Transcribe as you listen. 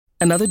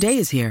Another day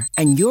is here,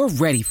 and you're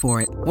ready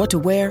for it. What to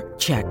wear?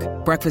 Check.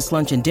 Breakfast,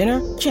 lunch, and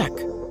dinner? Check.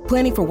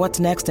 Planning for what's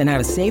next and how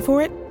to save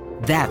for it?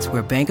 That's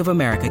where Bank of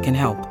America can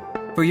help.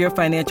 For your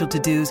financial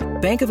to-dos,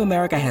 Bank of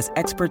America has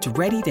experts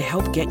ready to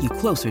help get you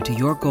closer to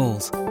your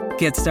goals.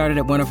 Get started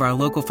at one of our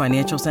local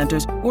financial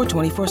centers or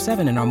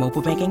 24/7 in our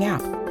mobile banking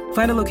app.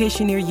 Find a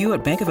location near you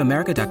at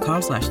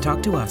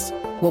bankofamerica.com/talktous.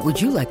 What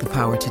would you like the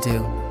power to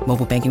do?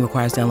 Mobile banking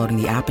requires downloading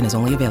the app and is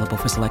only available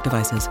for select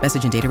devices.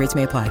 Message and data rates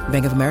may apply.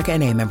 Bank of America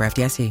N.A., member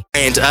FDIC.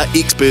 And are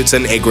experts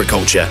in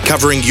agriculture,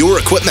 covering your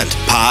equipment,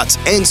 parts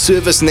and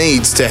service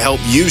needs to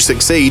help you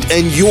succeed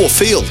in your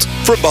field.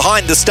 From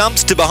behind the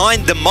stumps to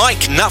behind the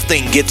mic,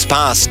 nothing gets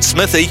past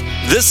Smithy.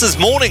 This is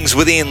Mornings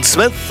with Ian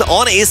Smith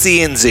on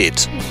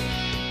SENZ.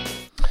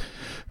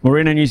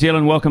 Morena, New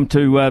Zealand, welcome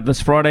to this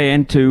Friday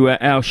and to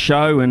our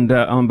show. And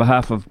on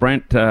behalf of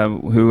Brent,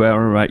 who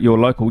are your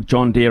local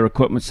John Deere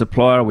equipment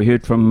supplier, we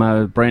heard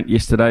from Brent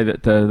yesterday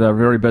that they're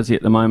very busy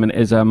at the moment,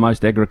 as are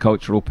most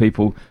agricultural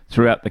people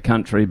throughout the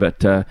country.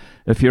 But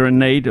if you're in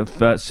need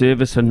of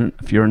service and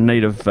if you're in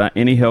need of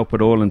any help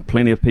at all, and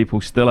plenty of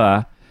people still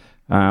are,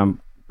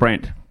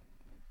 Brent,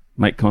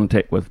 make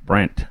contact with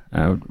Brent.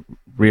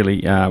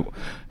 Really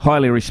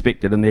highly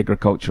respected in the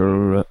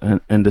agricultural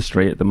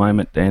industry at the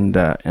moment, and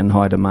in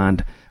high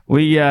demand.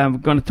 We are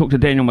going to talk to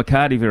Daniel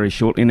McCarty very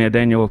shortly. Now,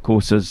 Daniel, of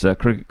course, is a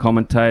cricket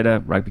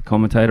commentator, rugby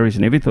commentator. He's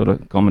an every sort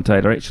of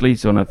commentator, actually.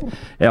 He's on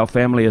our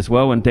family as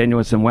well. And Daniel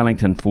is in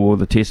Wellington for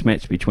the test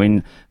match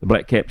between the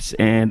Black Caps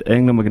and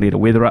England. We're going to get a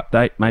weather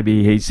update.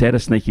 Maybe he's had a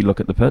sneaky look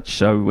at the pitch,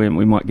 so we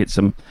might get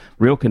some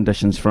real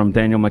conditions from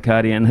Daniel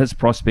McCarty and his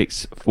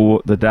prospects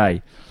for the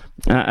day.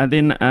 And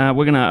then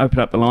we're going to open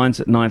up the lines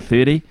at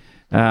 9:30.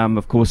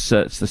 Of course,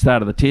 it's the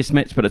start of the Test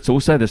match, but it's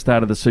also the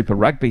start of the Super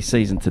Rugby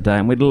season today.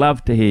 And we'd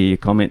love to hear your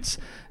comments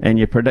and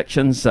your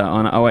predictions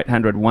on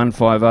 0800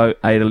 150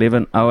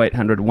 811.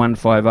 0800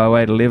 150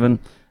 811.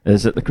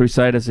 Is it the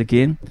Crusaders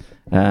again?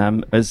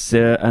 Is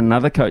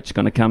another coach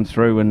going to come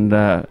through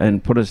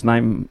and put his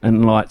name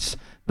in lights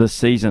this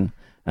season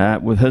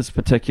with his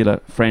particular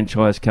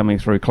franchise coming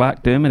through?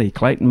 Clark Dermody,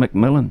 Clayton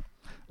McMillan,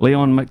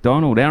 Leon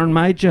McDonald, Aaron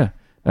Major.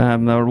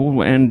 They're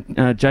all, and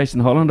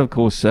Jason Holland, of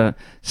course,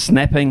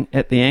 snapping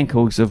at the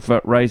ankles of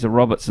Razor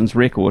Robertson's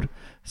record.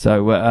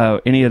 So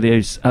any of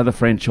these other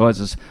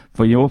franchises,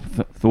 for your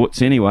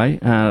thoughts anyway,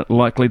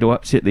 likely to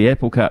upset the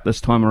apple cart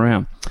this time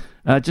around.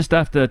 Just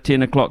after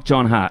 10 o'clock,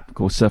 John Hart, of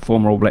course, a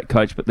former All Black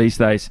coach, but these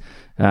days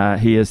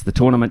he is the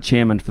tournament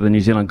chairman for the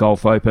New Zealand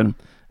Golf Open,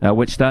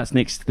 which starts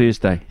next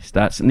Thursday.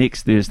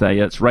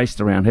 It's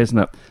raced around,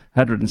 hasn't it?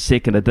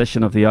 102nd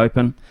edition of the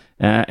Open.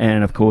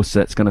 And, of course,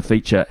 it's going to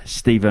feature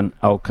Stephen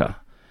Alker.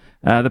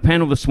 The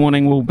panel this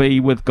morning will be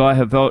with Guy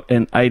Havelt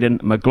and Aidan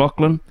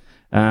McLaughlin.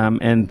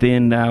 And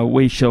then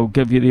we shall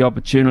give you the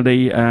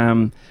opportunity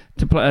to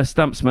play a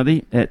Stump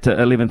Smithy at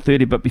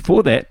 11:30. But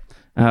before that,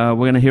 we're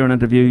going to hear an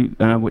interview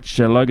which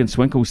Logan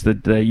Swinkles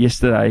did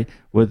yesterday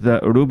with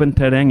Ruben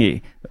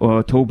Tarangi,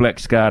 or Tall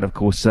Blacks guard. Of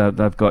course,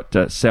 they've got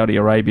Saudi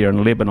Arabia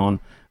and Lebanon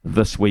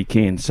this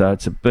weekend. So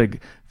it's a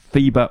big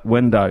FIBA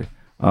window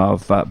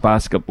of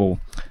basketball.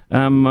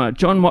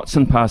 John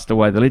Watson passed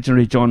away. The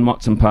legendary John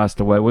Watson passed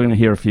away. We're going to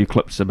hear a few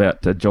clips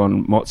about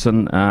John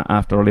Watson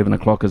after 11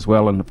 o'clock as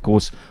well. And, of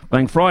course,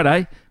 being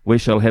Friday, we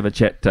shall have a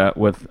chat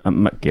with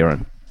Mick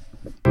Guerin.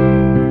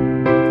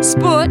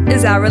 Sport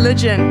is our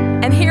religion.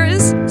 And here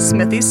is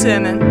Smithy's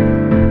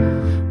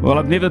sermon. Well,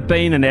 I've never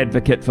been an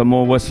advocate for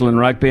more whistle in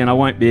rugby, and I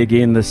won't be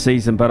again this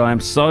season, but I am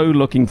so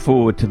looking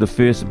forward to the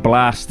first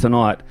blast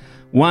tonight.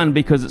 One,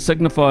 because it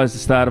signifies the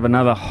start of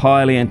another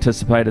highly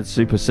anticipated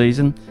super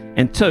season,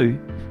 and two,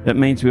 it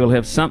means we'll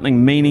have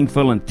something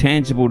meaningful and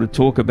tangible to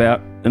talk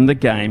about in the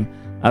game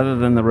other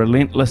than the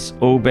relentless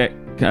All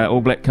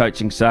Black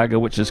coaching saga,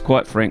 which is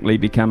quite frankly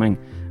becoming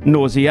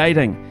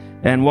nauseating.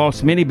 And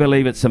whilst many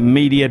believe it's a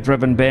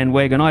media-driven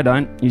bandwagon, I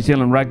don't. New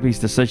Zealand Rugby's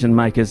decision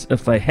makers,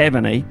 if they have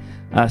any,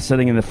 are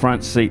sitting in the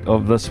front seat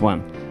of this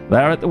one. They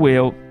are at the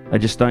wheel, they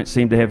just don't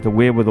seem to have the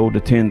wherewithal to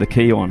turn the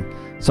key on.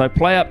 So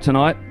play up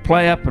tonight,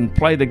 play up and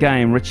play the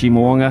game, Richie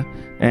Mo'unga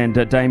and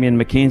Damien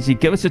McKenzie.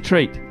 Give us a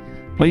treat.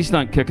 Please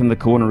don't kick in the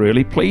corner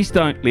early. Please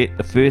don't let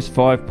the first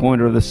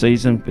 5-pointer of the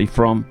season be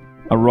from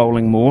a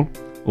rolling maul,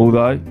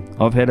 although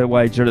I've had a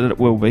wager that it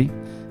will be.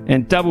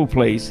 And double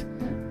please,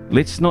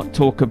 let's not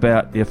talk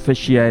about the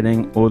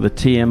officiating or the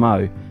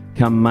TMO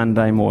come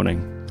Monday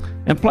morning.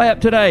 And play up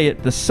today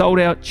at the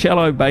sold-out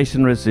Chello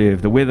Basin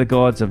Reserve. The weather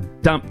gods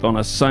have dumped on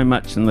us so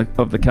much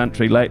of the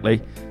country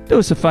lately. Do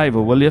us a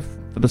favour, will you,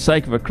 for the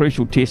sake of a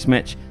crucial test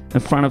match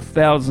in front of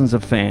thousands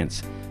of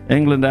fans.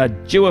 England are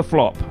due a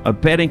flop, a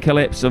batting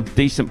collapse of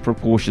decent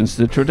proportions.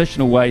 The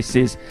traditional way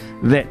says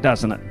that,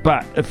 doesn't it?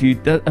 But if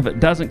it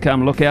doesn't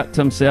come, look out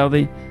Tim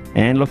Southey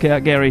and look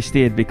out Gary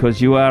Stead,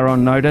 because you are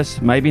on notice,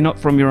 maybe not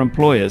from your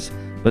employers,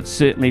 but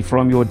certainly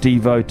from your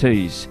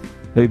devotees,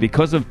 who,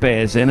 because of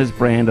Baz and his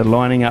brand, are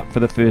lining up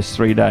for the first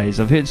 3 days.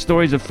 I've heard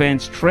stories of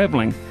fans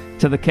travelling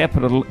to the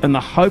capital in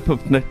the hope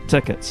of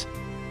tickets.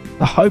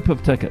 The hope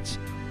of tickets,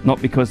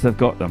 not because they've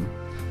got them.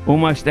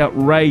 Almost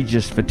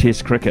outrageous for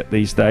Test cricket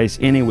these days,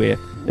 anywhere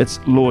it's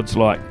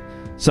Lords-like.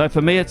 So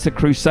for me, it's the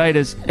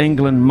Crusaders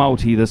England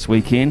multi this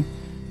weekend.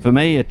 For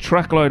me, a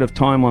truckload of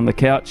time on the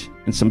couch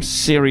and some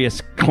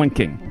serious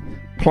clinking.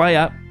 Play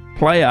up,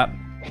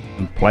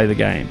 and play the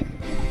game.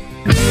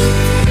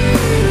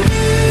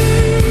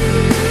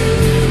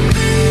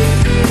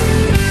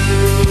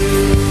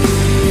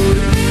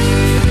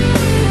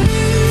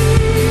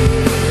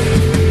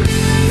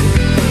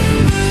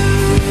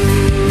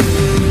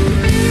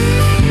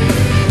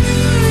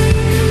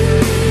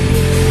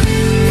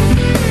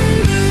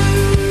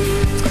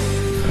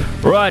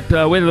 Right,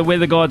 whether the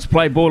weather gods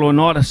play ball or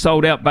not, a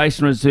sold-out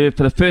Basin Reserve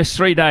for the first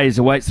 3 days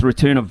awaits the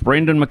return of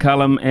Brendan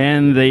McCullum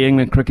and the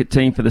England cricket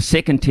team for the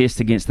second test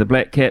against the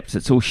Black Caps.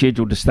 It's all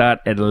scheduled to start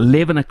at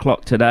 11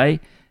 o'clock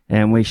today,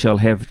 and we shall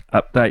have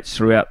updates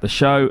throughout the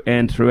show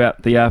and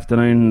throughout the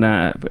afternoon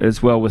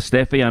as well with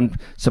Staffy.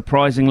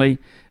 Unsurprisingly,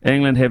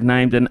 England have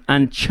named an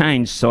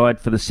unchanged side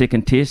for the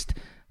second test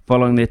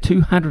following their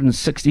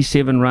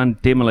 267-run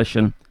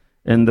demolition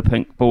in the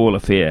pink ball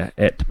affair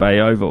at Bay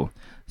Oval.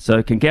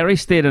 So can Gary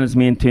Stead and his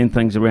men turn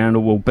things around,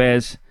 or will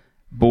Baz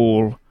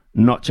Ball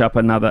notch up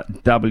another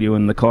W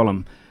in the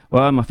column?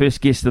 Well, my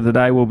first guest of the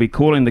day will be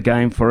calling the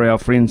game for our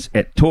friends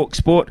at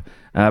TalkSport,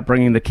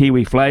 bringing the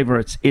Kiwi flavour.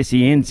 It's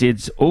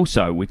SENZ's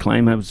also, we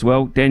claim as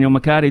well, Daniel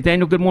McCarty.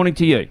 Daniel, good morning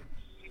to you.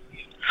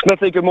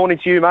 Smithy, good morning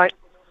to you, mate.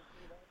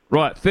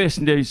 Right, first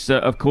news,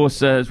 of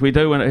course, as we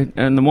do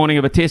in the morning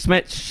of a test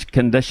match.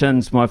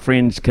 Conditions, my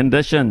friends,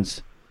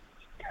 conditions.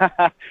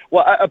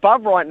 Well,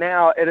 above right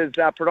now, it is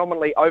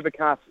predominantly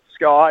overcast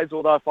skies,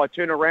 although if I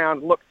turn around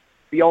and look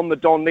beyond the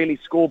Don Neely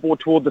scoreboard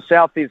toward the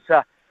south, there's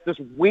this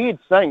weird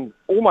thing,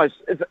 almost,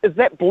 is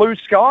that blue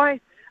sky?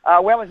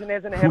 Wellington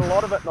hasn't had a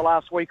lot of it in the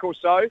last week or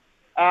so.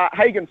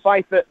 Hagan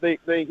Faith, the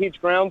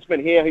hedge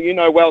groundsman here, who you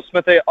know well,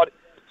 Smithy, I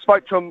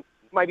spoke to him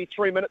maybe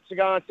 3 minutes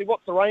ago and I said,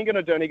 what's the rain going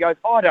to do? And he goes,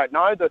 I don't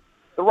know, the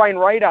rain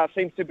radar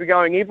seems to be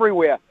going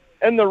everywhere.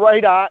 In the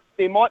radar,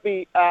 there might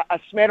be a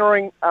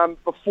smattering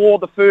before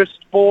the first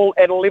ball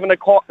at 11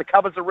 o'clock. The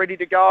covers are ready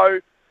to go.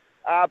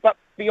 But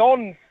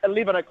beyond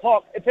 11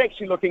 o'clock, it's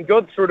actually looking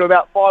good through to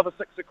about 5 or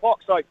 6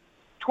 o'clock. So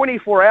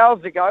 24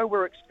 hours ago, we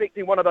were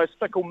expecting one of those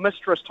fickle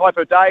mistress type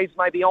of days,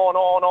 maybe on,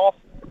 off.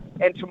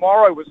 And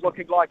tomorrow was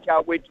looking like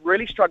we'd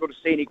really struggled to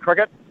see any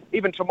cricket.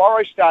 Even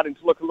tomorrow's starting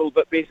to look a little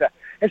bit better.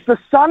 As the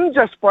sun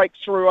just breaks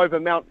through over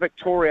Mount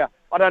Victoria,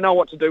 I don't know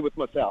what to do with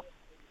myself.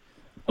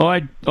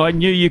 I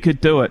knew you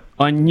could do it.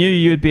 I knew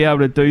you'd be able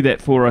to do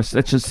that for us.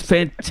 It's just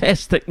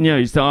fantastic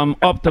news. I'm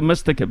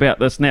optimistic about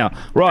this now.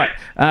 Right,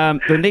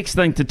 the next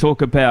thing to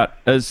talk about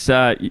is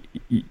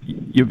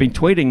you've been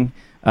tweeting,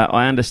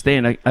 I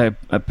understand,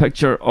 a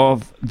picture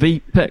of the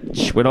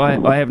pitch, which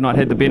I have not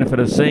had the benefit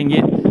of seeing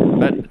yet,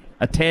 but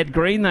a tad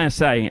green, they're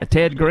saying, a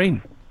tad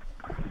green.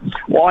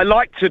 Well, I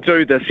like to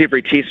do this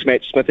every test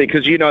match, Smithy,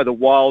 because you know the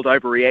wild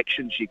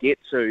overreactions you get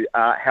to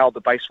how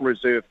the Basin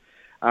Reserve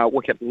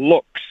wicket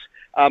looks.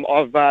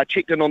 I've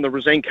checked in on the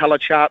Resine colour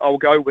chart. I'll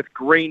go with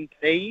green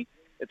pea.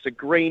 It's a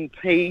green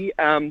pea.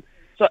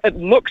 So it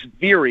looks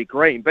very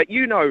green. But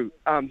you know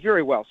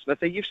very well,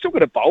 Smithy, you've still got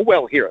to bowl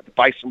well here at the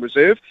Basin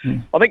Reserve.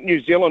 I think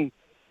New Zealand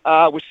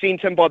was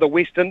sent in by the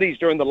West Indies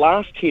during the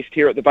last test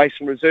here at the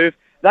Basin Reserve.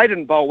 They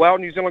didn't bowl well.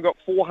 New Zealand got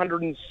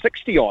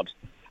 460-odd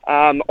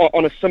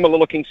on a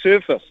similar-looking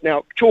surface.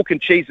 Now, chalk and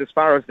cheese as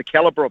far as the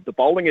calibre of the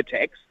bowling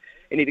attacks,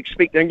 and you'd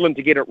expect England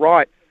to get it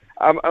right.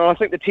 And I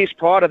think the test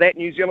prior to that,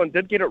 New Zealand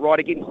did get it right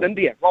against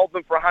India, rolled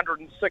them for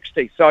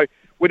 160. So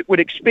would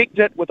expect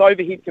it with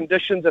overhead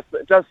conditions. If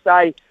it does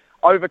say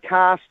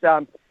overcast,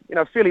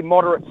 fairly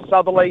moderate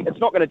southerly, it's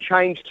not going to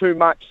change too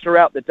much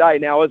throughout the day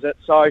now, is it?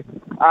 So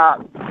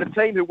the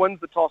team who wins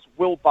the toss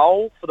will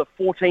bowl for the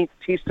 14th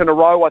test in a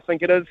row, I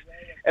think it is,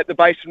 at the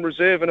Basin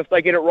Reserve. And if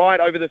they get it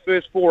right over the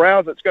first 4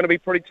 hours, it's going to be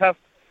pretty tough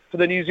for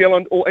the New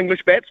Zealand or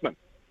English batsmen.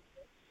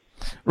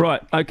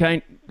 Right,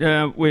 okay.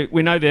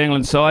 We know the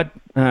England side.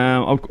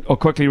 I'll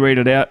quickly read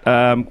it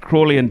out.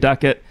 Crawley and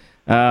Duckett,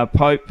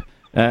 Pope,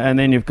 and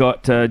then you've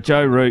got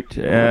Joe Root,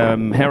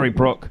 Harry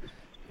Brook,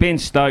 Ben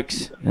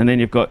Stokes, and then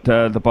you've got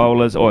the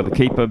bowlers, or the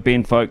keeper,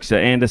 Ben Foakes,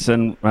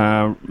 Anderson,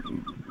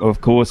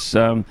 of course,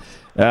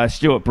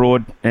 Stuart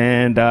Broad,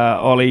 and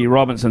Ollie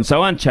Robinson.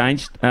 So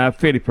unchanged,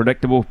 fairly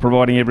predictable,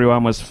 providing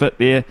everyone was fit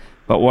there.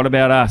 But what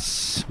about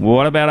us?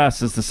 What about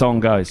us as the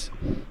song goes?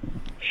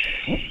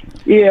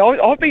 Yeah,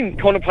 I've been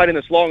contemplating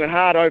this long and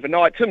hard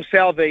overnight. Tim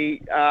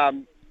Southey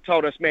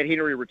told us Matt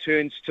Henry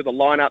returns to the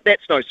lineup.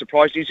 That's no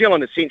surprise. New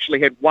Zealand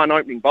essentially had one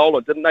opening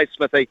bowler, didn't they,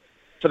 Smithy,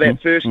 for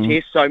that first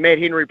test? So Matt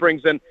Henry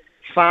brings in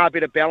far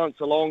better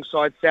balance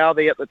alongside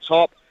Southey at the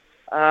top.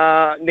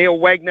 Neil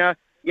Wagner,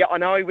 yeah, I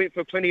know he went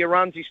for plenty of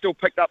runs. He still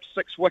picked up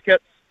 6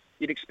 wickets.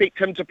 You'd expect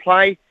him to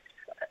play.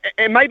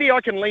 And maybe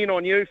I can lean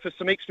on you for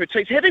some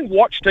expertise. Having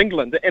watched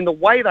England and the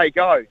way they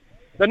go,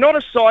 they're not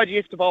a side you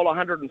have to bowl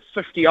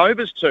 150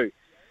 overs to.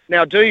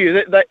 Now, do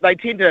you? They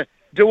tend to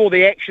do all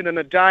the action in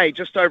a day,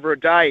 just over a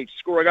day,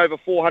 scoring over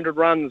 400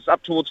 runs,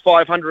 up towards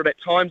 500 at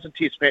times in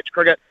Test match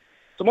cricket.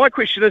 So my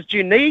question is, do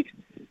you need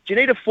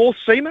a fourth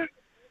seamer?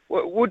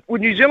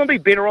 would New Zealand be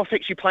better off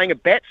actually playing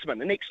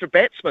an extra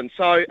batsman?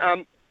 So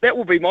that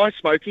will be my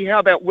smoky. How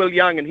about Will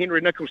Young and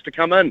Henry Nicholls to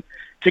come in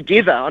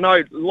together? I know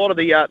a lot of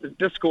the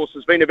discourse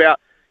has been about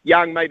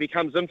Young maybe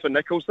comes in for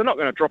Nicholls. They're not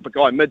going to drop a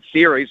guy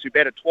mid-series who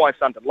batted twice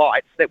under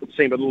lights. That would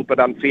seem a little bit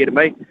unfair to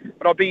me.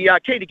 But I'd be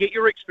keen to get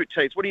your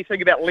expertise. What do you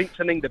think about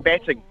lengthening the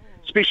batting,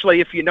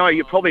 especially if you know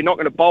you're probably not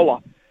going to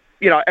bowl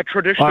a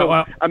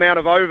traditional amount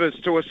of overs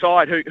to a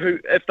side who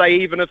if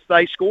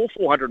they score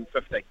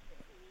 450?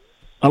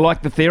 I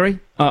like the theory.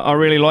 I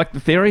really like the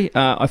theory.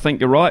 I think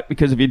you're right,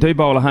 because if you do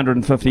bowl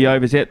 150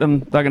 overs at them,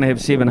 they're going to have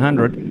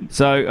 700.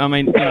 So, I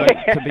mean,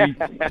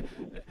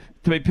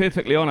 to be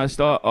perfectly honest,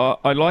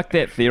 I like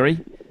that theory,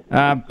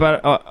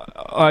 but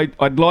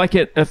I'd like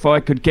it if I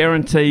could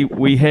guarantee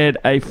we had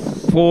a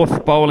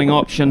fourth bowling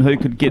option who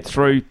could get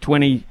through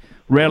 20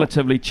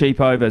 relatively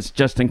cheap overs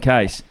just in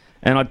case.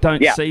 And I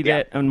don't see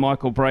that in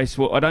Michael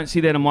Bracewell. I don't see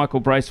that in Michael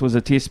Bracewell's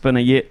a test spinner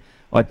yet.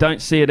 I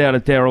don't see it out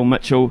of Daryl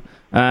Mitchell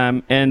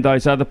and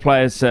those other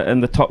players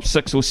in the top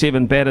 6 or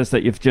 7 batters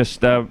that you've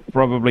just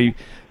probably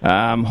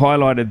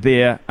highlighted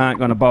there aren't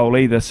going to bowl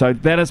either. So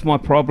that is my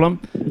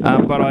problem.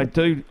 But I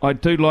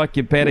do like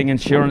your batting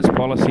insurance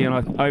policy,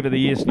 and over the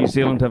years New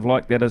Zealand have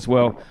liked that as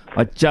well.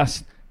 I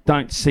just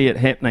don't see it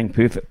happening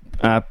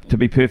to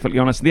be perfectly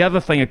honest. The other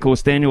thing, of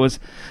course, Daniel, is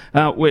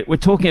we're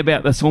talking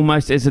about this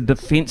almost as a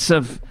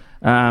defensive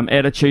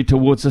attitude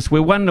towards us.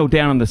 We're 1-0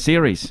 down in the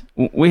series.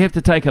 We have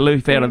to take a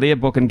leaf out of their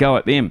book and go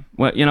at them.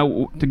 Well,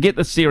 to get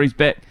the series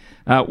back,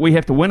 we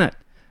have to win it,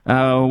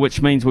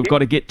 which means we've got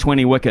to get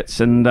 20 wickets,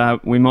 and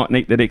we might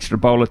need that extra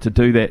bowler to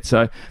do that.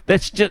 So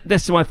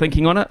that's my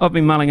thinking on it. I've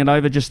been mulling it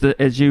over just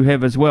as you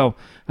have as well.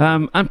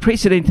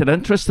 Unprecedented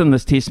interest in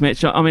this Test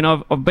match. I mean,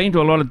 I've been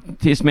to a lot of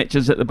Test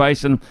matches at the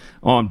Basin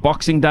on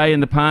Boxing Day in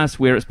the past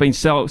where it's been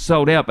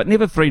sold out, but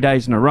never 3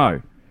 days in a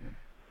row.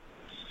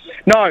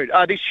 No,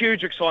 there's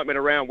huge excitement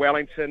around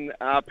Wellington.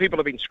 People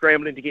have been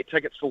scrambling to get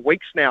tickets for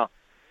weeks now.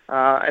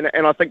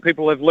 And I think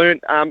people have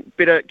learned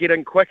better get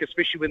in quick,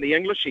 especially when the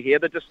English are here.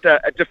 They're just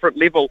a different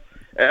level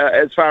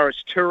as far as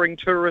touring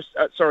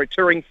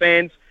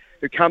fans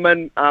who come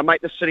in,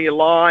 make the city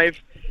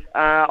alive.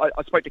 I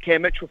spoke to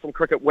Cam Mitchell from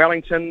Cricket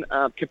Wellington.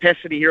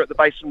 Capacity here at the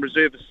Basin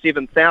Reserve is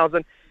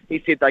 7,000.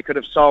 He said they could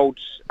have sold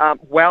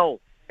well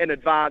in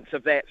advance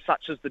of that,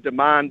 such as the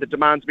demand. The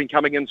demand's been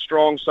coming in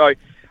strong. So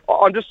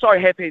I'm just so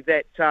happy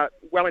that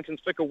Wellington's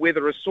fickle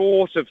weather has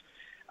sort of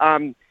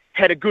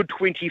had a good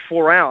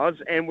 24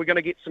 hours, and we're going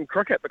to get some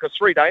cricket, because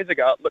 3 days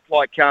ago it looked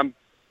like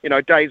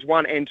days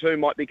 1 and 2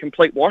 might be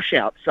complete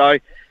washouts. So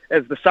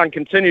as the sun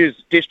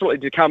continues desperately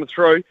to come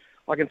through,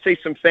 I can see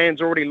some fans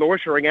already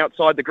loitering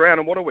outside the ground.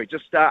 And what are we,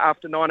 just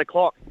after 9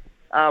 o'clock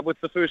with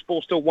the first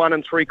ball still 1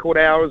 3/4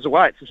 hours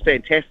away? It's just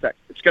fantastic.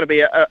 It's going to be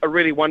a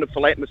really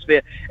wonderful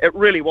atmosphere. It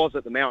really was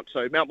at the Mount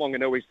too. Mount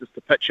Maunganui is just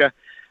a picture.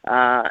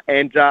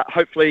 And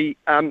hopefully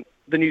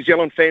the New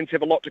Zealand fans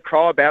have a lot to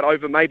cry about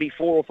over maybe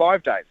 4 or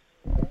 5 days.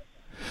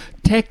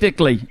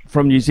 Tactically,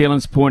 from New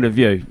Zealand's point of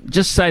view,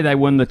 just say they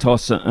win the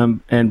toss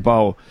and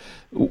bowl.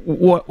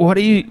 What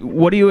are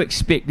you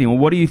expecting, or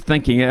what are you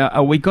thinking?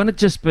 Are we going to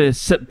just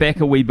sit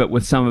back a wee bit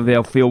with some of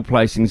our field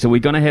placings? Are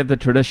we going to have the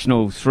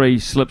traditional 3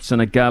 slips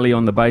and a gully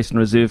on the Basin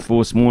Reserve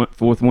fourth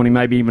morning,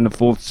 maybe even a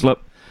 4th slip,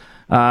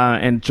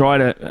 and try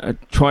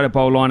to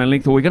bowl line and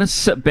length? Or are we going to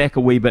sit back a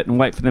wee bit and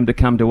wait for them to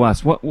come to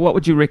us? What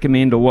would you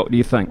recommend, or what do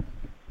you think?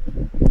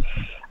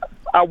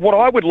 What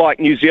I would like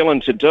New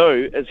Zealand to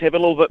do is have a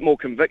little bit more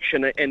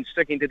conviction and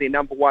sticking to their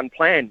number one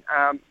plan.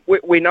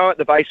 We know at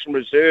the Basin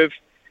Reserve,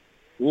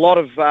 a lot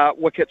of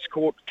wickets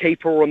caught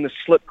keeper on the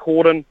slip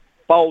cordon,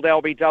 bowled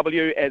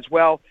LBW as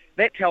well.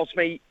 That tells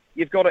me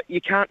you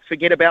can't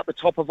forget about the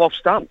top of off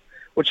stump,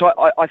 which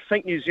I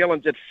think New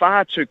Zealand did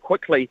far too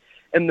quickly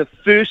in the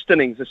first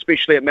innings,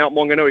 especially at Mount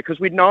Maunganui, because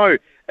we know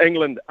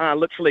England are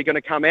literally going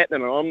to come at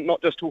them. And I'm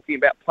not just talking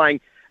about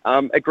playing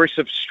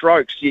aggressive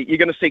strokes. You're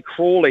going to see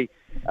Crawley,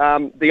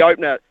 the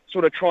opener,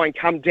 sort of try and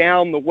come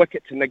down the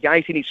wicket to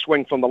negate any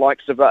swing from the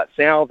likes of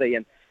Southey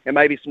and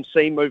maybe some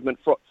seam movement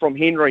from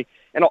Henry.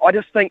 And I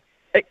just think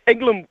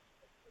England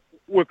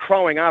were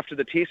crowing after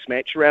the Test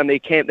match around their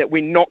camp that we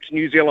knocked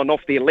New Zealand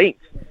off their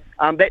length.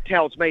 That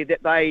tells me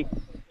that they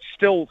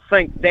still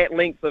think that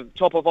length of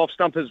top of off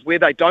stump is where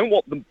they don't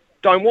want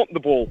the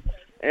ball.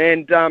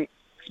 And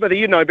Smithy,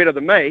 you know better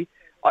than me.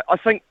 I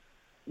think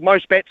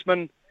most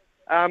batsmen,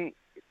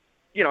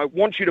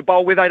 want you to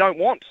bowl where they don't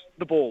want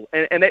the ball,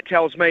 and that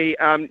tells me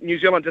New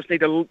Zealand just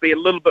need to be a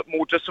little bit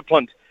more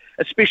disciplined,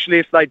 especially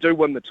if they do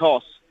win the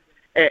toss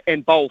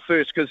and bowl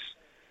first, because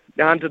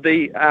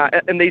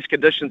in these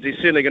conditions, there's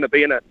certainly going to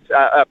be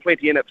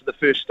plenty in it for the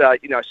first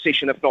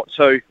session, if not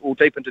 2, or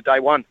deep into day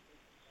 1.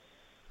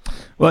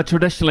 Well,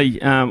 traditionally,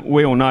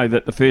 we all know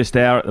that the first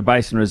hour at the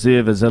Basin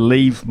Reserve is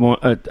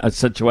a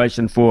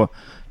situation for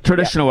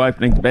traditional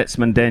opening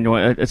batsman, Daniel.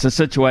 It's a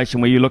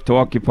situation where you look to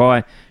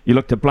occupy, you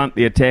look to blunt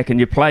the attack, and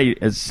you play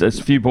as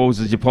few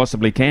balls as you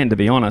possibly can, to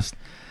be honest,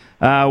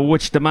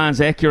 which demands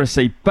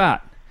accuracy.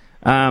 But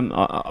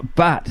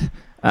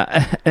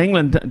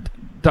England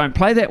don't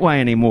play that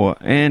way anymore.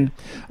 And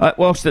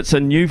whilst it's a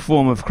new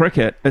form of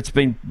cricket, it's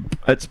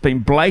been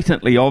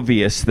blatantly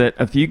obvious that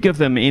if you give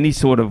them any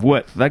sort of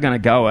width, they're going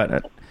to go at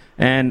it.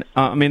 And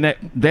I mean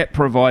that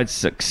provides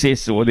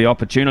success, or the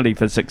opportunity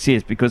for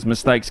success, because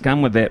mistakes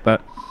come with that.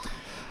 But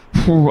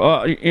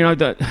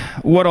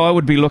what I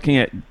would be looking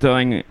at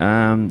doing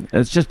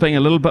is just being a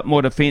little bit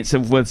more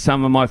defensive with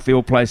some of my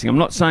field placing. I'm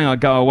not saying I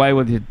go away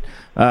with you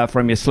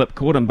from your slip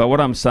cordon, but what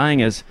I'm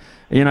saying is,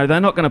 they're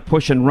not going to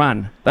push and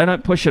run. They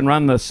don't push and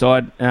run this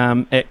side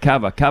at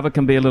cover. Cover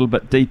can be a little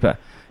bit deeper.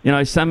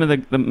 Some of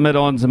the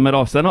mid-ons and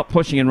mid-offs, they're not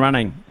pushing and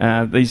running.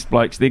 These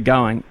blokes, they're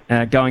going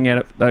at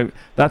it.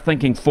 They're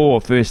thinking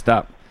 4 first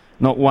up,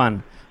 not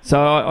 1.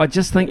 So I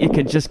just think you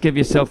can just give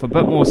yourself a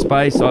bit more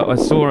space. I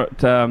saw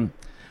it.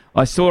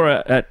 I saw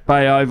it at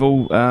Bay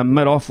Oval.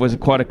 Mid-off was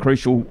quite a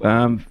crucial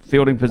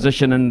fielding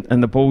position,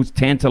 and the ball's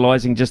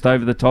tantalising just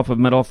over the top of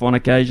mid-off on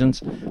occasions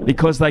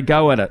because they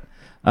go at it.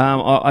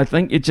 I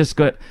think you just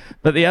got.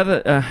 But the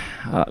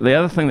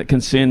other thing that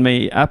concerned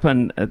me up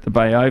at the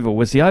Bay Oval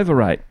was the over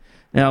rate.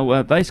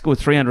 Now they scored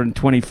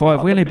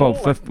 325. We only bowled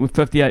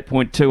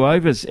 58.2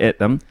 overs at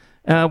them.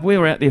 We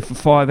were out there for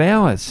 5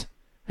 hours.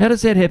 How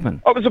does that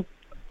happen?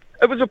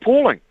 It was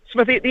appalling,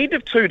 Smithy. At the end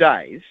of 2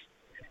 days,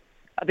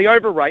 the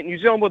over rate, New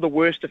Zealand were the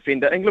worst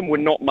defender. England were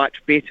not much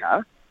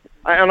better.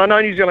 And I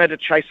know New Zealand had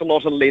to chase a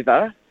lot of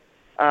leather.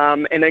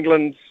 And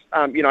England's,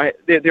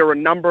 there were a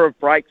number of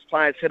breaks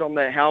players hit on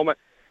their helmet.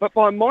 But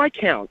by my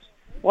count,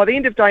 by the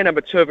end of day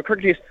number 2 of a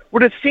cricket test,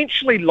 we'd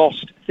essentially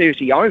lost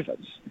 30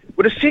 overs.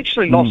 We'd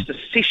essentially lost a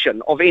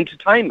session of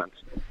entertainment.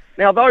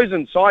 Now, those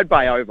inside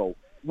Bay Oval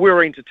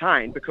were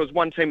entertained because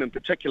one team in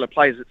particular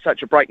plays at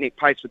such a breakneck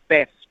pace, with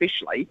Bath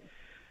especially.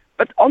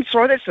 But I'm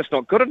sorry, that's just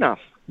not good enough.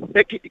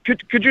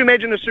 Could you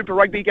imagine a Super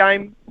Rugby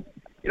game,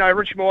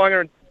 Richie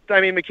Mo'unga and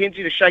Damien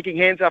McKenzie just shaking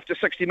hands after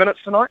 60 minutes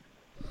tonight?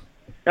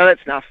 No,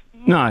 that's enough.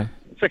 No.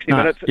 60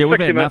 minutes. Yeah,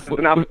 60 minutes is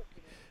enough.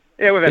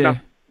 We've had enough.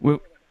 We've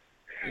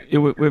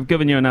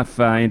given you enough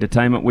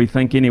entertainment, we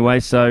think, anyway,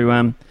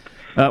 so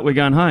we're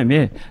going home,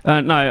 yeah.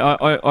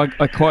 I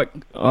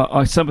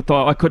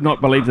sympathise. I could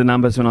not believe the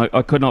numbers, and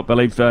I could not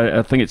believe,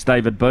 I think it's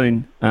David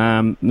Boone,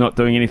 not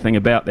doing anything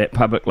about that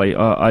publicly.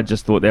 I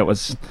just thought that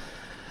was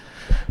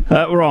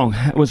wrong.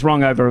 It was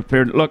wrong over a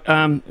period. Look,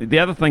 the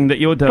other thing that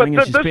you're doing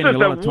is you're spending a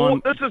lot of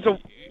time...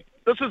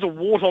 This is a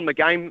wart on the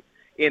game,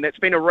 and it's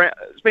been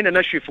an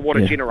issue for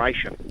a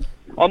generation.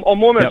 I'm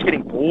almost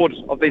getting bored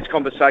of these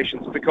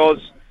conversations because,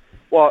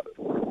 wet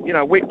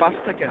bus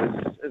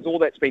tickets is all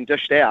that's been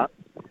dished out.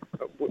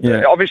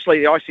 Yeah. Obviously,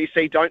 the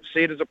ICC don't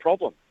see it as a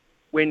problem.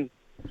 When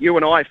you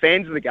and I,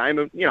 fans of the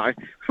game,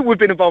 we've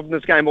been involved in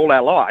this game all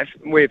our life,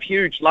 and we have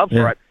huge love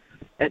for it.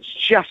 It's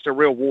just a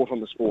real wart on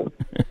the sport.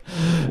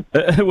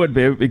 It would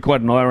be. It would be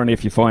quite an irony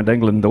if you find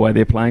England the way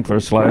they're playing for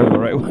a slow over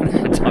rate.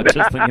 I'm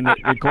just thinking that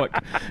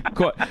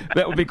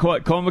would be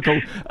quite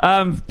comical.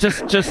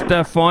 Just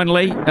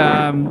finally,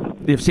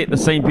 you've set the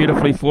scene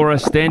beautifully for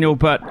us, Daniel.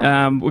 But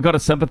we've got to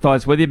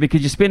sympathise with you because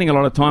you're spending a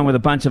lot of time with a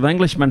bunch of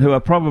Englishmen who are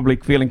probably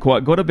feeling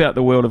quite good about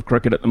the world of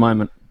cricket at the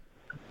moment.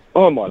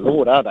 Oh my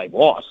Lord, are they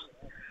what?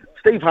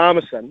 Steve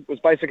Harmison was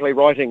basically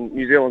writing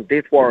New Zealand's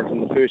death warrant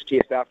in the first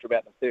test after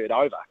about the third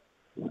over.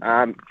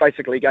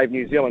 Basically gave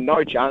New Zealand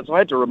no chance. I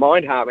had to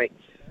remind Harmy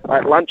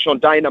at lunch on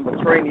day number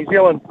 3,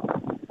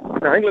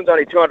 England's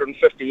only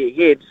 250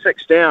 ahead,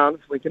 6 down.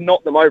 We can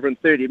knock them over in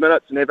 30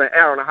 minutes and have an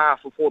hour and a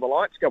half before the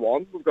lights go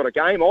on. We've got a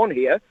game on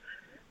here.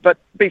 But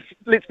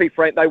let's be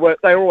frank, they were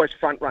always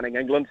front-running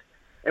England.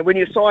 And when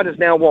your side is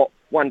now,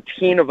 won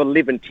 10 of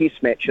 11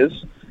 test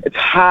matches, it's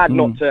hard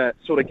not to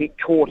sort of get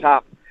caught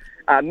up,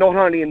 not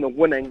only in the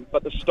winning,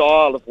 but the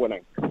style of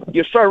winning.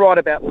 You're so right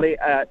about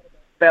the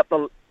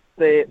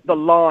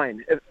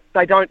line. If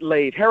they don't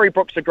lead. Harry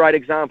Brook's a great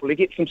example. He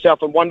gets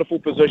himself in wonderful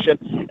position,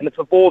 and if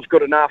the ball's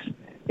good enough,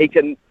 he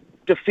can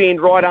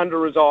defend right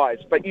under his eyes.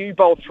 But you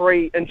bowl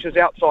 3 inches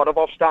outside of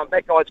off stump,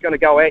 that guy's going to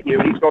go at you,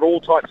 and he's got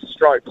all types of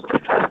strokes.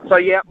 So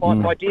yeah,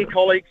 my dear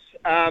colleagues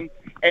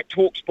at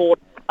TalkSport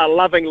are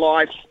loving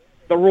life.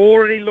 They're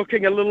already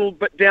looking a little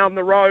bit down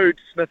the road,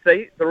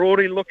 Smithy. They're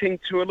already looking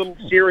to a little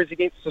series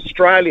against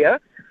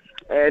Australia,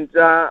 and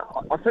I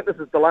think this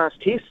is the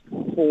last test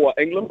for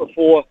England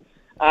before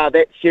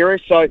that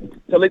series. So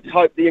let's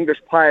hope the English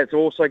players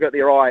also got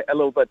their eye a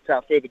little bit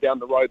further down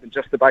the road than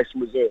just the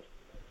Basin Reserve.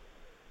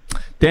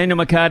 Daniel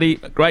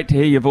McCarty, great to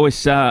hear your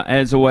voice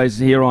as always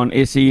here on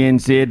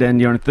SENZ,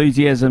 and your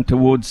enthusiasm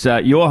towards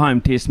your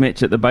home test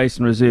match at the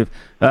Basin Reserve.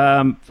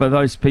 For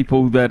those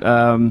people that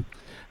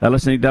are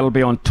listening, that'll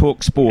be on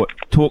TalkSport,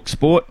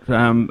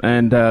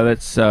 and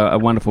that's a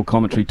wonderful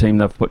commentary team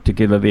they've put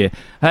together there.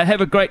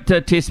 Have a great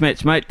test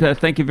match, mate.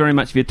 Thank you very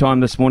much for your time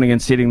this morning and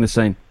setting the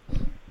scene.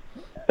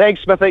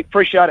 Thanks, Smithy.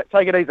 Appreciate it.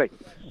 Take it easy.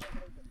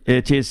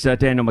 Yeah, cheers,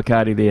 Daniel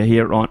McCarty there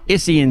here on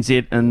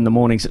SENZ in the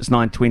mornings. It's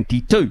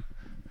 9:22.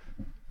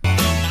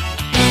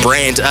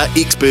 Brandt are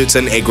experts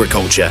in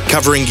agriculture,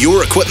 covering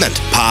your equipment,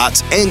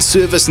 parts and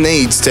service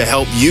needs to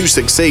help you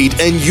succeed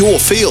in your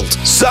field.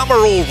 Summer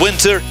or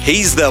winter,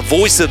 he's the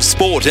voice of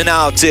sport in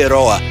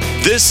Aotearoa.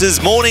 This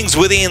is Mornings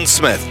with Ian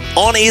Smith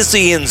on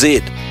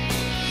SENZ.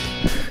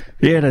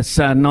 Yeah, it's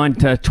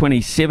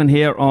 9:27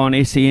 here on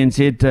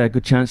SENZ.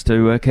 Good chance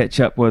to catch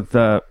up with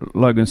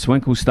Logan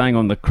Swinkle, staying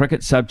on the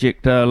cricket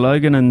subject,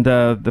 Logan, and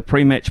the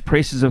pre-match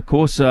presses, of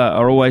course,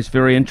 are always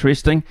very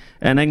interesting,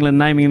 and England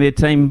naming their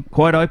team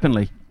quite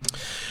openly.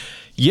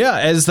 Yeah,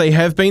 as they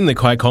have been, they're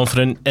quite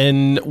confident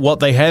in what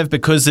they have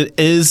because it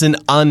is an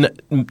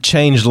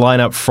unchanged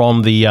lineup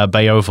from the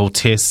Bay Oval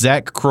Test.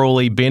 Zach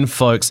Crawley, Ben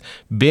Foakes,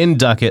 Ben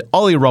Duckett,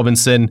 Ollie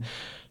Robinson,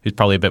 who's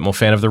probably a bit more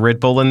fan of the Red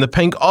Bull in the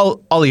pink,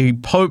 Ollie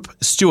Pope,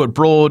 Stuart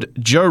Broad,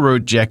 Joe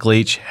Root, Jack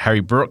Leach, Harry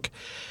Brook,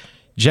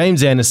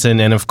 James Anderson,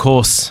 and of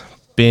course,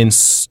 Ben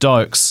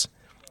Stokes.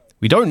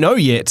 We don't know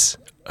yet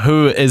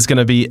who is going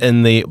to be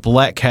in the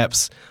Black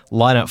Caps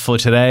lineup for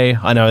today.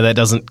 I know that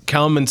doesn't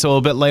come until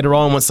a bit later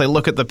on once they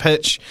look at the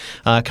pitch.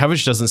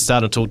 Coverage doesn't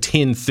start until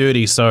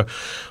 10:30, so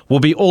we'll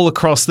be all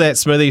across that,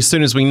 Smithy. As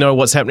soon as we know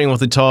what's happening with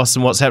the toss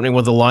and what's happening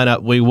with the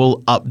lineup, we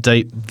will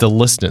update the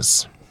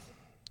listeners.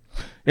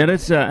 Yeah,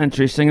 that's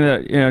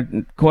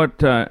interesting.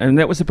 Quite, and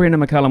that was the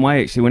Brendan McCullum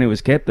way actually when he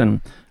was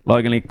captain.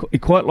 Logan, he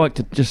quite liked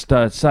to just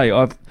say,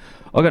 "I've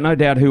got no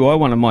doubt who I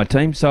want in my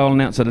team, so I'll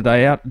announce it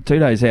 2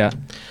 days out."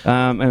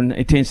 And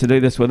he tends to do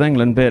this with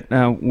England, but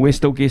we're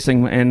still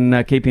guessing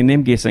and keeping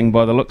them guessing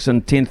by the looks.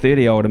 And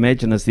 10:30, I would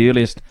imagine, is the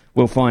earliest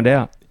we'll find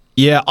out.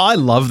 Yeah, I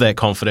love that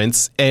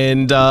confidence.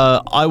 And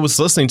I was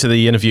listening to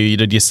the interview you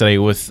did yesterday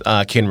with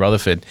Ken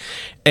Rutherford,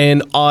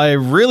 and I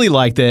really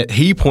like that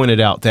he pointed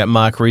out that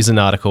Mark Reason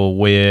article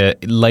where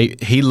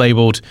he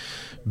labelled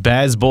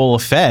Bazball a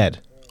fad.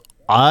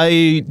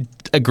 I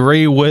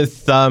agree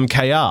with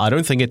KR. I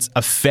don't think it's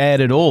a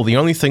fad at all. The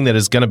only thing that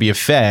is going to be a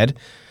fad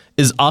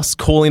is us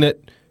calling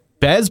it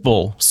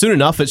Bazball. Soon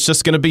enough, it's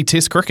just going to be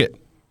Test cricket.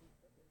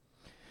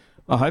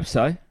 I hope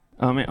so.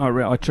 I mean,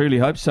 I truly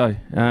hope so.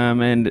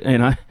 And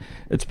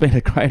it's been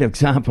a great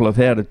example of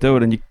how to do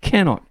it. And you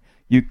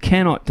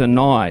cannot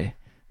deny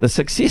the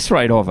success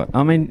rate of it.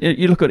 I mean,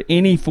 you look at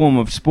any form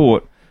of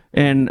sport,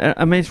 and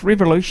it's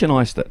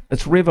revolutionised it.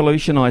 It's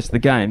revolutionised the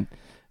game.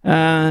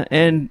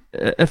 And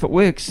if it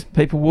works,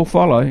 people will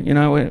follow. You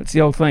know, it's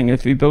the old thing.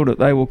 If you build it,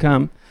 they will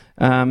come.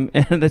 And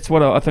that's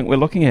what I think we're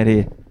looking at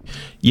here.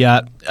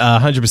 Yeah,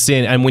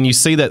 100%. And when you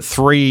see that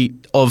 3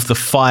 of the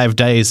 5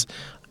 days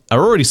are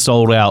already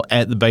sold out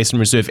at the Basin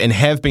Reserve and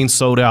have been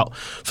sold out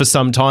for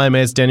some time,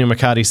 as Daniel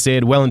McCarty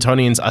said,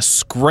 Wellingtonians are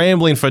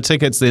scrambling for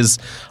tickets. There's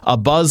a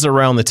buzz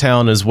around the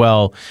town as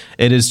well.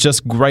 It is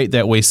just great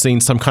that we're seeing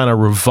some kind of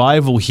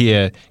revival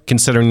here,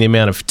 considering the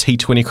amount of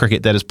T20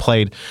 cricket that is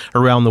played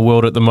around the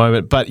world at the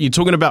moment. But you're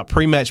talking about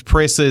pre-match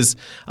presses.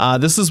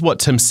 This is what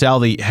Tim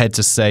Southee had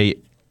to say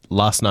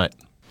last night.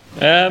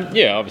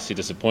 Yeah, obviously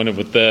disappointed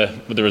with the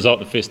result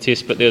in the first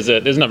test, but there's a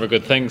number of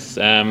good things,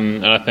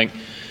 and I think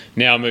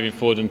now moving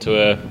forward into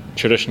a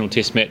traditional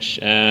test match,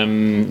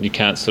 you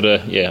can't sort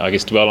of, I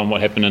guess, dwell on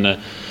what happened in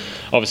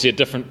obviously a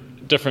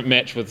different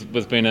match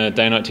with being a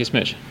day-night test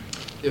match.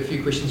 There are a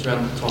few questions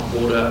around the top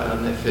order.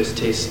 That first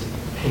test,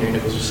 Henry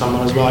Nicholls was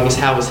someone as well. I guess,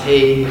 how was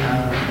he, and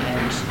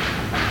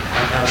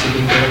how's he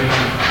been doing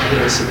ahead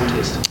of the second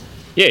test?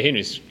 Yeah,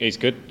 he's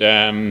good.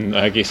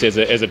 I guess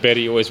as a batter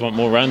you always want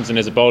more runs, and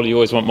as a bowler you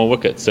always want more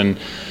wickets. And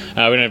we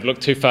don't have to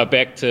look too far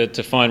back to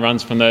find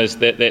runs from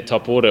that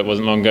top order. It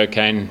wasn't long ago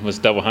Kane was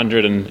double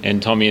 100,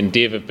 and Tommy and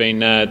Dev have been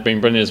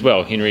brilliant as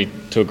well. Henry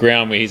to a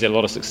ground where he's had a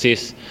lot of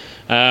success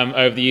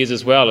over the years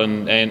as well,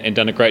 and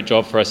done a great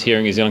job for us here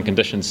in New Zealand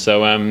conditions.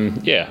 So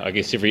I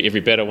guess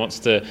every batter wants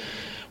to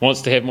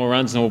have more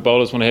runs, and all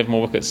bowlers want to have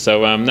more wickets.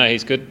 So no,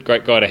 he's good,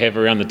 great guy to have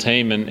around the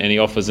team, and he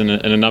offers in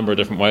a number of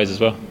different ways as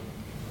well.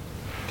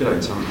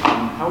 G'day Tom.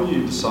 How will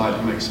you decide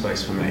who makes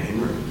space for Matt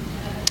Henry?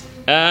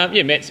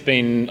 Matt's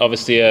been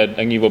obviously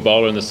a new ball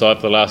bowler in the side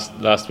for the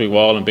last wee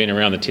while, and been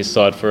around the test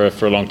side for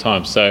a long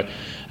time. So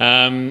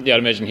I'd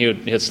imagine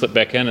he'll slip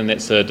back in, and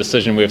that's a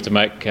decision we have to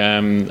make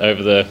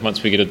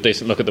once we get a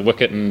decent look at the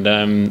wicket, and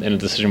a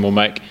decision we'll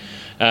make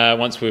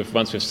once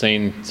we've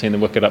seen the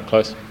wicket up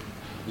close.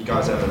 You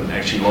guys haven't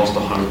actually lost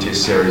a home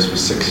test series for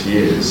 6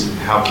 years.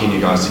 How keen are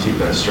you guys to keep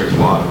that streak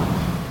alive?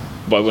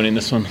 By winning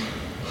this one.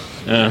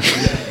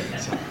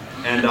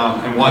 And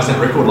why has that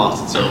record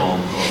lasted so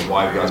long?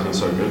 Why have you guys been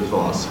so good for the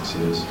last 6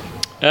 years?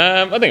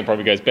 I think it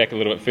probably goes back a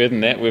little bit further than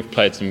that. We've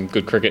played some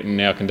good cricket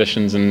in our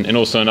conditions, and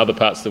also in other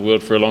parts of the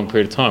world for a long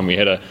period of time. We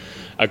had a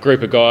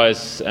group of guys,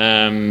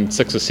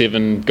 6 or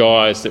 7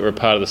 guys that were a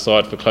part of the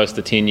side for close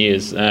to 10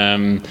 years,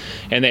 and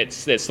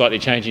that's slightly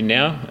changing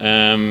now,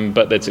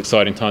 but that's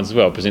exciting times as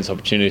well. It presents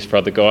opportunities for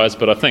other guys,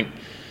 but I think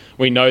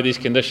we know these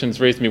conditions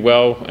reasonably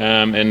well,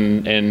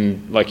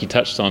 and like you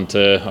touched on,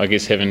 to I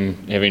guess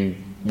having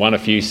won a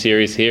few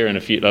series here and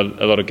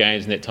a lot of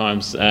games in that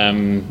times,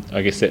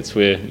 I guess that's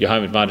where your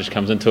home advantage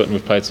comes into it, and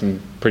we've played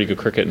some pretty good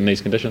cricket in these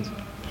conditions.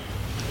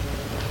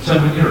 So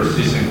when you're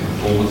assessing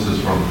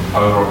performances from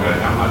Tauranga,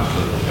 how much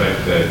of the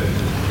fact that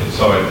it's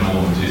so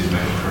abnormal in Test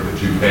match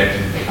to bat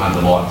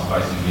under lights,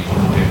 basically.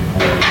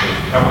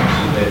 How much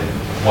of that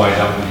weighed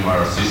up when you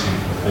are assessing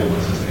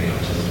performances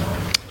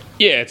now?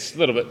 Yeah, it's a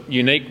little bit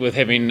unique with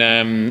having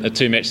a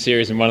two-match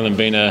series and one of them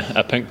being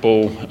a pink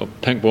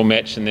ball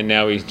match, and then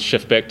now we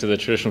shift back to the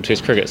traditional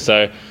Test cricket.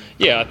 So,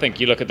 yeah, I think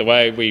you look at the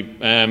way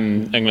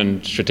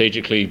England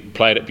strategically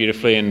played it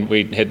beautifully, and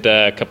we had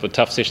a couple of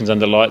tough sessions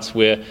under lights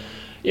where,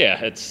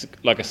 yeah, it's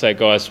like I say,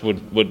 guys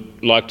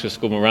would like to have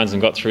scored more runs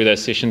and got through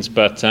those sessions,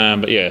 but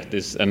yeah,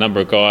 there's a number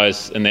of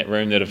guys in that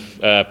room that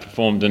have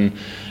performed in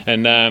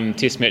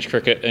Test match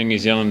cricket in New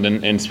Zealand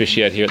and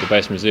especially out here at the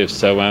Basin Reserve.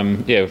 So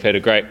yeah, we've had a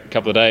great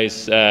couple of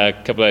days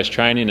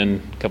training and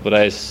a couple of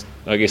days,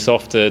 I guess,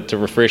 off to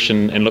refresh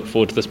and look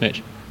forward to this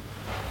match.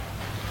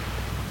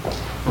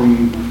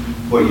 From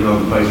what you know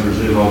of the Basin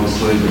Reserve,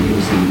 obviously,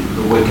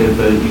 the wicket,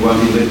 but you won't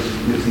be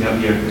mixing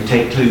up your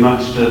attack too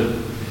much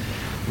to,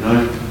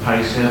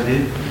 pace out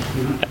there?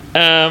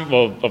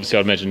 Well, obviously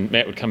I'd imagine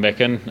Matt would come back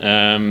in,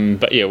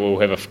 but yeah, we'll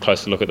have a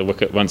closer look at the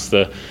wicket once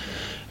the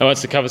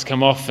covers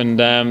come off and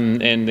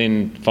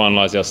then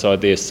finalise our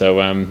side there. So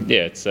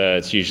yeah,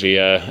 it's usually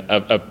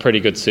a pretty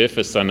good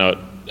surface. I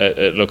know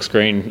it looks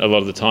green a lot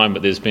of the time,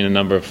 but there's been a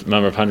number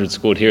of hundreds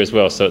scored here as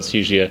well, so it's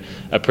usually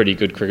a pretty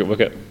good cricket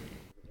wicket.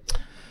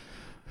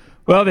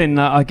 Well then,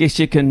 I guess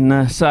you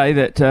can say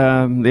that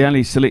the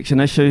only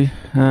selection issue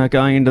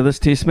going into this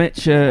Test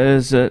match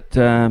is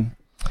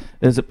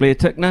it Blair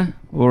Tickner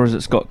or is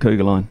it Scott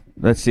Kuggeleijn?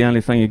 That's the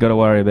only thing you've got to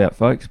worry about,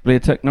 folks. Blair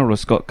Tickner or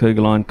Scott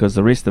Kuggeleijn, because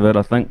the rest of it,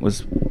 I think,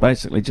 was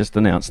basically just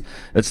announced.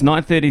 It's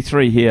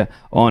 9:33 here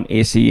on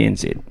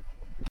SENZ.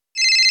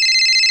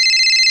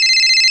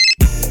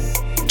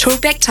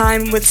 Talkback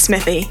time with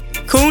Smithy.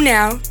 Call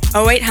now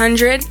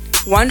 0800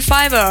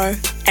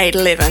 150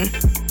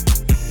 811.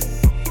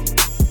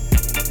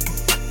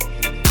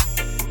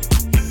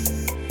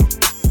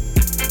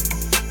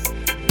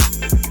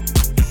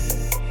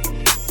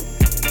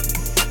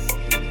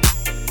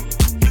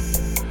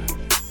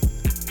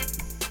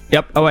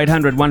 Yep,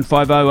 0800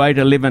 150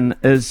 811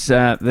 is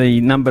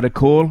the number to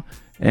call,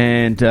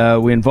 and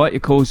we invite your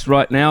calls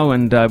right now,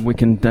 and we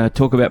can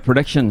talk about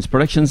predictions.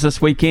 Predictions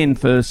this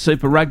weekend for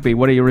Super Rugby.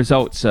 What are your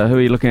results? Who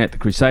are you looking at, the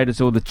Crusaders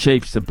or the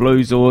Chiefs, the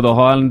Blues or the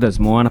Highlanders,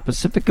 Moana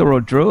Pacifica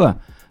or Drua?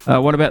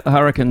 What about the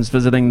Hurricanes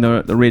visiting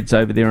the Reds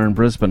over there in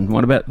Brisbane?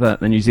 What about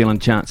the New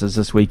Zealand chances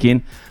this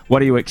weekend?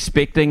 What are you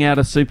expecting out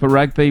of Super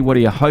Rugby? What are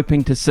you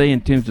hoping to see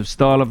in terms of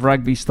style of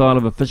rugby, style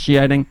of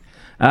officiating?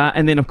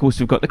 And then, of course,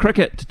 we've got the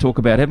cricket to talk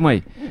about, haven't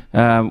we?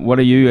 What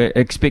are you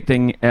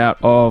expecting out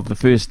of the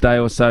first day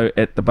or so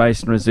at the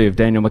Basin Reserve?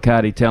 Daniel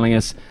McCarty telling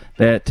us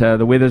that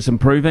the weather's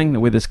improving,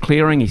 the weather's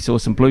clearing. He saw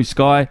some blue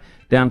sky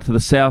down to the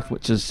south,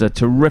 which is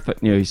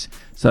terrific news.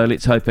 So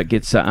let's hope it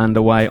gets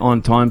underway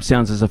on time.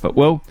 Sounds as if it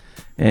will.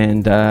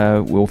 And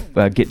we'll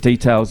get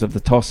details of the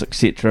toss,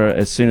 etc.,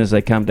 as soon as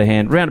they come to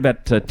hand, around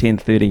about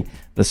 10:30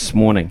 this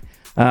morning.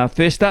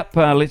 First up,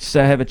 let's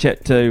have a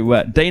chat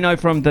to Dino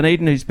from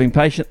Dunedin, who's been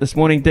patient this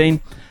morning. Dean,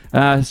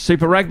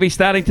 Super Rugby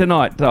starting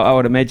tonight. I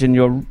would imagine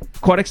you're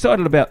quite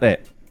excited about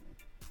that.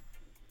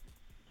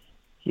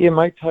 Yeah,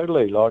 mate,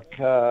 totally. Like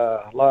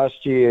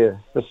last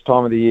year, this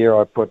time of the year,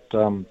 I put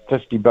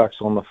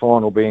 $50 on the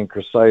final being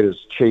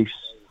Crusaders Chiefs.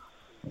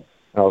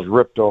 I was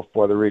ripped off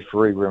by the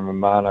referee when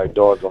Romano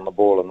dived on the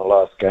ball in the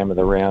last game of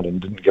the round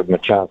and didn't give him a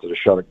chance at a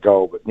shot at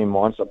goal, but never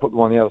mind. So I put them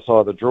on the other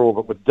side of the draw.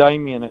 But with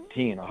Damien at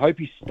 10, I hope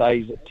he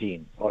stays at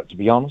 10, like, to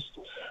be honest.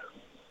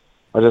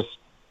 I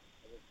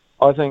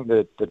think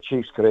that the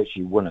Chiefs could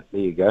actually win it.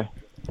 There you go.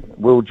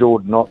 Will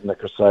Jordan not in the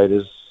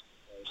Crusaders,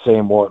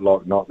 Sam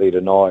Whitelock not there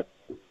tonight.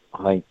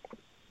 I think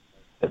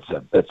it's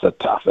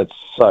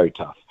so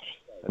tough.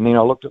 And then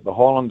I looked at the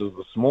Highlanders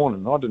this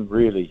morning, and I didn't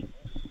really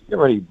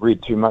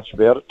read too much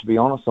about it, to be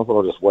honest. I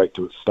thought I'd just wait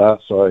till it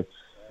starts. So I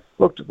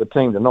looked at the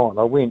team tonight, and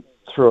I went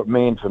through it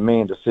man for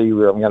man to see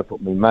where I'm going to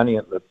put my money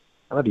at the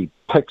bloody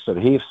picks at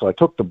half. So I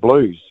took the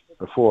Blues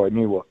before I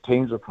knew what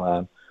teams were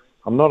playing.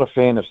 I'm not a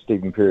fan of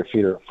Stephen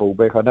Perifeta at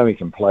fullback. I know he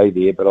can play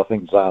there, but I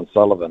think Zane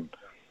Sullivan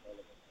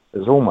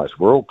is almost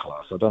world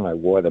class. I don't know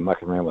why they're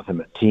mucking around with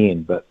him at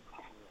 10, but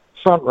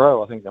front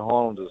row, I think the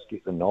Highlanders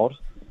get the nod.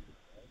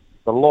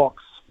 The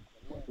locks,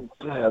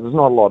 there's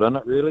not a lot in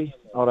it, really,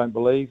 I don't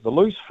believe. The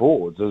loose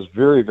forwards is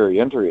very, very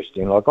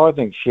interesting. Like, I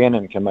think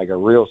Shannon can make a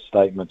real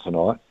statement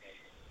tonight.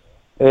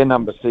 They're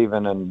number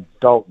 7, and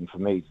Dalton, for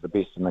me, is the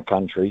best in the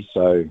country,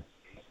 so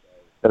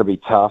it'll be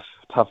tough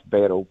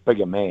battle.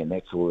 Bigger man,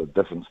 that's all the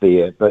difference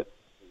there. But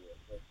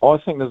I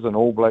think there's an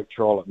all-black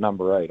trial at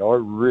number 8. I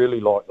really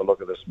like the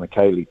look of this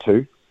McKaylee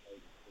too.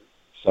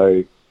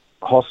 So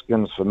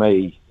Hoskins, for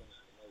me,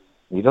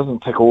 he doesn't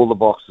tick all the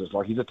boxes.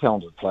 Like, he's a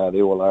talented player.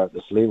 They all are at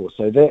this level.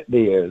 So that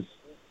there is,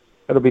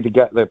 it'll be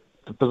the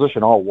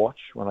position I'll watch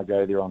when I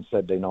go there on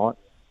Saturday night.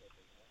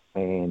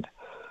 And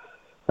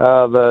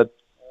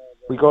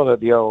we got at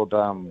the old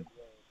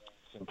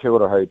St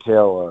Kilda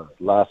Hotel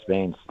last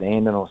man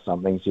standing or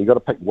something. So you got to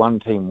pick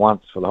one team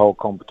once for the whole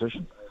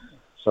competition.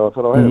 So I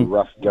thought I had a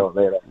rough go at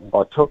that.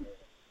 I took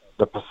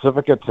the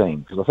Pacifica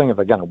team because I think if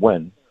they're going to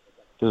win,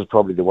 this is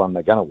probably the one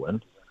they're going to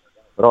win.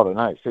 But I don't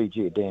know,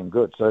 Fiji are damn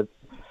good. So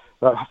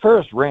the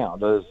first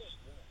round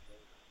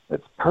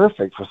it's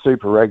perfect for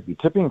Super Rugby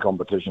tipping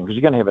competition because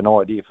you're going to have an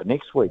idea for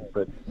next week.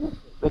 But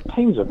the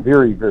teams are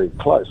very, very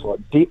close.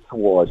 Like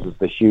depth-wise is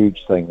the huge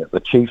thing that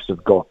the Chiefs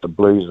have got, the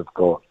Blues have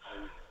got,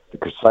 the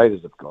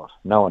Crusaders have got.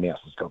 No one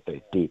else has got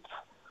that depth.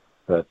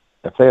 But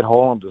if that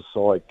Highlanders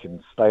side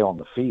can stay on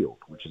the field,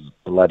 which is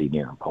bloody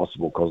near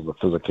impossible because of the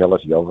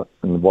physicality of it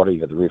and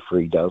whatever the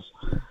referee does,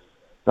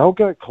 they'll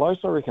go close,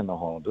 I reckon, the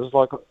Highlanders.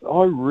 Like, I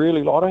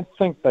don't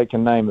think they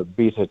can name a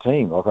better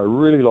team. Like, I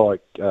really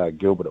like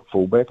Gilbert at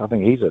fullback. I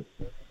think he's a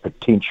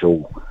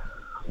potential...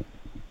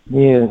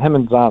 Yeah, him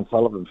and Zahn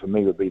Sullivan, for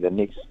me, would be the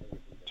next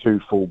two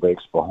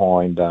fullbacks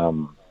behind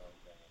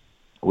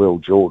Will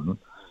Jordan,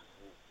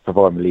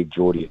 providing we leave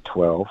Geordie at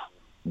 12,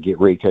 get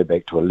Rico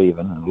back to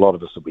 11, and a lot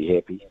of us will be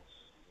happy.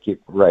 Get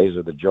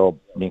Razor the job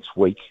next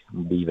week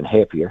and be even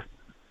happier.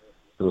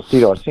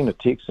 Because I sent a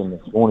text in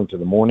this morning to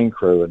the morning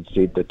crew and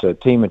said that a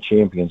team of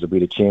champions will be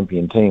the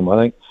champion team. I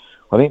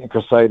think the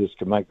Crusaders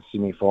can make the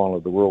semi-final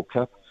of the World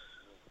Cup.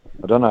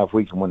 I don't know if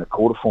we can win a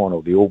quarter-final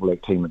of the All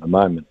Black team at the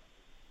moment.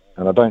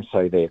 And I don't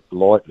say that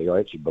lightly. I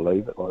actually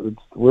believe it. Like,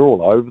 we're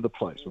all over the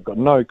place. We've got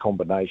no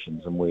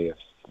combinations, and we're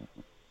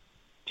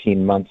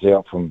 10 months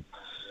out from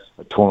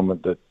a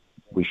tournament that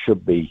we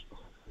should be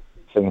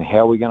thinking, how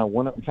are we going to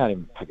win it? We can't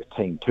even pick a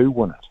team to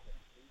win it.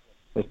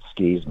 That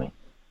scares me.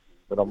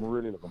 But I'm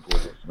really looking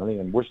forward to it, Smithy,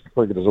 and wish the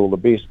cricketers all the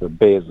best. But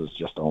Bears is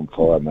just on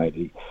fire,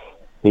 mate.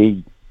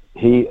 Him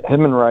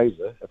and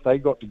Razor, if they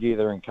got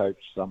together and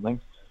coached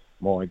something,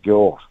 my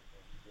God,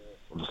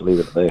 we'll just leave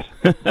it at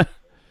that.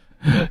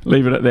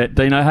 Leave it at that,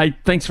 Dino. Hey,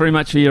 thanks very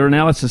much for your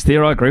analysis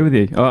there. I agree with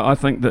you. I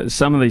think that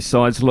some of these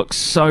sides look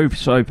so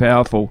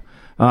powerful.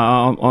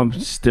 I'm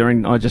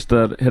staring. I just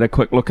had a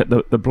quick look at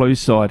the Blues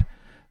side.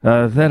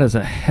 That is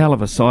a hell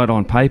of a side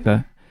on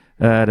paper,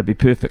 to be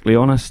perfectly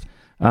honest.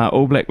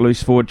 All Black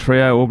loose forward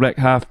trio, All Black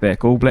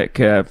halfback, All Black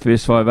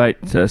first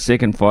 5'8",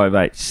 second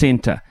 5'8",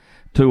 centre,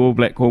 two All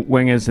Black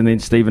wingers, and then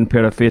Stephen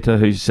Perafeta,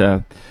 who's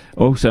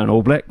also an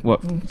All Black.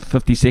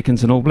 50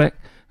 seconds an All Black,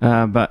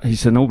 but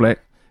he's an All Black.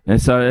 And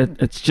so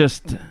it's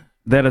just,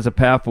 that is a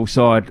powerful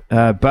side.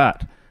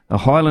 But the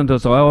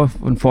Highlanders, I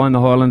often find the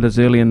Highlanders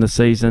early in the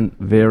season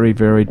very,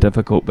 very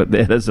difficult, but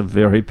that is a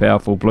very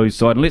powerful Blues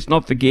side. And let's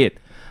not forget,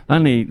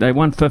 they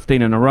won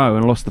 15 in a row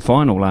and lost the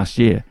final last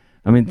year.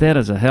 I mean, that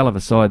is a hell of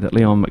a side that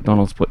Leon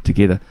McDonald's put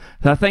together.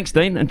 So thanks,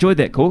 Dean. Enjoyed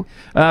that call.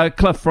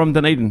 Cliff from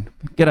Dunedin.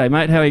 G'day,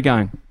 mate. How are you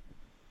going?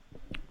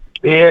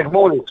 Yeah, good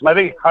morning,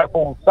 Smithy.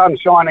 Hopeful sun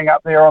shining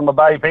up there on the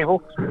bay,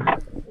 people.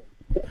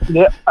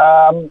 Yeah,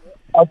 I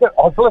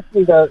was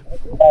listening to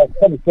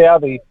Tim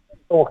Southey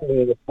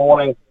talking this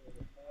morning,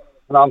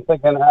 and I'm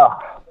thinking,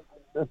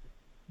 it's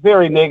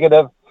very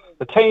negative.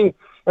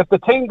 If the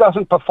team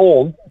doesn't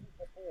perform,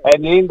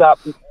 and you end up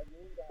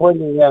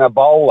bringing in a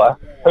bowler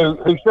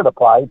who should have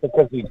played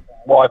because his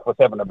wife was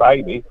having a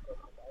baby,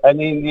 and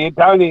then you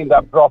don't end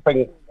up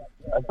dropping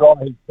a guy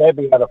who's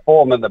badly out of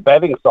form in the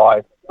batting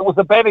side. It was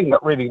the batting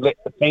that really let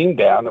the team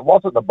down. It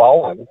wasn't the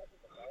bowling.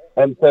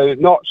 And to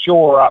not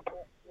shore up,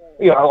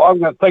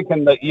 I'm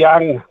thinking that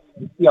Young,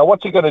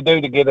 what's he going to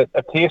do to get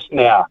a test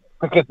now?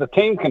 Because the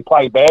team can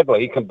play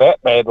badly, he can bat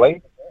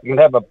badly. You can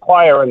have a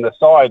player in the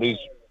side who's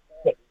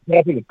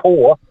batting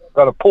poor,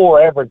 got a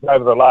poor average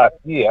over the last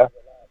year.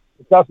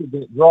 It doesn't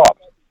get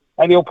dropped.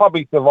 And he'll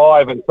probably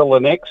survive until the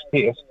next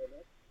test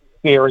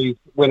series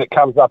when it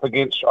comes up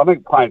against, I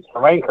think, playing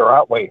Sri Lanka,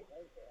 aren't we?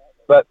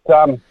 But,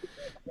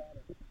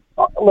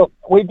 look,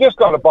 we've just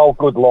got to bowl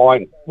good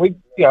line. Like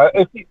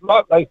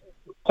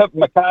Tip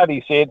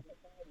McCarty said,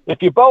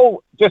 if you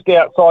bowl just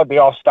outside the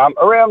off stump,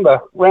 around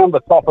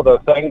the top of the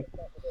thing,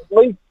 at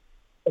least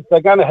if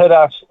they're going to hit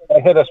us,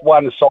 they hit us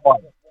one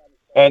side.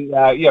 And,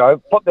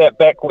 put that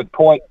backward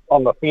point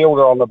on the field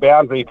or on the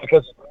boundary,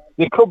 because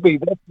there could be,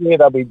 that's where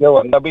they'll be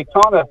doing. They'll be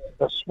trying to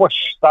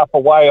swish stuff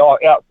away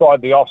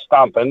outside the off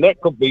stump, and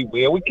that could be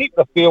where we keep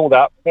the field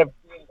up, have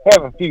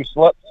a few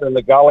slips in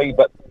the gully,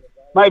 but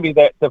maybe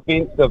that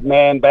defensive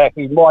man back,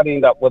 he might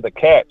end up with a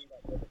catch.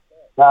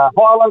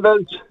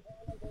 Highlanders,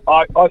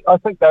 I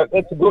think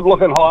that's a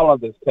good-looking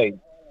Highlanders team.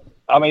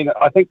 I mean,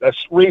 I think they're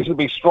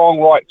reasonably strong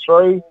right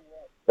through.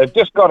 They've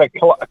just got to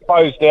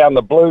close down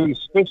the Blues,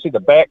 especially the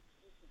back.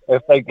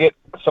 If they get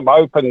some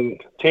open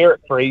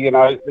territory,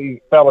 these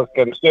fellas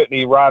can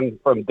certainly run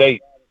from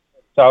deep.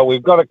 So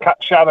we've got to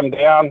shut them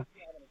down.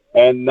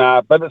 And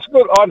but it's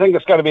good. I think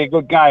it's going to be a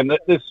good game.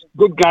 There's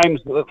good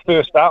games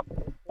first up.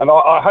 And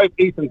I hope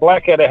Ethan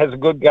Blackadder has a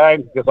good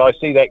game, because I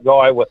see that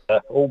guy with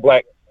the All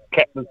Black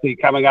captaincy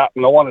coming up,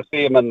 and I want to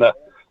see him in the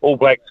All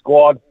Black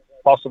squad,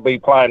 possibly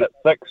playing at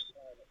 6.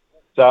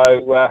 So,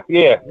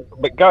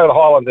 but go to the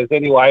Highlanders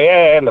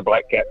anyway, and the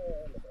Black Cap.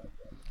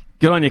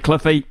 Good on you,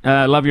 Cliffy.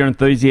 Love your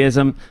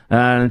enthusiasm.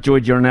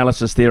 Enjoyed your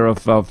analysis there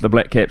of the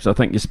Black Caps. I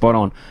think you're spot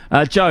on.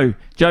 Joe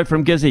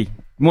from Gizzy.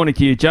 Morning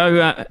to you,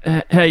 Joe.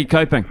 How are you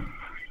coping?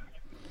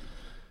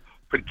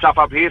 Pretty tough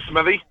up here,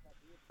 Smithy.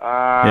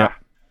 Yeah.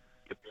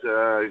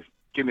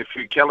 Getting a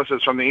few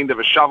calluses from the end of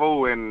a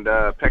shovel and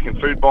packing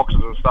food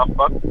boxes and stuff,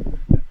 but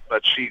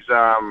But she's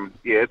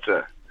it's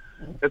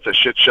a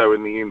shit show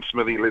in the end,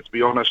 Smithy. Let's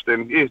be honest.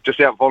 And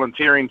just out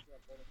volunteering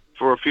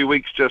for a few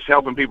weeks, just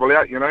helping people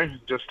out.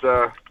 Just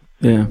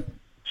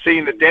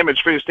seeing the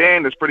damage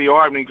firsthand is pretty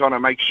eye-opening. Kind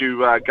of makes you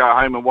go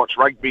home and watch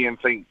rugby and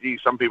think, gee,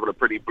 some people are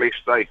pretty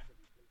blessed, eh?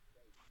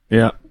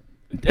 Yeah,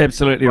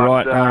 absolutely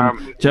right.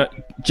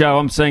 Joe,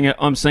 I'm seeing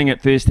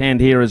it firsthand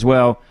here as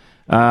well.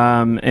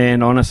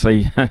 And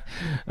honestly,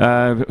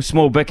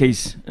 small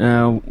bickies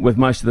with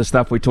most of the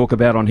stuff we talk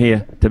about on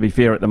here, to be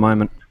fair, at the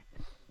moment.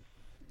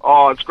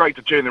 Oh, it's great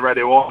to turn the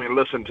radio on and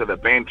listen to the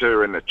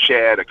banter and the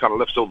chat. It kind of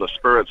lifts all the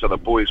spirits of the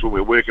boys when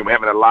we're working. We're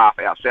having a laugh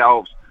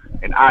ourselves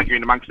and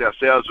arguing amongst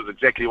ourselves with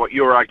exactly what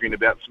you're arguing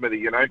about,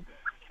 Smithy, And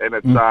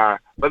it's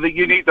but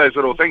you need those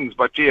little things.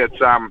 But yeah,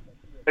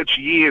 it's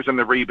years in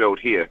the rebuild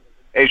here,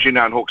 as you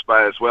know, in Hawke's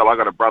Bay as well. I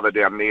got a brother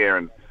down there,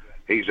 and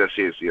he just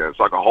says, it's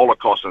like a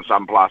Holocaust in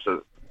some parts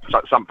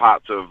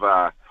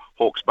of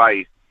Hawke's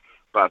Bay.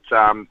 But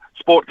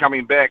sport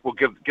coming back will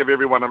give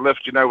everyone a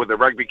lift, with the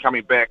rugby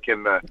coming back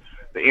and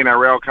the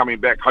NRL coming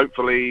back,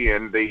 hopefully,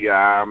 and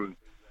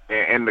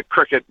the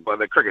cricket. Well,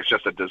 the cricket's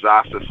just a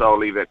disaster, so I'll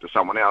leave that to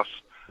someone else.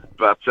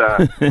 But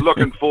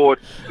looking forward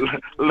to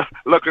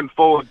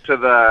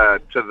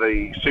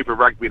the Super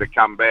Rugby to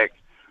come back.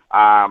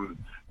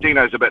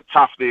 Dino's a bit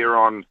tough there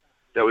on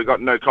that. We've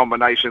got no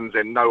combinations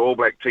and no All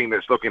Black team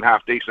that's looking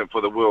half decent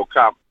for the World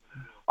Cup.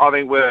 I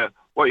think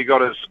what you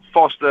got is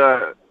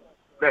Foster.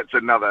 That's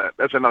another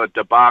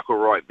debacle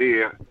right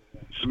there,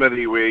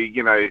 Smithy.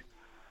 Where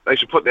they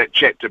should put that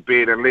chat to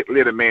bed and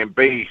let a man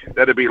be.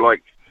 That'd be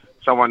like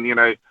someone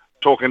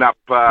talking up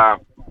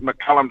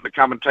McCullum to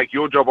come and take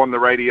your job on the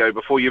radio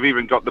before you've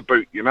even got the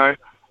boot.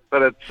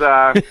 But it's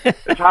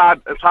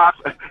hard. It's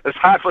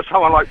hard for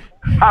someone like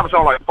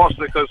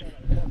Foster because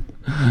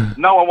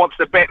no one wants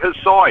to bet his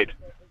side.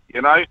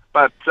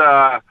 But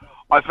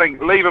I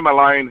think leave him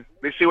alone.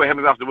 Let's see what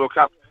happens after the World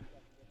Cup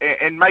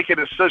and make a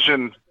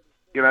decision.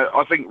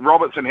 I think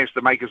Robertson has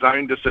to make his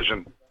own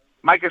decision.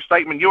 Make a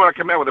statement. You want to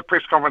come out with a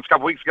press conference a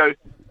couple of weeks ago,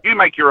 you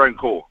make your own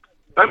call.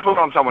 Don't put it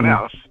on someone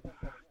else.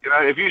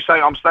 If you say,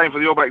 I'm staying for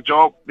the All Black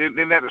job, then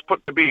that is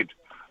put to bed.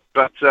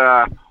 But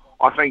I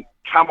think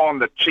come on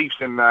the Chiefs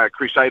and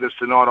Crusaders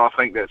tonight. I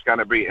think that's going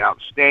to be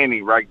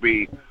outstanding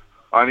rugby.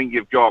 I think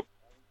you've got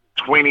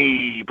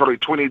 20, probably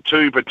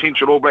 22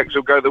 potential All Blacks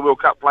who'll go to the World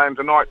Cup playing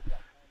tonight.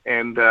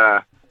 And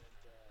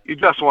you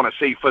just want to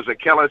see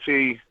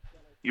physicality.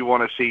 You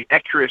want to see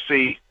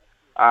accuracy.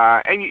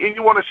 And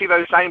you want to see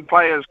those same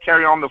players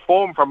carry on the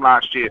form from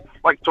last year,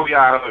 like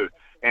Toiaho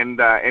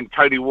and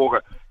Cody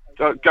Walker,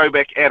 go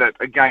back at it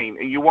again.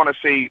 And I want to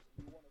see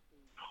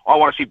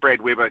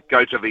Brad Weber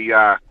go to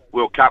the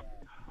World Cup.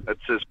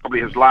 It's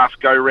probably his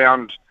last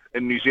go-round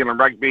in New Zealand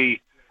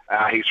rugby.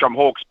 He's from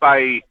Hawke's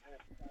Bay.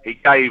 He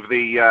gave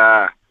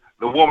the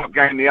warm-up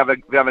game the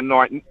other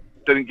night.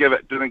 Didn't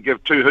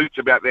give two hoots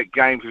about that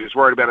game because he was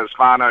worried about his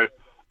whānau.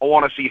 I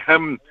want to see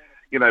him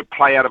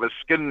play out of his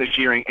skin this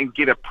year and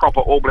get a proper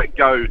All Black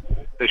go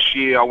this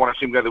year. I want to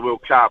see him go to the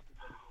World Cup.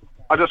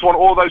 I just want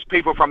all those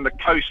people from the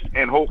coast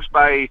and Hawke's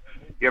Bay,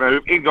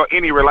 who ain't got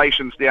any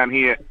relations down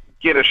here,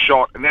 get a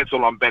shot, and that's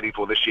all I'm batting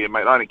for this year,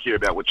 mate. I don't care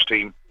about which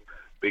team,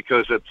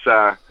 because it's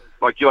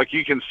like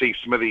you can see,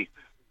 Smithy,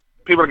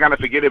 people are going to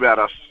forget about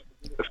us.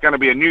 It's going to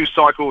be a new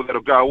cycle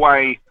that'll go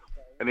away,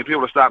 and then people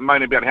will start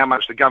moaning about how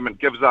much the government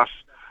gives us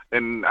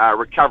in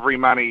recovery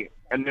money,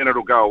 and then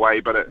it'll go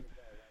away. But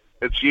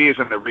it's years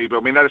in the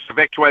rebuild. I mean, they just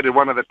evacuated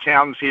one of the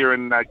towns here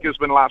in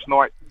Gisborne last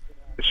night.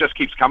 It just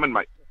keeps coming,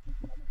 mate.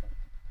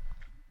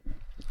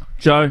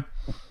 Joe,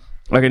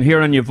 I can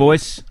hear in your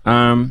voice,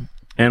 and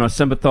I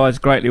sympathise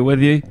greatly with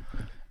you.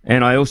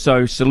 And I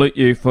also salute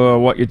you for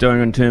what you're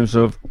doing in terms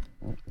of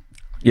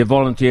your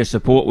volunteer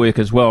support work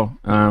as well.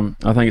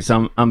 I think it's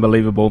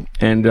unbelievable.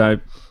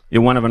 And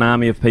you're one of an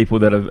army of people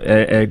that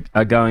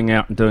are going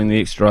out and doing the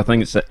extra. I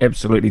think it's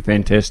absolutely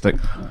fantastic.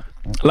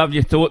 Loved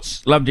your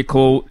thoughts, loved your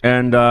call,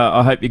 and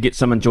I hope you get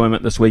some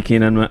enjoyment this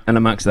weekend and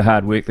amongst the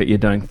hard work that you're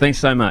doing. Thanks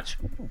so much.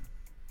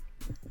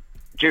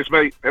 Cheers,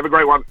 mate. Have a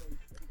great one.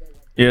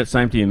 Yeah,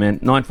 same to you, man.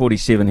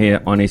 9:47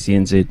 here on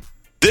SENZ.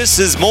 This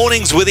is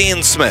Mornings with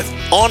Ian Smith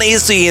on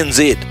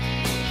SENZ.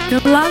 The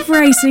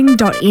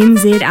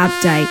loveracing.nz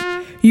update.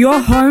 Your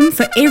home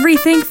for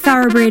everything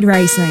thoroughbred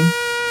racing.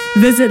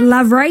 Visit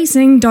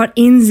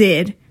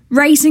loveracing.nz.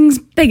 Racing's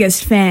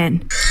biggest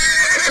fan.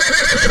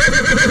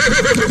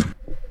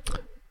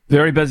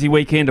 Very busy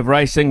weekend of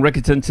racing.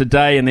 Riccarton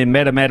today and then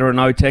Matamata and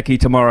Otaki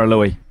tomorrow,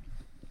 Louis.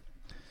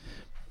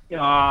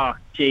 Oh,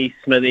 gee,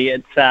 Smithy.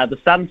 It's the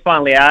sun's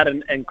finally out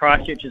in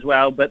Christchurch as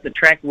well, but the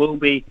track will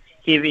be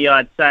heavy,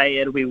 I'd say.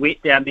 It'll be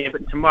wet down there,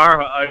 but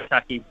tomorrow at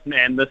Otaki,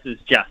 man, this is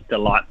just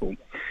delightful.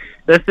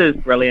 This is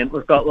brilliant.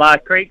 We've got La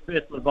Creek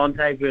versus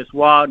Levante versus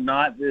Wild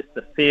Knight versus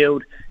The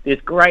Field. There's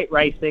great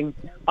racing.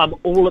 I'm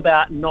all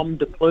about Nom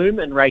de Plume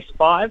in race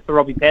 5 for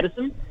Robbie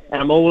Patterson,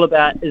 and I'm all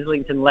about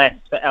Islington Lass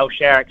for Al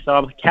Sharrock. So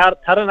I'm a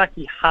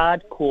Taranaki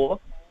hardcore.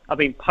 I've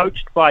been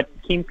poached by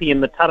Kempi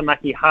in the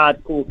Taranaki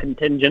hardcore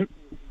contingent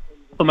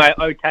for my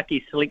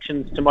Otaki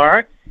selections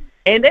tomorrow.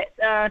 And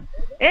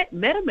at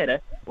Matamata,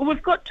 well,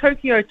 we've got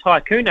Tokyo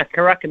Tycoon, a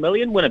Karaka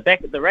Million winner,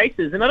 back at the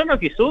races. And I don't know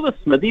if you saw this,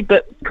 Smithy,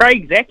 but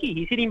Craig Zaki,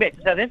 he's heading back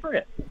to South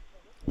Africa.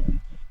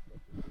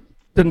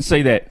 Didn't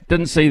see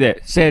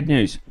that. Sad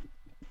news.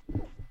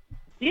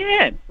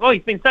 Yeah, well,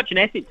 he's been such an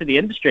asset to the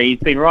industry. He's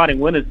been riding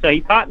winners, so he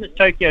partners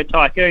Tokyo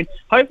Tycoon.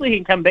 Hopefully he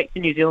can come back to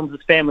New Zealand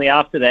with his family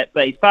after that,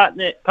 but he's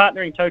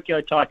partnering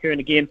Tokyo Tycoon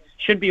again.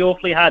 Should be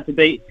awfully hard to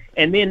beat.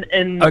 And then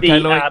in the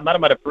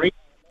Matamata Breed...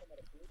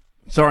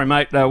 Sorry,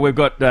 mate. We've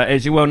got,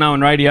 as you well know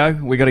on radio,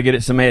 we've got to get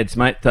it some ads,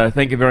 mate.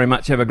 Thank you very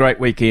much. Have a great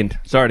weekend.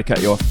 Sorry to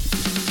cut you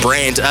off.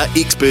 Brand are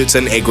experts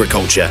in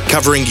agriculture,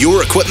 covering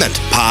your equipment,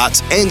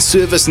 parts and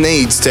service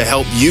needs to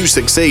help you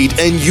succeed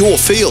in your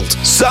field.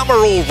 Summer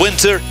or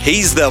winter,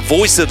 he's the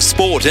voice of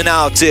sport in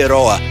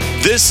Aotearoa.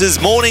 This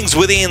is Mornings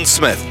with Ian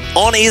Smith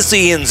on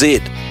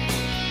SENZ.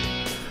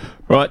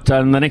 Right,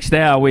 in the next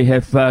hour we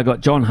have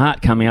got John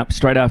Hart coming up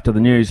straight after the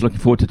news. Looking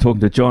forward to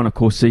talking to John. Of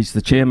course, he's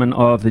the chairman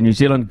of the New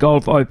Zealand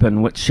Golf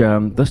Open, which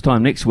this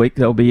time next week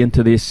they'll be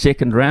into their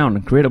second round,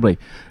 incredibly.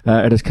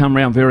 It has come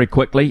round very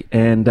quickly,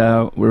 and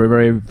we're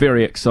very,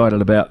 very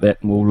excited about that.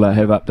 We'll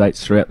have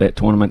updates throughout that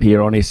tournament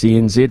here on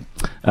SENZ.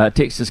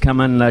 Text has come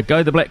in,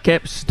 go the Black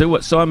Caps, do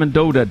what Simon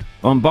Doull did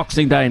on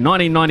Boxing Day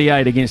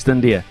 1998 against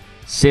India.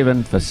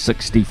 7 for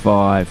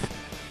 65.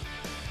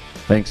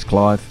 Thanks,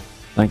 Clive.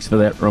 Thanks for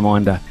that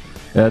reminder.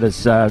 It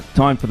is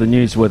time for the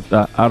news with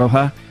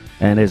Aroha,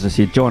 and as I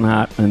said, John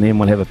Hart, and then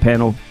we'll have a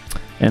panel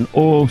and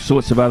all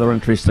sorts of other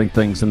interesting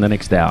things in the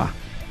next hour.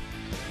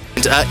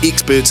 Are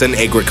experts in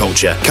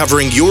agriculture,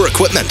 covering your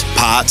equipment,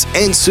 parts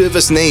and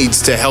service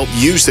needs to help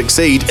you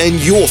succeed in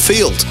your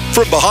field.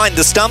 From behind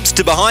the stumps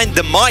to behind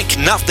the mic,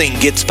 nothing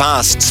gets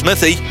past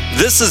Smithy.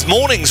 This is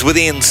Mornings with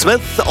Ian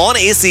Smith on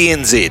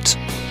SENZ.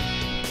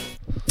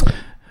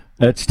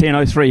 It's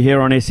 10:03 here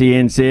on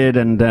SENZ,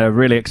 and a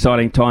really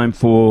exciting time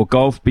for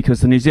golf because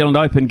the New Zealand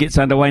Open gets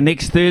underway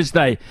next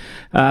Thursday.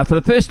 For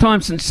the first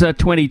time since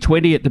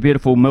 2020 at the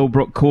beautiful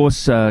Millbrook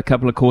course, a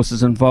couple of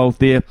courses involved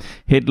there.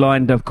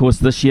 Headlined, of course,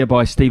 this year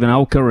by Stephen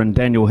Alker and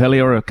Daniel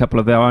Hillier, a couple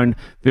of our own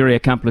very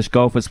accomplished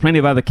golfers. Plenty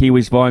of other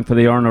Kiwis vying for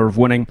the honour of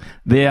winning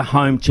their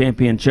home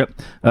championship,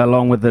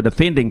 along with the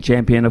defending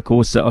champion, of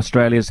course,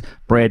 Australia's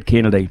Brad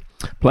Kennedy.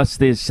 Plus,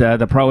 there's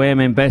the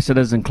Pro-Am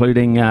ambassadors,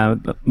 including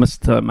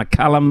Mr.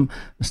 McCullum,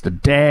 Mr.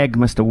 Dagg,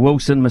 Mr.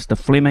 Wilson, Mr.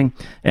 Fleming,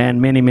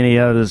 and many, many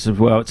others as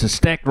well. It's a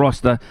stacked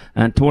roster,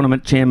 and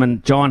tournament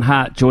chairman John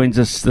Hart joins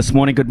us this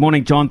morning. Good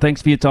morning, John.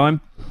 Thanks for your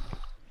time.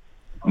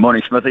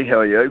 Morning, Smithy. How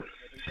are you?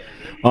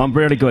 I'm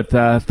really good.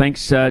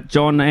 Thanks,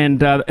 John.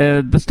 And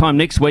this time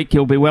next week,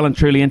 you'll be well and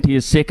truly into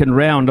your second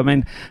round. I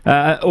mean,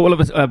 all of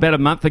us, about a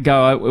month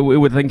ago, we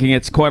were thinking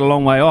it's quite a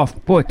long way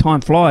off. Boy,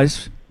 time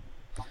flies.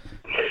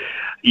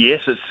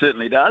 Yes, it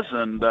certainly does,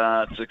 and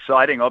it's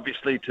exciting,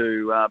 obviously,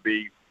 to have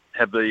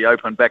the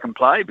Open back in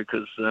play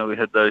because we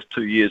had those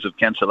 2 years of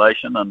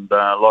cancellation and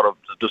a lot of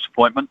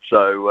disappointment.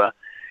 So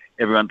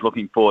everyone's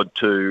looking forward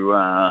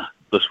to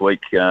this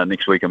week,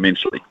 next week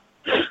immensely.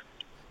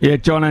 Yeah,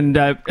 John, and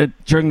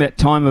during that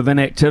time of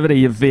inactivity,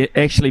 you've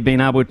actually been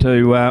able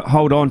to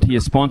hold on to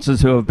your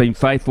sponsors who have been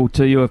faithful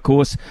to you, of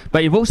course,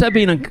 but you've also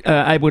been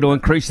able to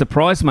increase the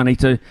prize money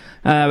to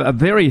a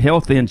very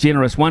healthy and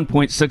generous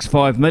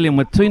 $1.65 million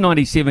with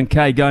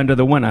 $297K going to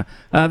the winner.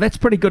 That's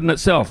pretty good in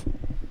itself.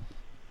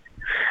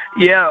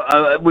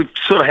 Yeah, we've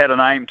sort of had an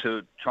aim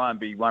to try and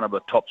be one of the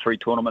top three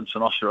tournaments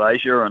in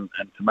Australasia and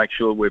to make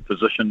sure we're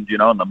positioned,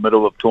 in the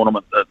middle of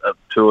tournament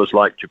tours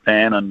like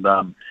Japan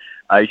and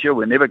Asia.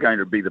 We're never going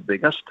to be the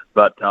biggest,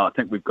 but I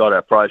think we've got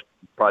our prize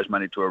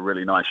money to a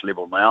really nice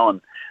level now,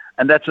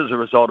 and that's as a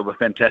result of a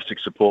fantastic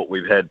support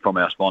we've had from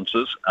our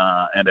sponsors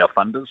and our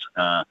funders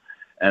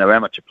and our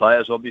amateur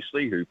players,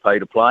 obviously, who pay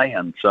to play.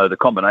 And so the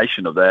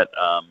combination of that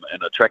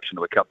and attraction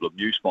of a couple of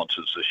new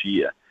sponsors this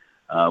year,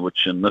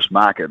 which in this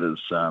market is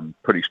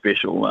pretty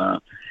special.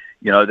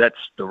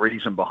 That's the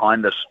reason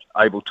behind us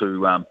able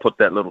to put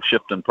that little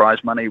shift in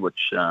prize money,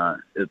 which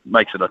it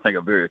makes it, I think,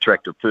 a very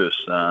attractive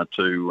purse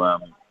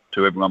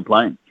to everyone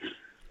playing.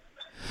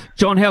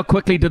 John, how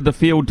quickly did the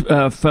field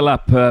fill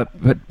up,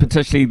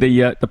 particularly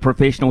the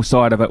professional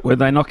side of it? Were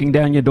they knocking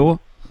down your door?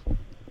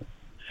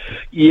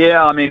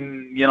 Yeah, I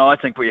mean, I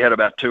think we had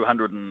about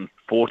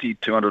 240,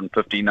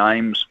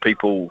 250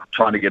 people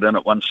trying to get in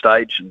at one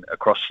stage and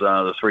across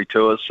the three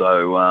tours.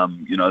 So,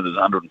 there's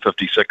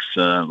 156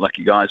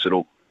 lucky guys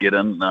that'll get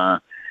in.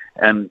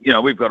 And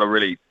we've got a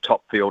really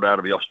top field out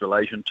of the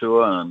Australasian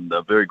tour and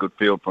a very good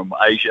field from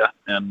Asia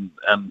and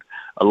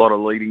a lot of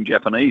leading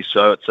Japanese.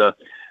 So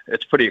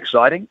it's pretty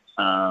exciting.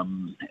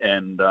 The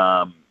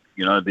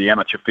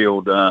amateur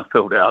field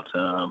filled out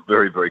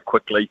very, very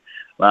quickly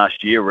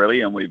last year,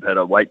 really, and we've had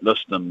a wait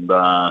list. And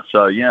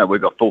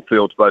we've got full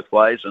fields both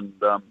ways. And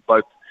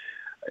both,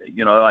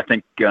 I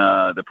think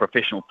the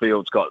professional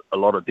field's got a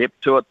lot of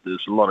depth to it.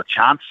 There's a lot of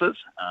chances.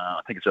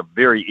 I think it's a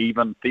very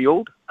even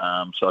field.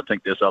 So I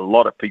think there's a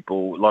lot of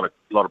people, a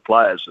lot of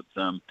players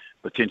that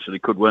potentially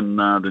could win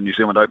the New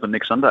Zealand Open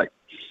next Sunday.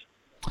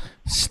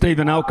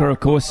 Stephen Alker, of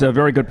course, a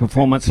very good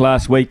performance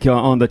last week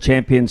on the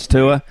Champions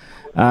Tour.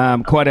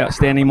 quite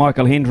outstanding.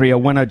 Michael Hendry, a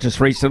winner just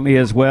recently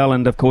as well.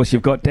 And, of course,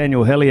 you've got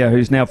Daniel Hillier,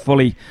 who's now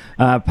fully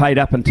paid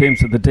up in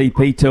terms of the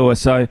DP Tour.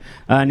 So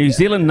New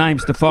Zealand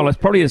names to follow. It's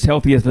probably as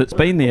healthy as it's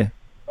been there.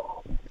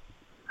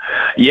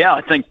 Yeah,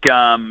 I think,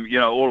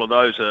 all of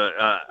those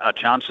are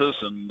chances.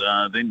 And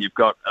then you've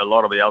got a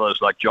lot of the others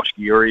like Josh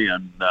Geary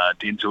and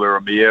Denzel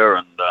Iramia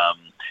and,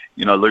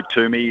 Luke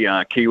Toomey,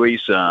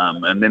 Kiwis,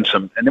 and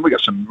then we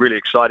got some really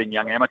exciting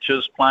young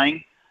amateurs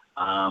playing.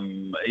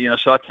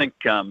 So I think,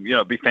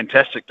 it'd be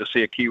fantastic to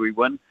see a Kiwi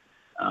win.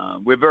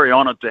 We're very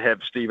honoured to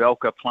have Steve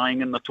Elker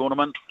playing in the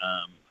tournament.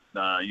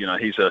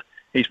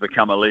 He's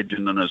become a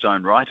legend in his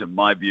own right. In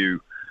my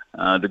view,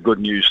 the good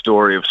news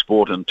story of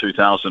sport in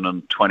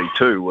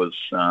 2022 was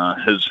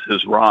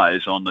his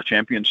rise on the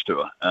Champions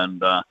Tour.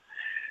 And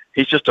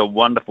he's just a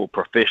wonderful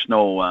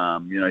professional.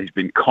 He's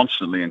been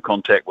constantly in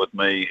contact with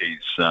me.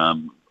 He's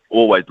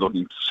always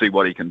looking to see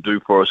what he can do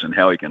for us and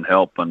how he can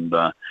help. And,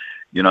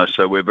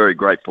 so we're very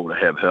grateful to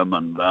have him.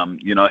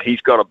 And,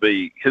 he's got to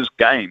be, his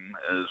game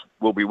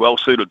will be well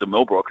suited to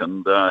Millbrook.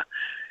 And,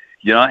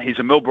 he's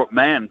a Millbrook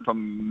man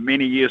from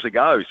many years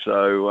ago.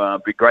 So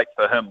it'd be great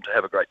for him to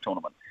have a great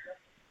tournament.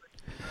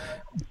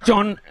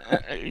 John,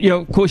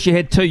 of course you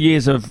had 2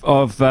 years of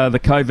the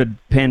COVID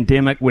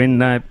pandemic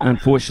when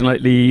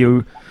unfortunately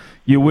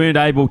you weren't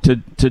able to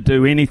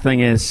do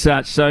anything as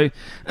such. So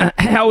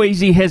how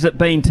easy has it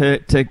been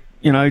to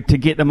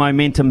get the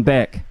momentum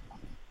back?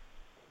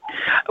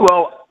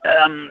 Well,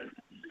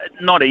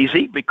 not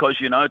easy because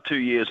 2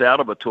 years out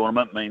of a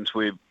tournament means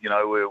we've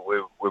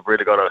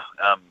really got to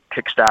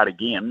kickstart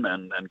again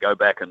and go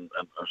back and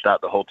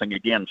start the whole thing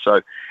again.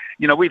 So,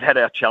 we've had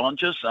our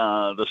challenges.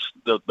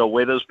 The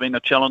weather's been a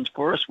challenge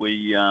for us.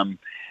 We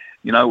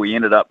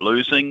ended up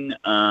losing.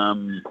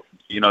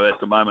 At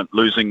the moment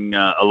losing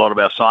a lot of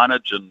our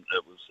signage, and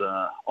it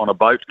was on a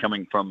boat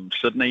coming from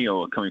Sydney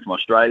or coming from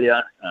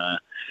Australia.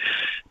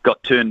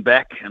 Got turned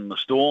back in the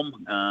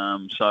storm.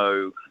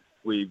 So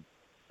we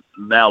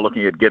now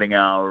looking at getting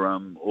our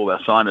all our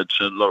signage,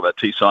 a lot of our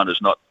T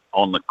signage not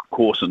on the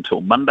course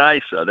until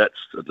Monday, so that's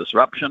a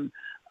disruption.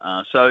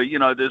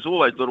 There's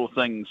always little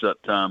things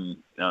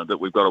that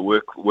we've got to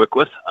work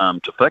with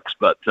to fix,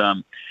 but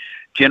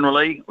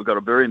generally we've got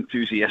a very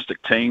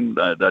enthusiastic team.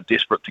 They're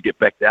desperate to get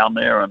back down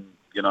there, and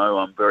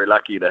I'm very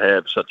lucky to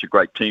have such a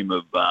great team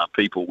of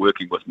people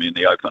working with me in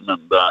the Open,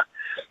 and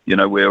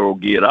we're all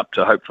geared up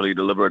to hopefully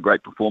deliver a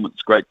great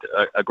performance,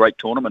 a great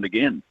tournament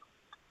again.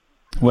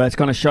 Well, it's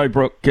going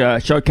to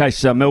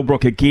showcase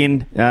Millbrook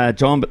again,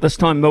 John, but this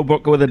time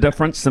Millbrook with a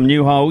difference, some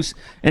new holes,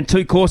 and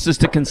 2 courses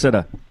to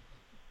consider.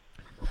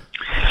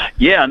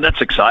 Yeah, and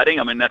that's exciting.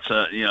 I mean, that's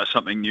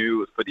something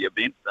new for the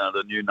event.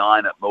 The new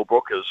 9 at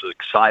Millbrook is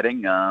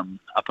exciting, up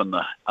at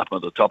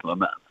the top of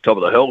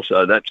the hill.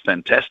 So that's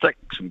fantastic.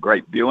 Some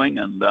great viewing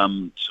and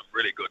some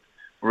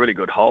really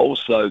good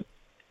holes. So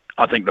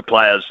I think the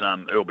players,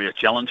 it'll be a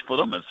challenge for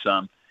them.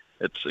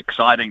 It's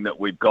exciting that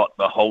we've got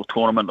the whole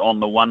tournament on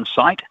the one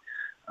site.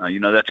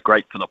 That's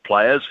great for the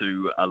players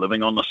who are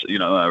living on the,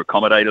 are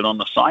accommodated on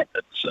the site.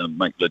 It's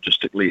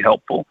logistically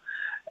helpful.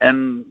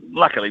 And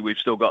luckily, we've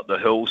still got the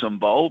Hills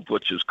involved,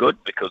 which is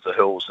good because the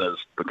Hills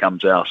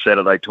becomes our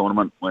Saturday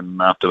tournament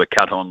after the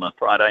cut on the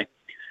Friday.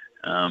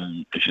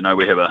 As you know,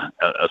 we have a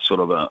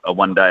sort of a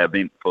one-day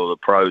event for the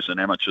pros and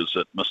amateurs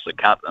that miss the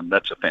cut, and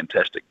that's a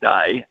fantastic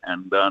day.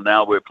 And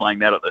now we're playing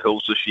that at the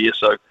Hills this year.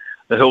 So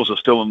the Hills are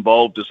still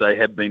involved as they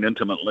have been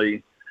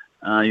intimately,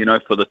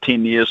 for the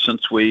 10 years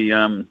since we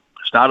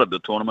started the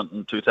tournament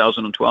in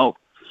 2012.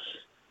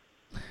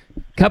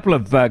 Couple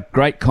of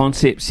great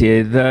concepts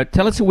here.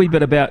 Tell us a wee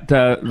bit about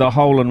the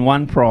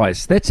hole-in-one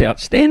prize. That's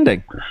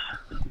outstanding.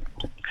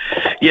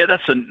 Yeah,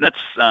 that's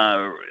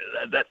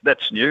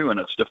new and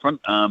it's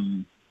different.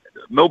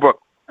 Millbrook,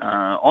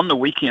 on the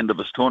weekend of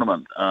this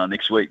tournament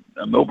next week,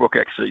 Millbrook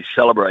actually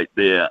celebrate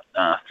their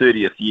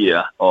 30th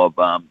year of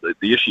the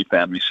Ishii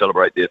family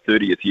celebrate their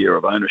 30th year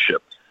of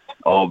ownership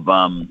of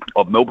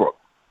Millbrook,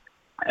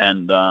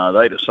 and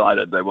they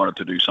decided they wanted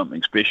to do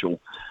something special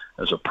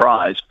as a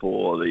prize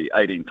for the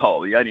 18th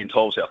hole. The 18th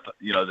hole is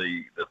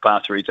the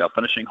par 3 is our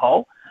finishing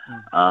hole.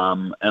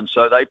 And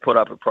so they put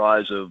up a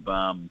prize of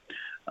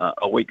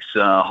a week's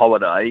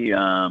holiday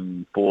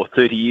for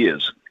 30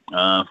 years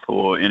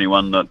for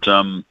anyone that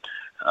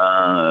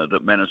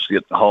managed to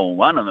get the hole in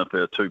one. And if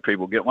there are 2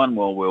 people get one,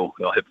 well,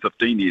 they'll have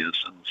 15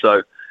 years. And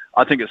so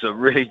I think it's a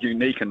really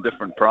unique and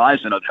different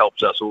prize, and it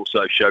helps us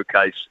also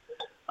showcase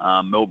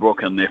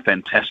Millbrook and their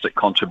fantastic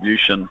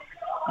contribution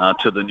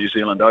to the New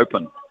Zealand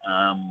Open.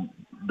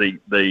 The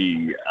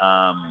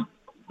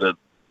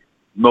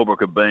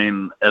Millbrook have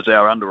been, as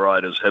our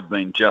underwriters, have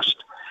been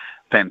just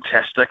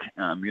fantastic.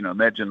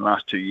 Imagine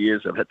last 2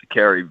 years they've had to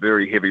carry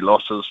very heavy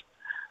losses,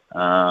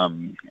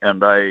 and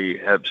they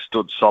have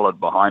stood solid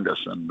behind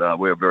us, and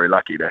we're very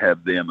lucky to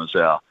have them as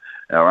our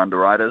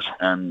underwriters,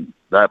 and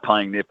they're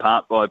playing their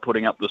part by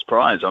putting up this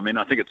prize. I mean,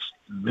 I think it's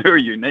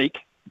very unique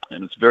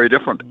and it's very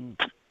different.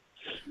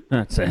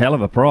 That's a hell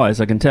of a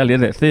prize, I can tell you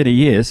that. 30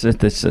 years,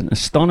 it's an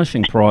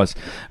astonishing prize.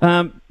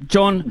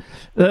 John,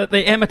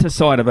 the amateur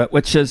side of it,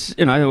 which is,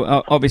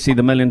 obviously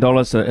the $1 million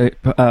plus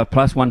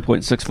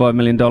 $1.65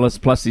 million,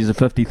 plus there's a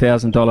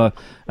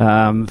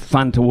 $50,000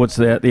 fund towards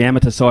the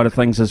amateur side of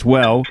things as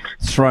well,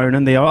 thrown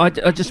in there. I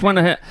just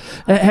wonder,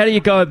 how do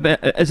you go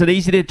about, is it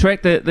easy to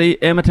attract the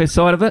amateur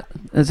side of it?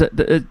 Is it,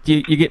 do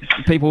you get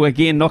people,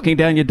 again, knocking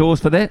down your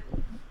doors for that?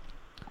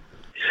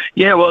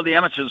 Yeah, well, the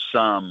amateurs,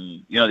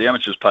 the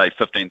amateurs pay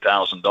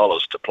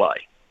 $15,000 to play,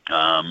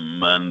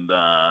 and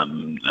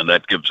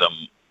that gives them,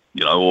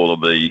 all of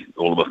the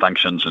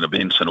functions and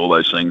events and all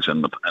those things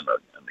in the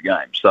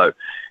game. So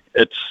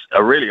it's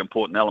a really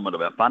important element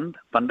of our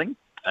funding.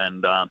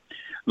 And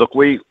look,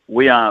 we've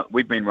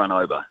been run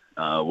over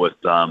with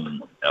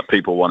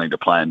people wanting to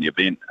play in the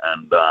event,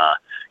 and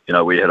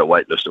we had a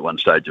wait list at one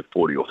stage of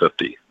 40 or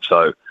 50.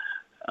 So.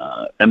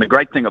 And the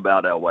great thing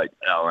about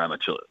our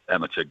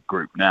amateur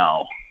group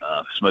now,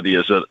 Smithy,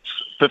 is that it's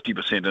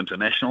 50%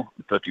 international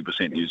and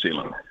 50% New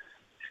Zealand.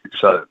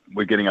 So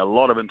we're getting a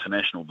lot of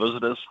international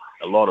visitors,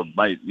 a lot of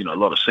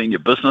senior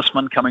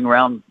businessmen coming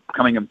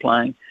and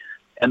playing,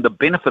 and the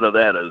benefit of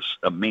that is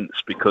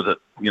immense because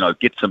it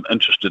gets them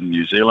interested in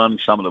New Zealand.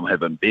 Some of them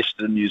have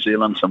invested in New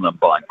Zealand, some of them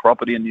buying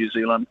property in New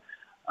Zealand,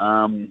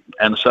 and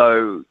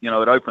so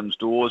it opens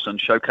doors and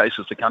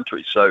showcases the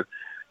country. So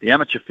the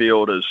amateur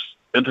field is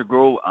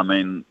integral. I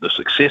mean, the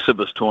success of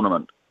this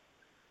tournament,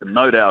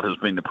 no doubt, has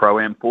been the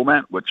Pro-Am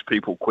format, which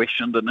people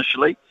questioned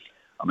initially.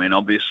 I mean,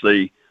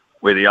 obviously,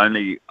 we're the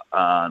only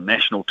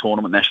national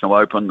tournament, National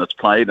Open, that's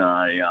played in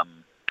a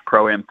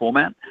Pro-Am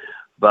format,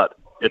 but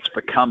it's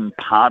become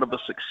part of the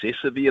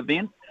success of the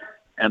event,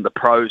 and the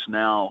pros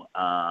now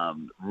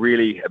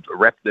really have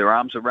wrapped their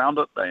arms around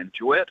it. They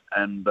enjoy it,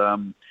 and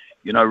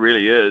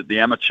really the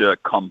amateur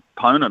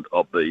component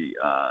of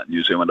the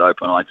New Zealand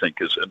Open, I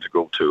think, is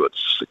integral to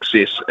its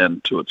success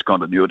and to its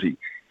continuity.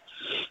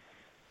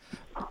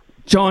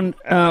 John,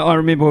 I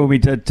remember when we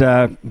did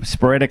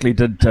sporadically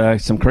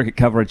some cricket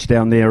coverage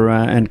down there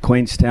in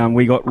Queenstown.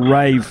 We got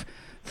rave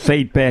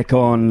feedback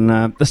on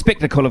the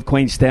spectacle of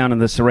Queenstown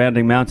and the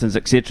surrounding mountains,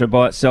 etc.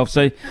 by itself.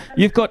 So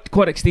you've got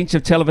quite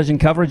extensive television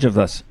coverage of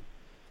this.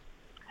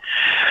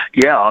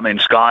 Yeah, I mean,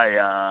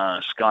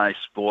 Sky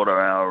Sport are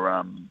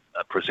our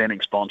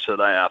presenting sponsor.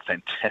 They are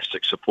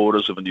fantastic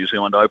supporters of the New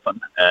Zealand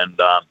Open, and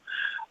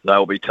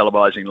they'll be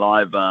televising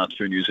live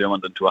through New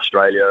Zealand into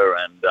Australia,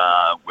 and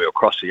we're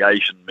across the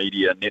Asian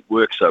media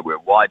network, so we're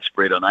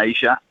widespread in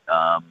Asia.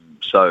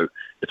 So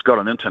it's got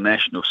an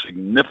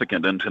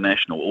significant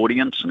international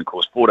audience, and of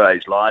course 4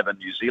 days live in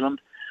New Zealand.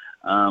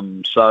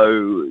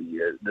 So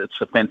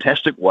it's a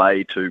fantastic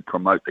way to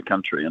promote the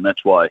country, and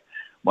that's why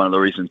one of the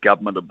reasons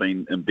government have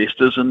been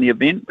investors in the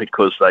event,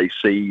 because they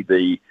see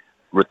the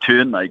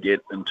return they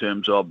get in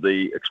terms of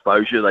the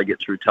exposure they get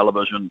through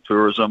television,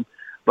 tourism,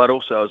 but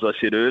also, as I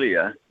said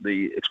earlier,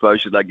 the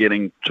exposure they're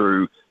getting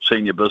through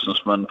senior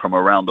businessmen from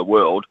around the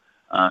world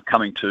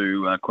coming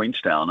to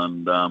Queenstown,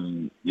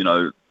 and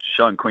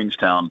showing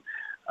Queenstown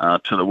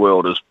to the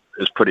world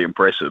is pretty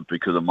impressive,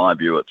 because in my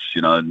view it's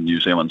New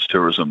Zealand's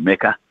tourism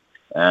mecca,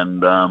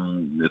 and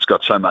it's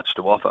got so much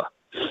to offer.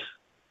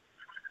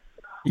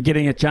 You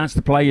getting a chance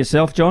to play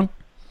yourself, John?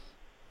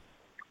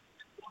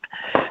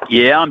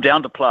 Yeah, I'm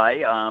down to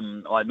play.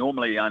 I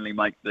normally only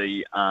make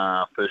the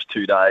first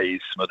 2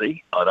 days,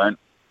 Smithy. I don't.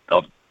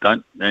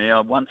 Yeah,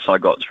 once I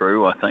got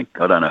through, I think.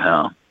 I don't know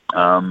how.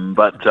 I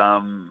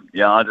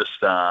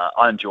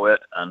enjoy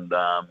it, and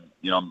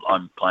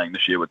I'm playing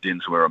this year with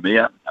Denzel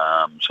Waramea,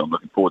 so I'm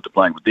looking forward to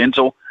playing with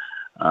Denzel.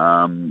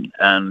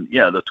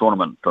 The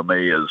tournament for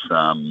me is,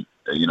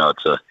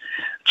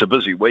 it's a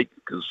busy week,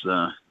 because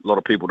a lot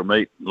of people to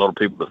meet, a lot of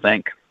people to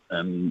thank,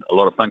 and a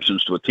lot of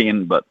functions to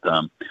attend. But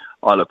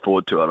I look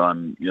forward to it.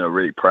 I'm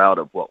really proud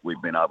of what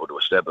we've been able to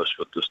establish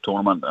with this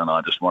tournament, and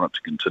I just want it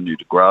to continue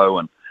to grow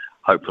and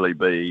hopefully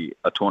be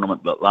a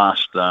tournament that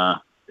lasts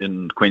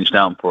in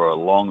Queenstown for a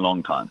long,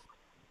 long time.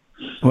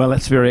 Well,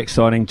 that's very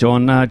exciting,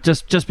 John.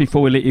 Just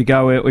before we let you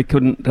go, we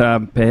couldn't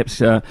perhaps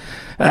have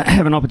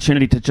an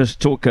opportunity to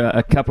just talk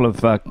a couple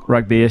of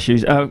rugby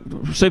issues.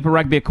 Super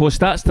Rugby, of course,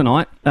 starts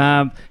tonight.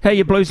 How are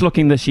your Blues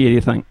looking this year, do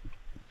you think?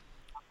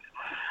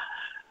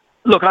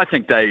 Look, I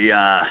think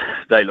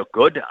they look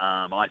good.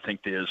 I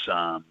think there's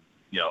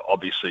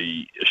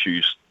obviously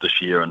issues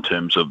this year in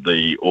terms of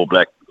the All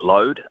Black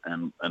load,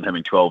 and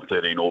having 12,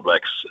 13 All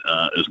Blacks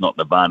is not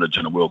an advantage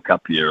in a World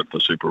Cup year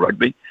for Super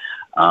Rugby.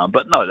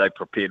 But no, they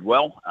prepared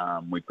well.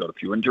 We've got a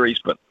few injuries,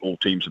 but all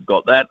teams have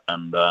got that,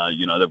 and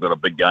they've got a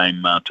big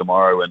game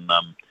tomorrow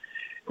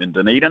in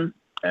Dunedin,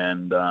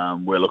 and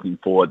we're looking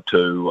forward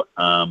to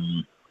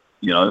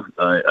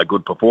a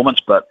good performance.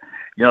 But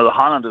the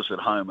Highlanders at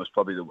home is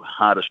probably the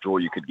hardest draw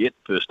you could get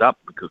first up,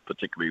 because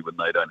particularly when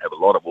they don't have a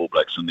lot of All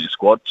Blacks in their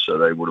squad, so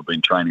they would have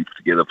been training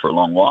together for a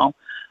long while,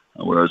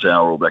 whereas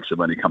our All Blacks have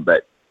only come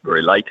back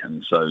very late,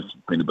 and so it's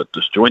been a bit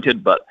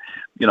disjointed. But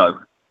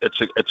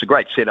it's a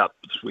great setup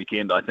this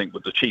weekend, I think,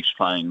 with the Chiefs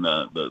playing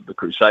the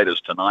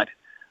Crusaders tonight.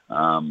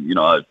 I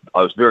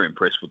was very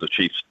impressed with the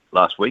Chiefs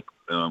last week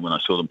when I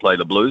saw them play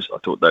the Blues. I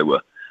thought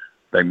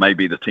they may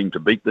be the team to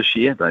beat this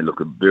year. They look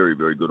a very,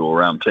 very good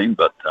all-round team.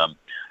 But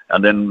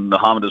and then the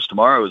Highlanders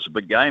tomorrow is a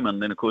big game,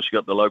 and then of course you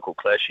got the local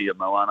clash here,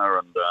 Moana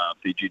and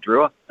Fiji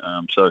Drua.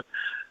 So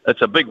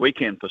it's a big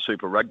weekend for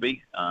Super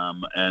Rugby,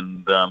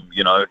 and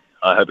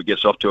I hope it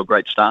gets off to a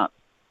great start.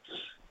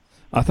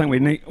 I think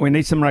we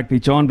need some rugby,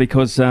 John,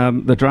 because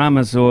the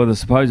dramas or the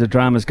supposed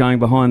dramas going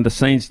behind the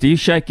scenes. Do you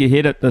shake your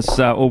head at this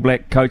All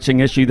Black coaching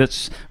issue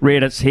that's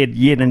reared its head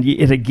yet and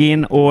yet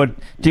again, or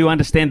do you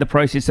understand the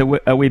process a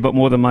wee bit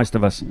more than most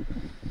of us?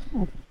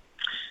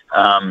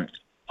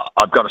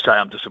 I've got to say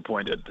I'm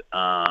disappointed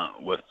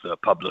with the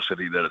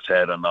publicity that it's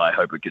had, and I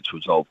hope it gets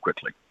resolved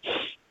quickly.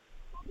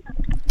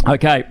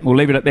 Okay, we'll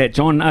leave it at that.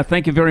 John,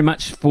 thank you very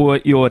much for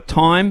your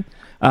time.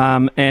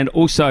 And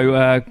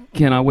also,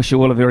 can I wish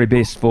you all the very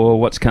best for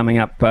what's coming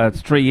up.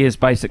 3 years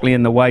basically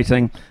in the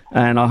waiting,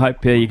 and I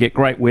hope you get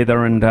great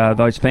weather and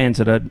those fans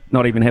that are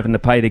not even having to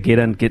pay to get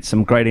in get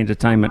some great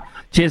entertainment.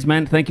 Cheers,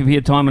 man. Thank you for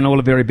your time and all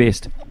the very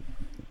best.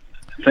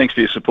 Thanks for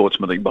your support,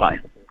 Smithy. Bye.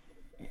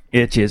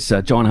 Yeah, cheers.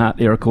 John Hart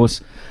there, of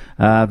course.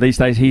 These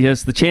days he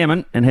is the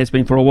chairman and has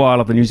been for a while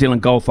of the New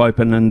Zealand Golf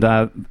Open, and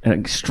an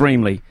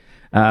extremely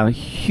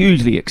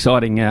hugely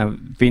exciting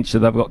venture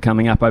they've got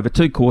coming up over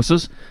 2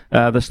 courses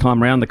this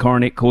time around, the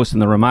Coronet course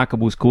and the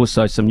Remarkables course,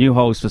 so some new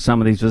holes for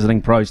some of these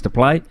visiting pros to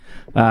play,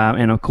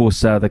 and of course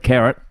the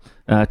Carrot,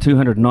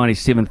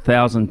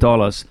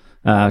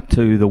 $297,000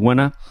 to the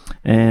winner,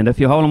 and if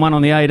you're holding one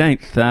on the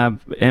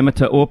 18th,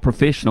 amateur or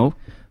professional,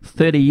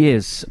 30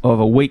 years of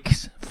a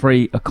week's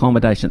free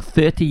accommodation,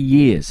 30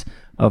 years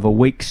of a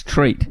week's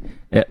treat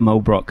at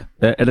Millbrook.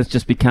 It is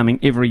just becoming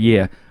every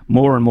year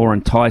more and more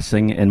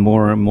enticing and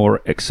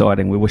more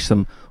exciting. We wish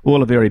them all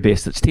the very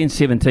best. It's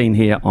 10:17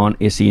 here on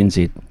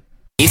SENZ.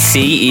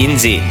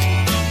 SENZ.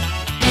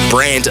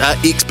 Brand are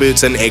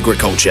experts in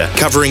agriculture,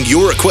 covering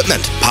your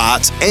equipment,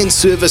 parts and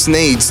service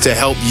needs to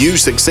help you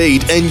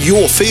succeed in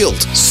your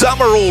field.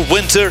 Summer or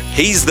winter,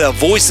 he's the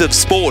voice of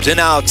sport in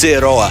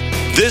Aotearoa.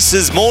 This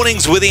is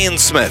Mornings with Ian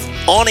Smith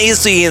on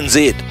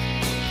SENZ.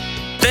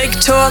 Big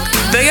talk,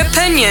 big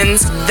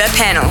opinions, the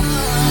panel.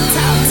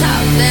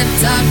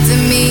 Talk to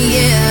me,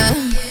 yeah.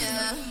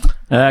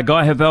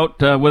 Guy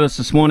Havelt with us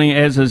this morning,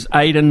 as is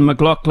Aidan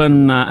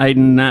McLaughlin.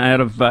 Aidan out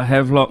of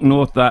Havelock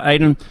North.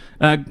 Aidan,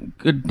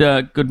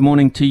 good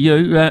morning to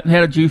you.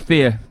 How did you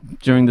fare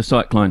during the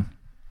cyclone?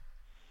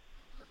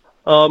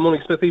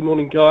 Morning, Smithy.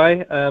 Morning,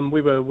 Guy.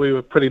 We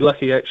were pretty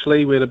lucky,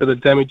 actually. We had a bit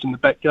of damage in the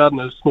back garden.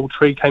 A small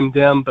tree came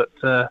down, but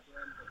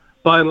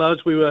by and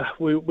large, we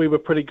were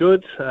pretty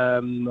good.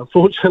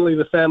 Unfortunately,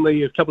 the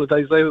family a couple of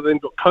days later then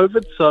got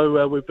COVID,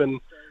 so we've been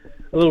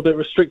a little bit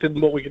restricted in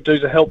what we could do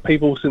to help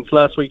people since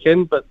last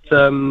weekend. But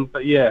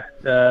yeah,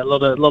 a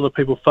lot of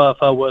people far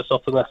worse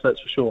off than us, that's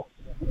for sure.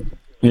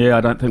 Yeah,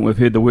 I don't think we've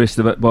heard the worst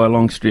of it by a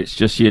long stretch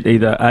just yet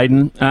either,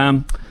 Aidan.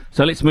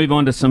 So let's move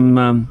on to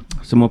some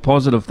more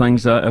positive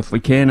things if we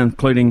can,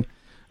 including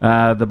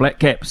the Black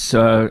Caps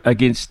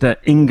against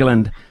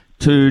England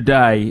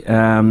today.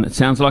 It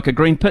sounds like a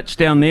green pitch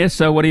down there,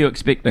 so what are you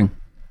expecting?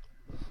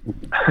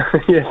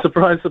 Yeah,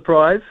 surprise.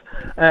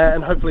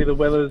 And hopefully the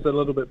weather's a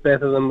little bit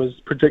better than was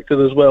predicted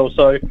as well.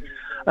 So,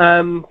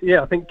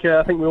 yeah, I think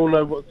we all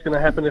know what's going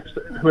to happen if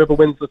whoever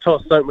wins the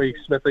toss, don't we,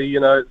 Smithy? You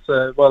know, it's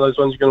one of those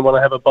ones you're going to want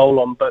to have a bowl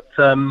on. But,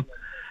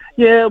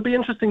 yeah, it'll be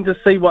interesting to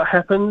see what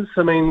happens.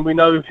 I mean, we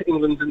know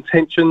England's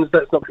intentions.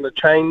 That's not going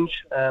to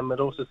change. It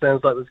also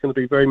sounds like there's going to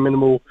be very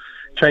minimal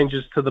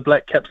changes to the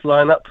Black Caps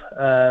lineup.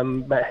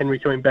 Matt Henry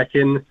coming back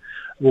in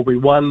will be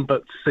one,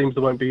 but seems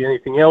there won't be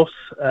anything else.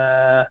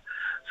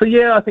 So,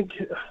 yeah, I think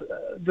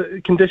the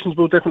conditions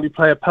will definitely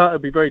play a part.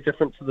 It'll be very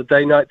different to the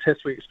day-night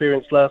test we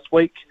experienced last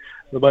week.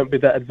 There won't be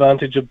that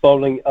advantage of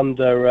bowling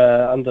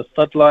under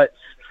floodlights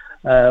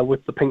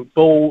with the pink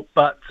ball.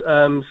 But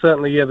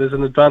certainly, yeah, there's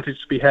an advantage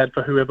to be had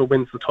for whoever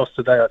wins the toss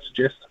today, I'd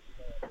suggest.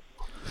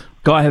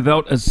 Guy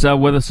Havelt is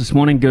with us this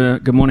morning.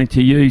 Good morning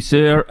to you,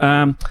 sir.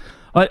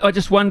 I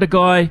just wonder,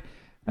 Guy,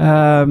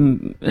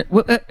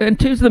 in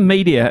terms of the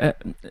media,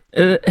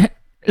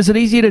 is it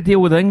easier to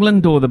deal with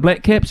England or the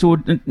Black Caps,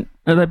 or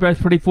are they both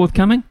pretty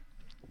forthcoming?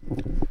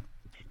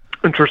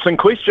 Interesting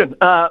question.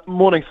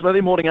 Morning,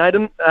 Smithy. Morning,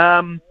 Aidan.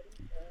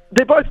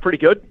 They're both pretty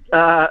good.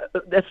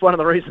 That's one of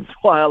the reasons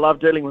why I love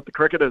dealing with the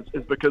cricketers,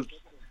 is because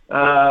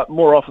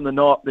more often than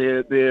not,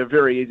 they're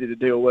very easy to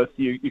deal with.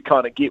 You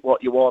kind of get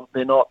what you want.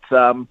 They're not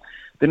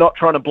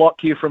trying to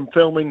block you from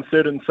filming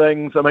certain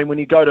things. I mean, when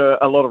you go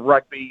to a lot of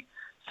rugby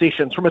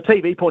sessions, from a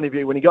TV point of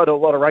view, when you go to a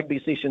lot of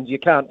rugby sessions, you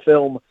can't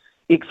film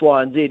X,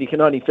 Y, and Z. You can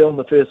only film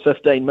the first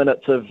 15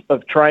 minutes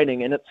of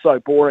training, and it's so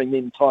boring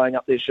then tying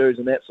up their shoes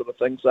and that sort of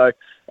thing. So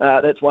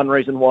that's one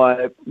reason why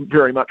I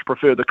very much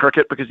prefer the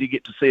cricket, because you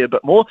get to see a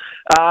bit more.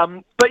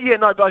 But yeah,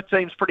 no, both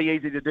teams pretty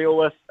easy to deal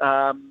with.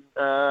 And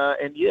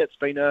yeah, it's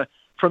been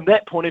from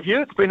that point of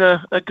view, it's been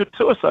a good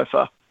tour so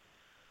far.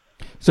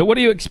 So what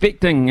are you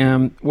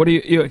expecting? What are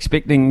you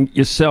expecting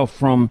yourself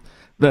from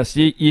this?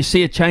 You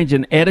see a change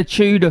in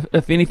attitude,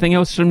 if anything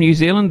else, from New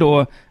Zealand,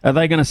 or are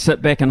they going to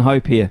sit back and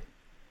hope here?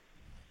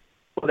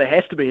 well, there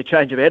has to be a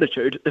change of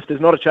attitude. If there's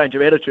not a change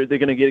of attitude, they're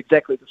going to get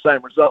exactly the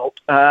same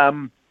result.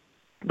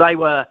 They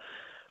were,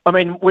 I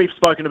mean, we've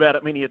spoken about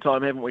it many a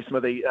time, haven't we,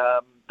 Smithy?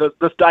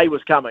 This day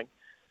was coming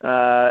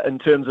in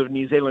terms of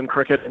New Zealand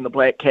cricket and the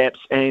Black Caps,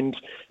 and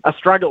a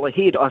struggle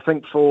ahead, I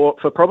think, for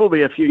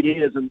probably a few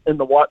years in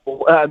the white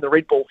ball, in the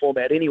red ball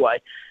format anyway.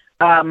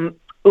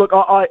 Look,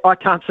 I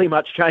can't see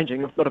much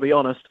changing, I've got to be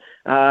honest,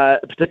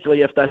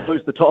 particularly if they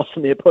lose the toss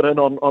and they're put in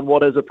on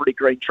what is a pretty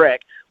green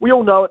track. We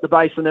all know at the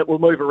Basin it will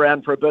move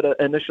around for a bit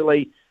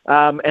initially,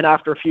 and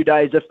after a few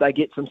days, if they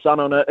get some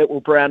sun on it, it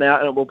will brown out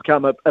and it will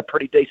become a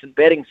pretty decent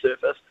batting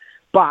surface.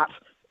 But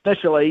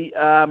initially,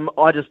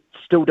 I just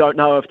still don't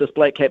know if this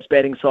Black Caps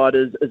batting side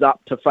is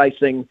up to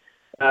facing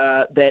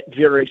that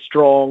very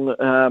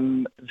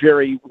strong,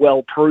 very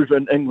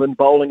well-proven England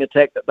bowling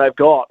attack that they've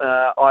got.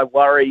 I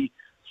worry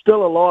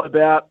still a lot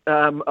about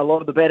a lot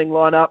of the batting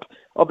lineup.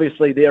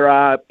 Obviously, there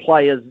are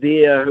players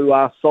there who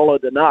are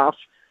solid enough,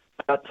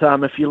 but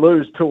if you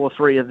lose 2 or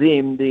 3 of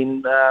them,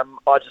 then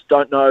I just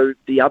don't know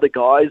the other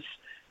guys.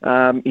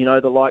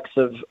 The likes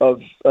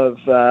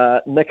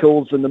of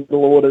Nichols in the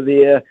middle order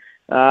there,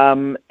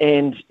 and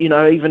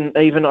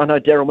even I know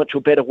Daryl Mitchell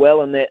batted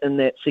well in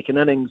that second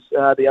innings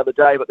the other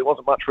day, but there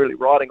wasn't much really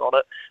riding on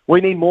it. We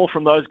need more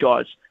from those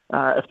guys.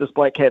 If this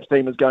Black Caps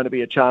team is going to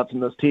be a chance in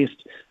this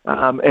test.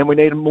 And we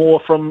need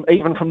more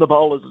even from the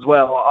bowlers as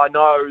well. I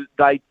know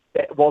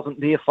it wasn't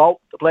their fault.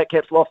 The Black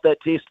Caps lost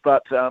that test,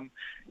 but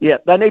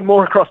they need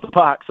more across the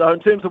park. So in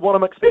terms of what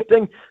I'm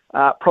expecting,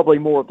 probably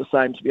more of the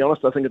same, to be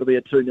honest. I think it'll be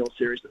a 2-0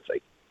 series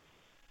defeat.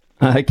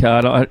 Okay,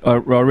 I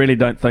really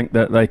don't think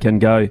that they can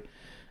go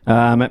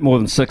at more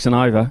than 6 and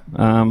over.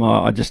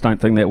 I just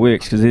don't think that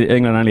works because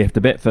England only have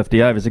to bat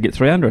 50 overs to get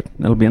 300.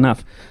 That'll be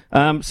enough.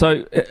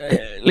 So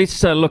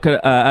let's look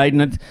at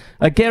Aiden.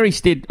 Gary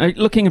Stead,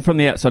 looking from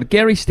the outside,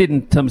 Gary Stead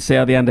and Tim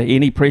Southee under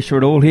any pressure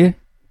at all here?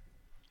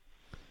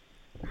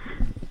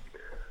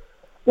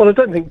 Well, I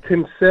don't think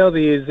Tim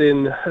Southee is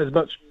in as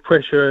much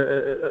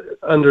pressure,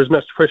 under as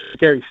much pressure as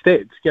Gary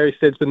Stead. Gary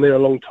Stead's been there a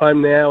long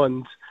time now,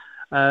 and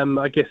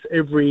I guess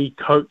every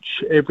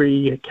coach,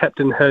 every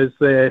captain has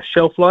their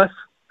shelf life.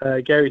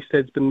 Gary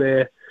Stead's been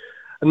there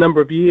a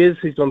number of years.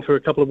 He's gone through a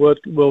couple of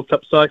World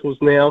Cup cycles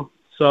now.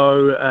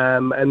 So,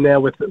 and now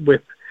with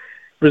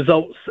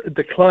results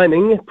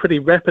declining pretty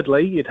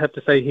rapidly, you'd have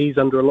to say he's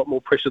under a lot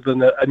more pressure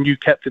than a new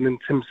captain in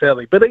Tim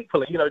Southee. But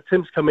equally,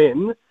 Tim's come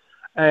in,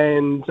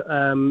 and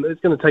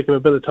it's going to take him a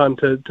bit of time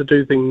to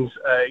do things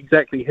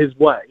exactly his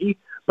way.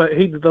 But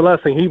the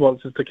last thing he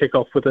wants is to kick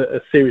off with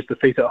a series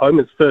defeat at home.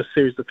 His first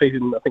series defeat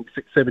in, I think,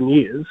 6-7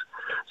 years.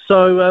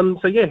 So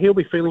he'll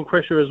be feeling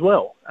pressure as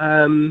well.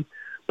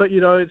 But,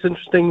 it's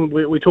interesting.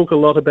 We talk a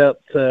lot about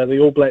the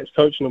All Blacks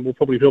coach, and we'll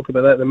probably talk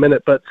about that in a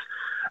minute. But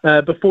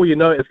before you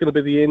know it, it's going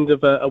to be the end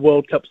of a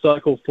World Cup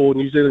cycle for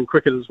New Zealand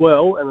cricket as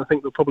well. And I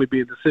think there'll probably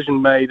be a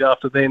decision made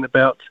after then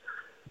about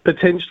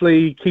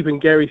potentially keeping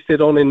Gary Stead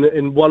on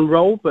in one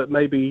role, but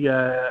maybe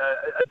a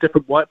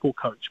different white ball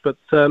coach. But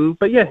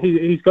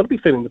he's got to be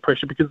feeling the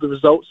pressure because the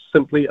results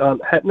simply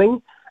aren't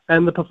happening,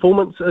 and the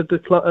performance are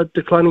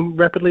declining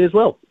rapidly as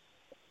well.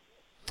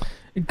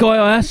 Guy,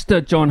 I asked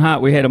John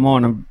Hart, we had him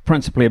on,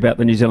 principally about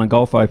the New Zealand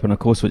Golf Open, of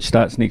course, which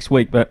starts next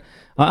week, but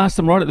I asked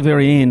him right at the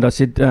very end, I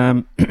said,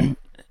 how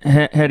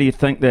do you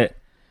think that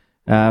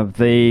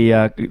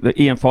the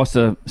Ian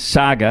Foster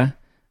saga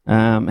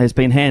has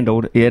been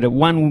handled? He had a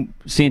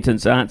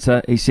one-sentence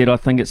answer. He said, I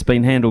think it's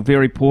been handled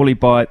very poorly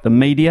by the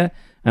media,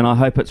 and I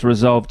hope it's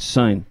resolved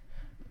soon.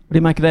 What do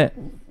you make of that?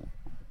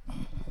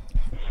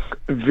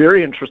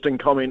 Very interesting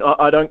comment.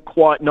 I don't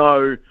quite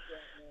know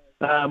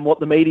what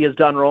the media's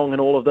done wrong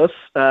in all of this.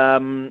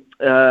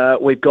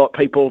 We've got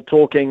people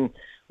talking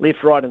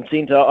left, right, and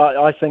centre.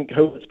 I think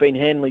who it's been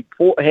handled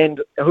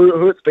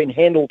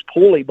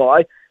poorly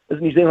by is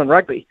New Zealand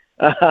Rugby.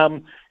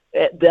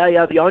 They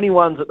are the only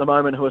ones at the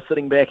moment who are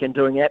sitting back and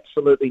doing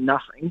absolutely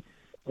nothing.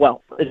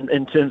 Well,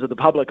 in terms of the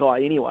public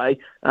eye, anyway.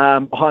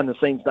 Behind the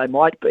scenes, they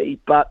might be,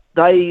 but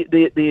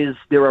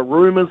there are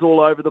rumours all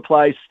over the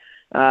place.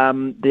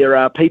 There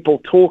are people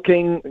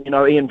talking,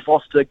 Ian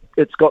Foster,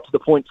 it's got to the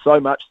point so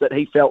much that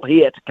he felt he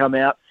had to come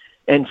out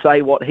and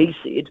say what he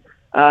said.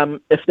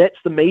 If that's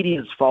the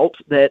media's fault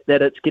that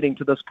it's getting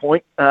to this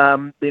point,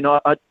 then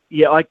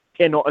I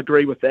cannot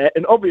agree with that.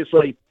 And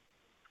obviously,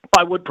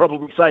 I would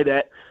probably say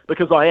that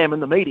because I am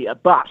in the media,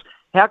 but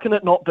how can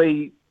it not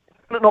be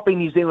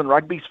New Zealand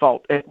Rugby's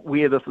fault at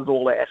where this is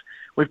all at?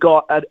 We've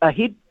got a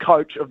head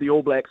coach of the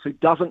All Blacks who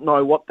doesn't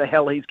know what the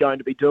hell he's going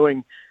to be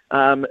doing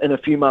in a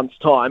few months'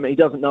 time. He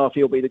doesn't know if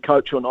he'll be the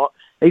coach or not.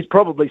 He's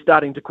probably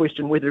starting to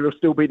question whether he'll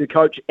still be the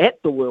coach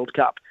at the World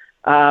Cup.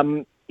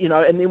 And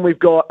then we've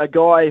got a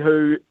guy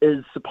who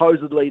is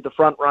supposedly the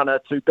front runner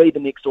to be the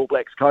next All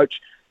Blacks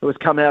coach who has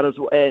come out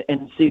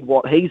and said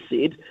what he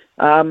said.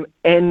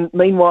 And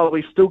meanwhile,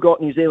 we've still got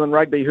New Zealand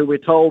Rugby, who we're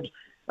told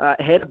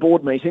had a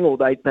board meeting, or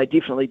they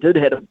definitely did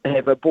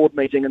have a board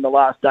meeting in the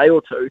last day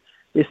or two.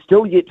 They're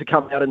still yet to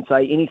come out and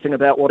say anything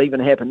about what even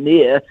happened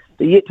there.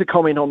 They're yet to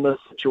comment on this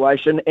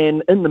situation.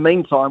 And in the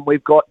meantime,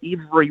 we've got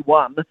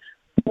everyone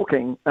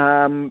talking,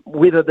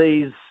 whether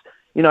these,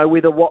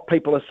 whether what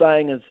people are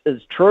saying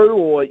is true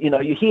or,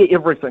 you hear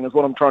everything is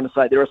what I'm trying to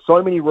say. There are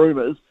so many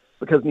rumours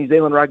because New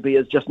Zealand Rugby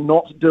is just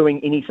not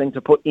doing anything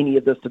to put any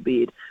of this to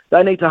bed.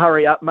 They need to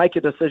hurry up, make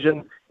a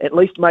decision, at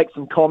least make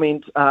some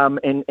comment,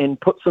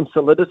 and put some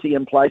solidity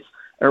in place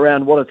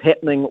around what is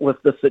happening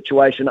with this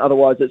situation.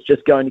 Otherwise, it's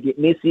just going to get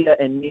messier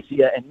and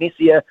messier and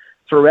messier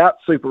throughout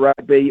Super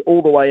Rugby,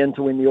 all the way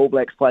into when the All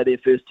Blacks play their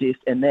first test,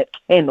 and that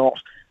cannot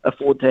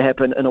afford to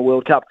happen in a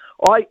World Cup.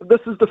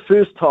 This is the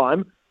first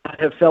time I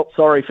have felt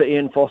sorry for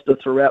Ian Foster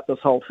throughout this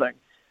whole thing.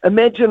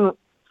 Imagine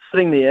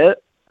sitting there,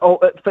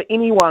 for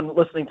anyone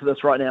listening to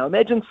this right now,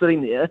 imagine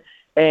sitting there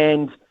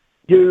and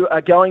you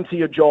are going to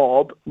your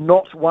job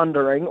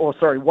wondering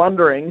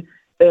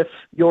if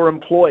your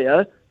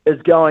employer is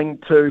going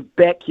to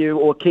back you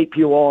or keep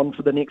you on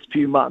for the next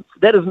few months.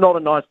 That is not a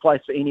nice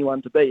place for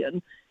anyone to be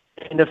in.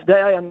 And if they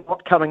are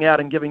not coming out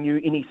and giving you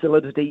any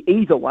solidity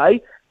either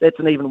way, that's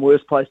an even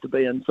worse place to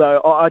be in.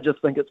 So I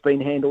just think it's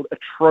been handled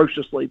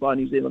atrociously by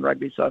New Zealand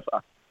Rugby so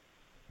far.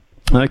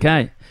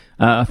 Okay.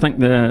 I think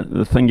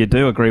the thing you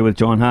do agree with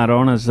John Hart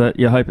on is that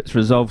you hope it's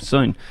resolved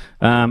soon.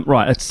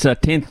 Right, it's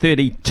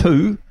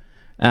 10:32.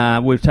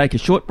 We'll take a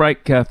short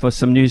break for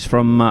some news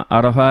from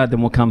Aroha,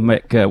 then we'll come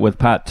back with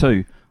part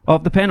 2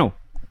 of the panel.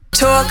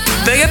 Talk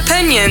big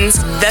opinions,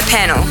 the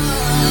panel.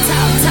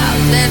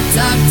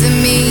 Talk to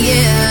me,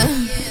 yeah.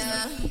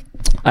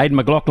 Aidan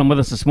McLaughlin with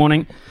us this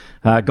morning.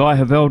 Guy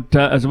Haveld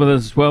is with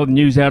us as well.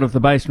 News out of the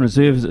Basin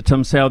Reserve is that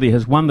Tim Southey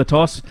has won the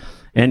toss.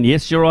 And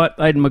yes, you're right,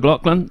 Aidan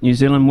McLaughlin. New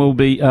Zealand will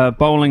be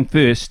bowling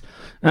first.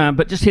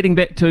 But just heading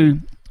back to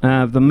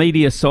the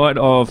media side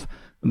of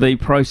the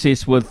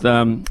process with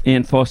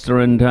Ian Foster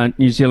and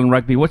New Zealand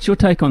Rugby, what's your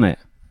take on that?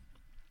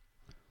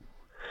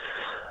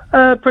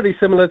 Pretty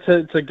similar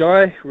to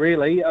Guy,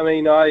 really. I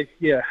mean,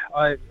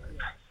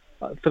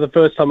 for the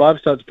first time, I've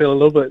started to feel a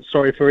little bit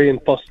sorry for Ian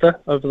Foster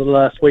over the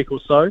last week or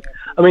so.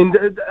 I mean,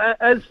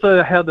 as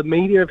for how the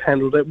media have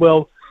handled it,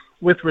 well,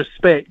 with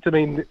respect, I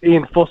mean,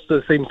 Ian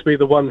Foster seems to be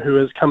the one who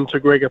has come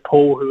to Gregor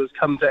Paul, who has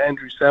come to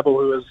Andrew Saville,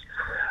 who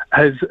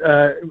has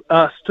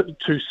asked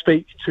to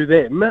speak to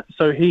them.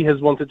 So he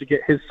has wanted to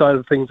get his side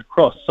of things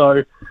across.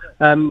 So,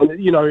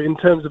 in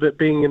terms of it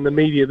being in the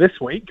media this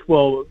week,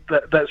 well,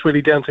 that's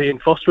really down to Ian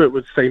Foster, it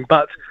would seem.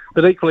 But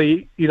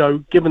equally,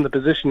 given the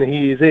position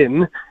he is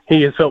in,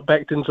 he has felt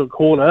backed into a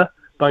corner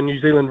by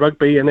New Zealand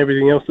Rugby and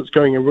everything else that's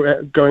going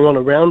on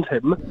around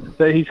him,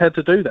 that he's had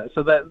to do that.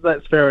 So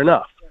that's fair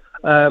enough.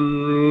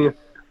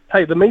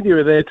 Hey, the media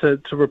are there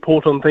to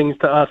report on things,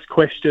 to ask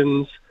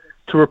questions,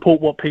 to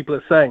report what people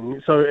are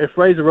saying. So if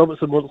Razor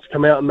Robertson wants to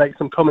come out and make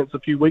some comments a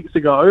few weeks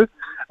ago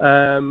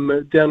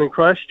down in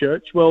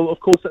Christchurch, well, of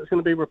course that's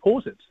going to be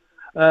reported.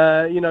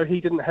 He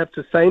didn't have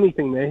to say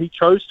anything there. He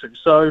chose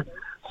to.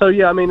 So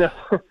yeah, I mean,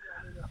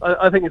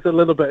 I think it's a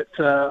little bit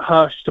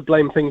harsh to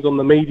blame things on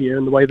the media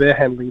and the way they're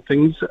handling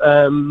things.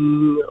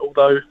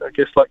 Although, I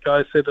guess, like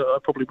Guy said, I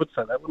probably would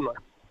say that, wouldn't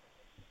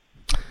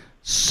I?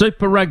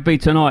 Super Rugby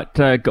tonight.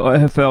 Guy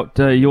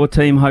Haveld, your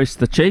team hosts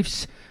the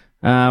Chiefs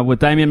with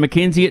Damien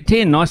McKenzie at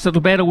 10. Nice little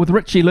battle with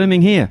Richie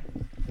looming here.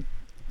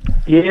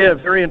 Yeah,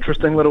 very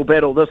interesting little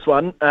battle, this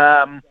one.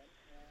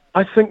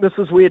 I think this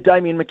is where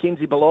Damien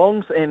McKenzie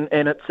belongs, and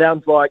it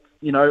sounds like,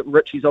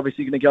 Richie's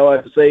obviously going to go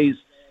overseas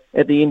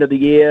at the end of the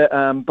year.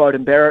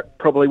 Beauden Barrett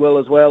probably will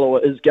as well,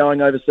 or is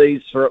going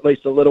overseas for at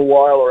least a little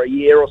while or a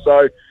year or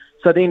so.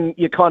 So then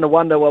you kind of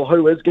wonder, well,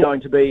 who is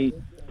going to be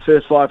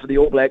first five for the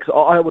All Blacks?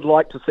 I would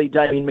like to see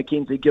Damien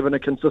McKenzie given a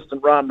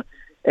consistent run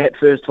at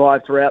first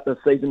five throughout the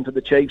season for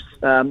the Chiefs.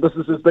 This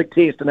is his big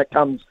test, and it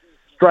comes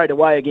straight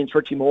away against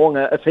Richie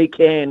Mo'unga. If he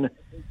can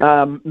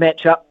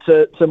match up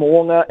to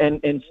Mo'unga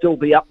and still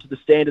be up to the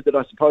standard that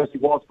I suppose he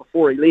was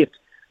before he left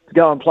to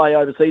go and play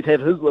overseas,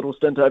 have his little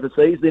stint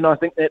overseas, then I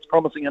think that's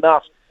promising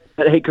enough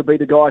that he could be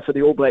the guy for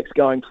the All Blacks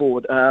going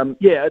forward. An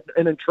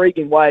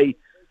intriguing way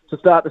to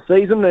start the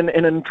season, and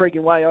an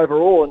intriguing way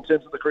overall in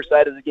terms of the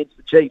Crusaders against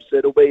the Chiefs.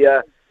 It'll be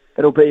a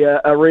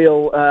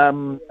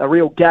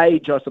real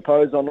gauge, I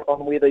suppose, on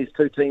where these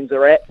two teams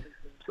are at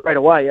straight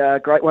away. A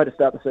great way to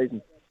start the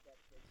season.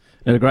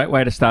 A great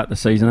way to start the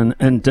season, and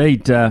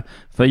indeed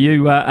for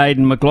you,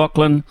 Aidan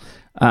McLaughlin.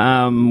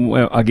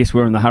 Well, I guess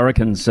we're in the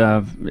Hurricanes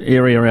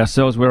area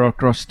ourselves. We're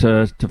across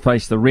to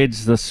face the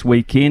Reds this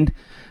weekend,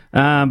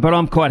 but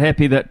I'm quite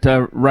happy that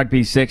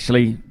rugby's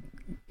actually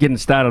getting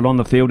started on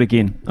the field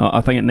again. I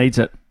think it needs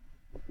it.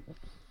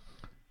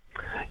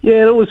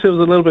 Yeah, it always feels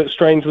a little bit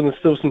strange when there's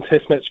still some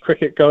Test match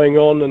cricket going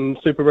on and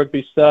Super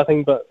Rugby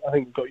starting, but I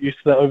think we've got used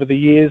to that over the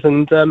years.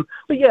 And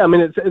but yeah, I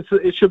mean,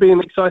 it should be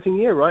an exciting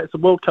year, right? It's a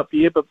World Cup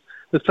year, but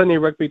there's plenty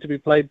of rugby to be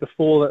played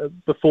before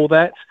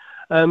that.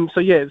 So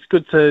yeah, it's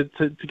good to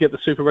get the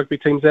Super Rugby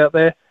teams out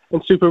there,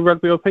 and Super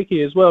Rugby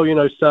Opiki as well.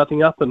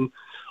 Starting up, and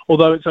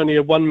although it's only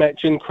a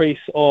one-match increase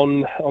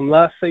on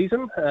last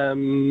season,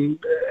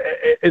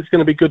 it's going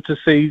to be good to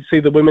see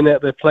the women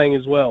out there playing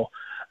as well.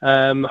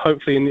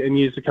 Hopefully in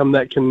years to come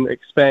that can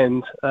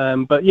expand.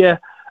 But yeah,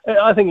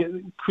 I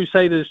think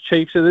Crusaders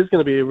Chiefs, so there's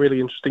going to be a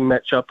really interesting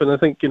matchup, and I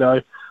think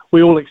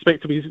we all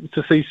expect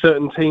to see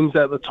certain teams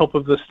at the top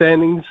of the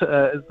standings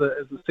as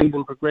the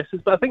season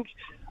progresses. But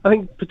I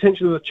think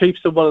potentially the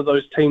Chiefs are one of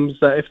those teams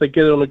that if they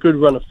get on a good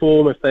run of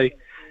form, if they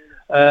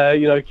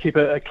keep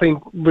a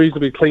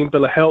reasonably clean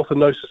bill of health and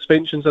no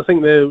suspensions, I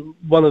think they're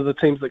one of the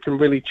teams that can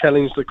really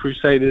challenge the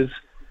Crusaders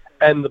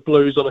and the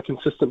Blues on a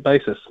consistent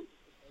basis.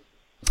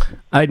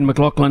 Aidan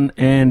McLaughlin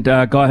and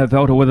Guy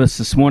Havelta with us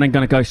this morning.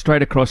 Going to go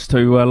straight across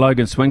to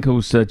Logan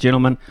Swinkles,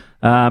 gentlemen,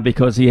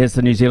 because he has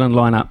the New Zealand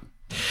lineup.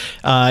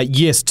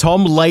 Yes,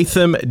 Tom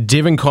Latham,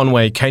 Devon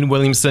Conway, Kane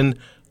Williamson,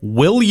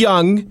 Will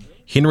Young,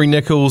 Henry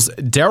Nichols,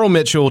 Daryl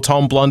Mitchell,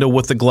 Tom Blunder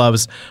with the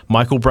gloves,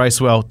 Michael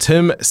Bracewell,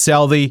 Tim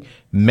Southey,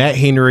 Matt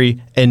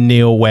Henry, and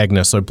Neil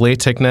Wagner. So Blair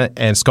Tickner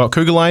and Scott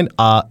Kugelheim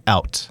are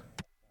out.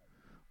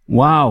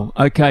 Wow.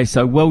 Okay,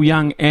 so Will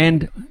Young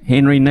and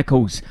Henry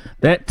Nichols.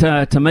 That,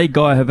 to me,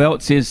 Guy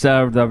Havelt says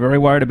they're very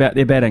worried about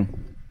their batting.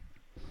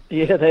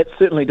 Yeah, that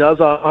certainly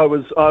does. I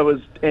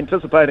was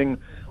anticipating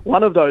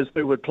one of those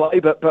two would play,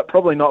 but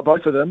probably not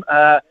both of them.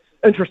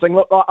 Interesting.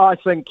 Look, I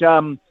think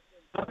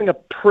a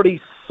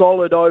pretty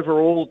solid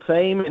overall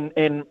team.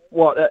 And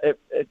what are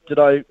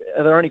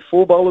there only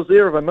 4 bowlers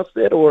there? Have I missed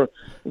that, or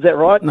is that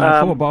right?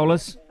 No, 4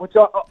 bowlers.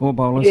 4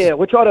 bowlers. Yeah,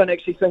 which I don't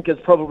actually think is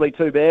probably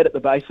too bad at the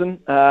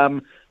Basin.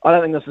 I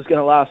don't think this is going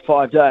to last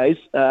 5 days,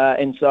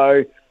 and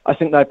so I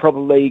think they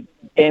probably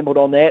gambled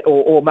on that,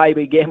 or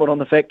maybe gambled on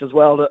the fact as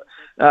well that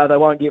they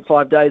won't get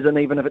 5 days in,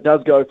 even if it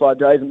does go 5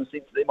 days, in the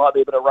sense that there might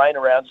be a bit of rain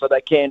around, so they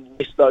can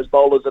rest those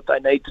bowlers if they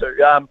need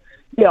to.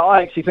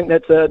 I actually think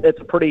that's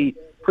a pretty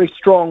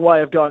strong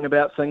way of going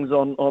about things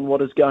on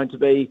what is going to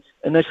be,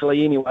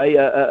 initially anyway,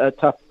 a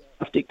tough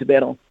deck to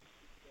bat on.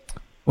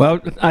 Well,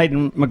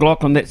 Aidan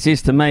McLaughlin, that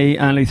says to me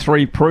only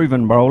 3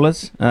 proven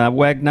bowlers,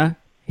 Wagner,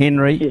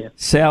 Henry,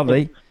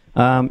 Southey.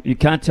 You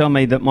can't tell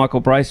me that Michael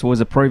Bracewell was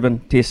a proven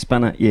test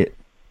spinner yet.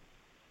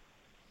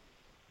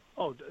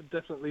 Oh,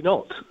 definitely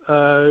not.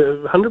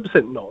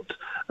 100% not.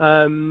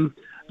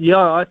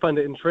 I find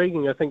it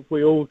intriguing. I think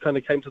we all kind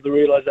of came to the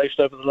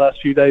realisation over the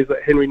last few days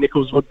that Henry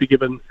Nichols would be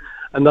given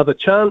another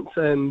chance,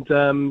 and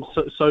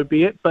so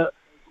be it. But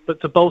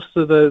to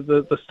bolster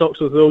the stocks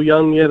with Will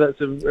Young,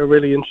 that's a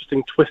really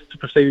interesting twist to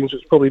proceedings,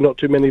 which probably not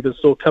too many that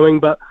saw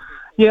coming. But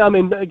yeah, I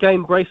mean,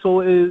 again,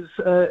 Bracewell is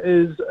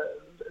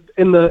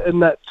in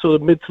that sort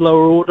of mid to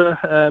lower order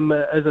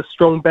as a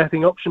strong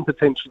batting option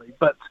potentially.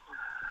 But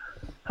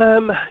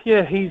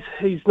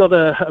he's not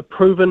a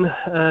proven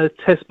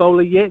test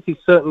bowler yet. He's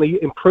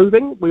certainly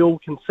improving. We all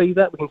can see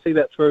that. We can see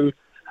that through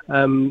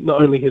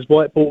not only his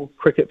white ball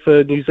cricket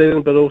for New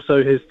Zealand, but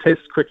also his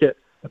test cricket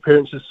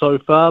appearances so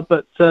far.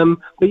 But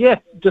yeah,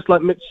 just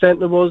like Mitch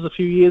Santner was a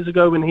few years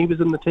ago when he was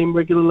in the team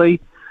regularly,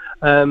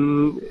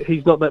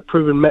 he's not that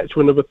proven match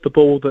winner with the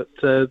ball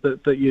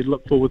that you'd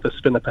look for with a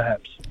spinner,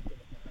 perhaps.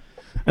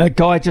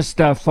 Guy, just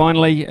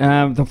finally,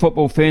 the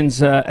football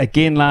Ferns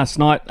again last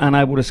night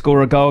unable to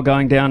score a goal,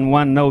 going down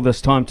 1-0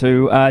 this time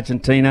to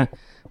Argentina,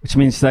 which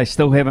means they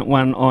still haven't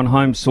won on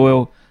home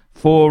soil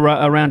for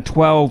around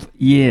 12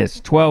 years.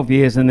 12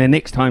 years, and their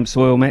next home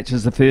soil match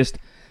is the first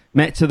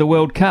match of the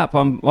World Cup.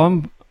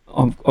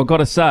 I've got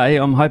to say,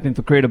 I'm hoping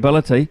for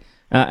credibility,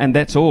 and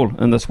that's all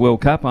in this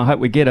World Cup. I hope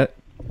we get it.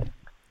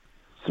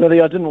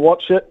 Smithy, I didn't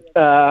watch it.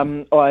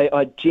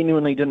 I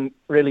genuinely didn't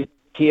really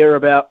care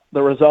about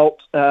the result.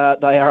 They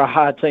are a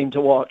hard team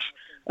to watch,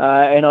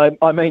 and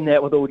I mean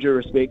that with all due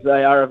respect.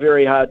 They are a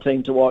very hard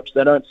team to watch.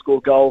 They don't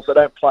score goals. They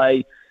don't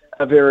play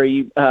a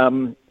very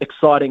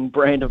exciting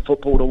brand of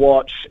football to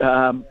watch.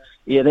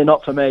 They're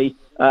not for me.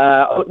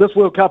 This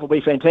World Cup will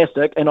be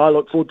fantastic, and I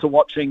look forward to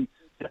watching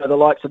the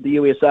likes of the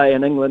USA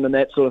and England and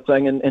that sort of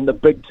thing, and the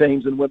big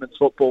teams in women's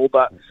football.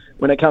 But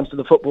when it comes to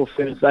the football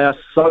Ferns, they are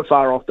so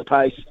far off the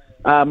pace.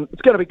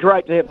 It's going to be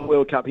great to have the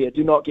World Cup here,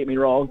 do not get me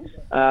wrong,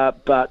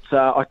 but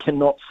I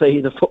cannot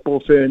see the football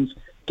Ferns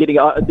getting...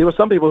 there were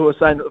some people who were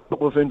saying that the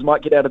football Ferns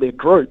might get out of their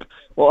group.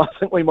 Well, I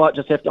think we might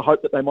just have to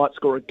hope that they might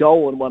score a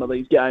goal in one of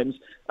these games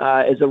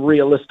as a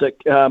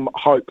realistic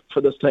hope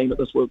for this team at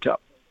this World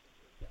Cup.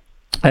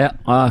 Yeah,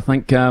 I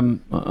think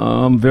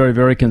I'm very,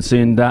 very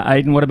concerned.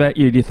 Aidan, what about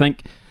you? Do you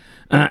think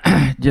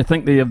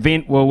the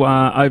event will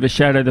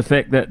overshadow the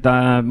fact that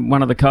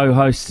one of the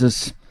co-hosts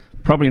is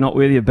probably not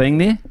worthy of being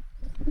there?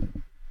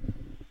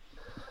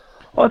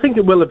 I think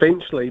it will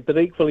eventually, but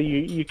equally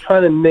you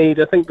kind of need,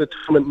 I think the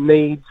tournament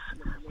needs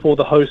for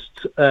the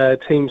host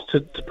teams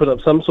to put up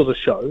some sort of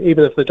show,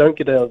 even if they don't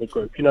get out of the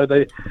group.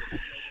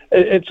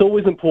 It's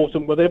always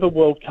important, whatever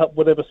World Cup,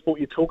 whatever sport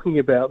you're talking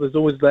about, there's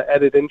always that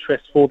added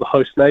interest for the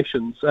host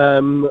nations.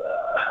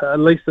 At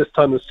least this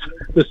time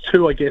there's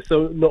 2, I guess,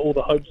 so not all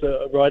the hopes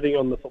are riding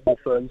on the football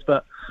Ferns,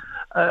 but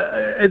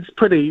it's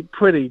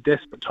pretty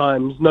desperate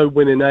times. No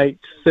win in 8,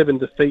 7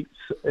 defeats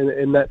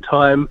in that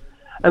time.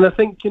 And I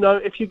think,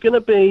 if you're going to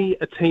be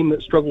a team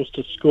that struggles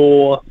to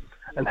score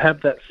and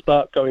have that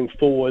spark going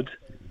forward,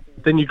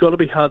 then you've got to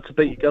be hard to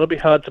beat. You've got to be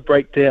hard to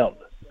break down.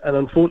 And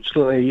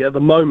unfortunately, at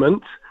the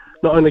moment,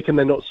 not only can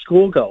they not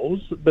score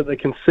goals, but they're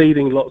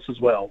conceding lots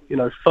as well.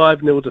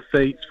 5-0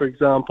 defeats, for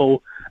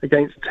example,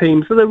 against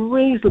teams that are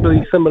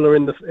reasonably similar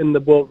in the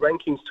world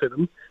rankings to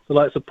them. The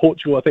likes of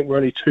Portugal, I think we're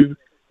only 2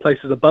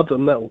 places above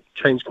them. That'll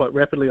change quite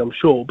rapidly, I'm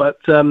sure. But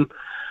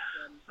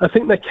I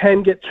think they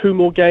can get 2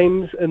 more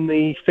games in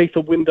the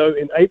FIFA window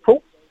in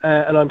April.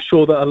 And I'm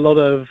sure that a lot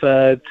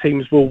of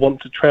teams will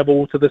want to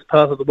travel to this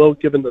part of the world,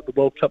 given that the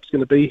World Cup's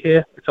going to be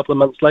here a couple of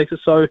months later.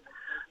 So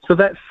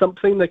that's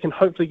something they can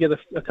hopefully get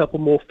a couple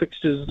more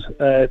fixtures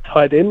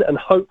tied in, and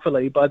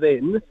hopefully by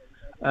then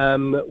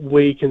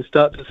we can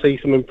start to see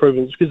some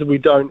improvements. Because if we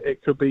don't,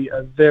 it could be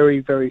a very,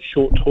 very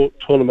short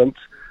tournament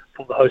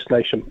for the host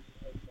nation.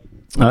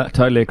 I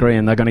totally agree,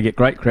 and they're going to get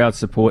great crowd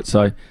support,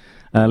 so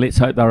let's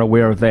hope they're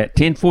aware of that.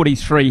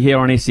 10:43 here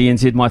on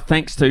SENZ. My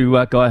thanks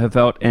to Guy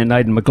Havelt and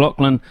Aidan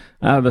McLaughlin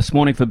this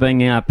morning for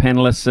being our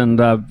panellists, and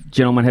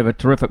gentlemen, have a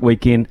terrific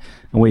weekend.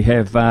 And we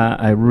have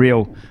a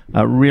real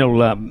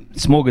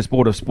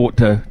smorgasbord of sport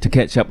to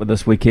catch up with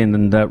this weekend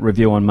and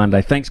review on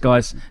Monday. Thanks,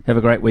 guys. Have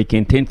a great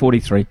weekend.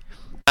 10:43.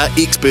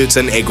 Experts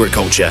in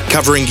agriculture,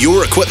 covering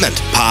your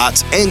equipment,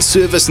 parts and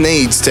service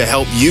needs to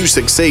help you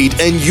succeed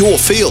in your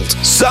field.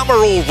 Summer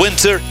or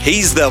winter,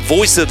 he's the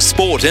voice of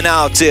sport in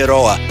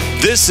Aotearoa.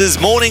 This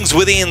is Mornings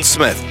with Ian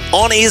Smith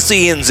on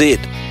SENZ.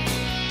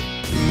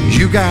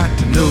 You got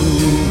to know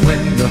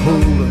when to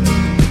hold up,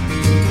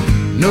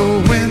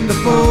 know when to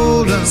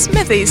fold up,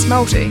 Smithy's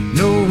Multi.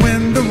 Know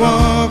when to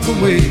walk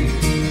away,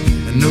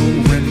 and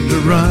know when to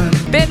run.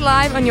 Bet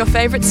live on your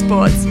favourite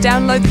sports.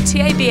 Download the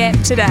TAB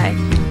app today.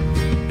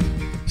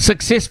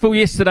 Successful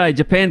yesterday.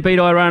 Japan beat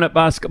Iran at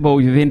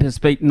basketball. Juventus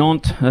beat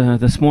Nantes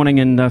this morning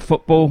in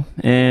football.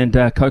 And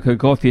Coco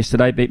Golf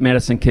yesterday beat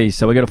Madison Keys.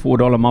 So we got a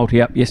 $4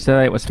 multi up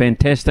yesterday. It was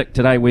fantastic.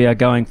 Today we are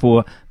going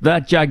for the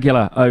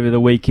jugular over the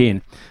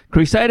weekend.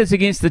 Crusaders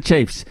against the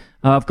Chiefs.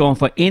 I've gone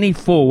for any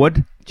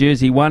forward,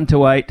 jersey 1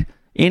 to 8.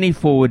 Any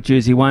forward,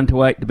 jersey 1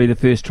 to 8 to be the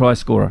first try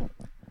scorer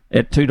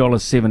at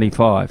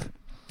 $2.75.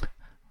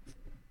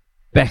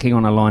 Backing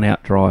on a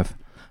line-out drive.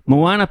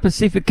 Moana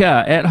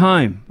Pacifica at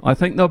home. I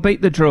think they'll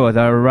beat the Drua.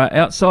 They're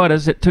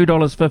outsiders at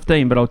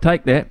 $2.15, but I'll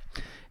take that.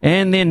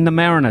 And then the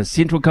Mariners,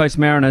 Central Coast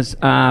Mariners,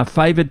 are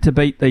favoured to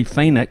beat the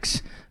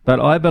Phoenix, but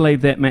I believe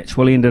that match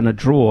will end in a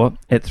draw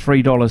at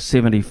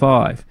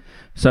 $3.75.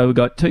 So we've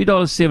got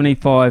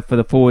 $2.75 for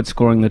the forward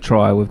scoring the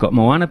try. We've got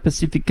Moana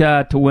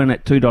Pacifica to win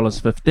at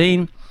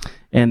 $2.15.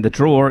 And the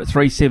draw at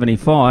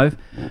 $3.75,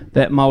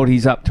 that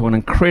multi's up to an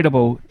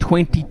incredible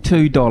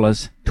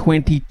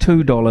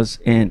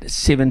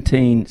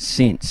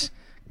 $22.17.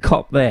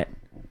 Cop that.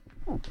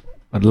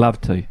 I'd love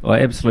to.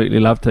 I absolutely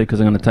love to, because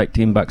I'm going to take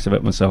 $10 of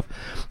it myself.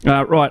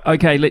 Right,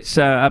 okay, let's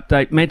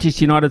update.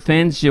 Manchester United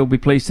fans, you'll be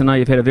pleased to know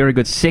you've had a very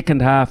good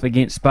second half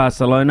against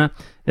Barcelona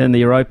in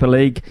the Europa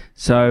League.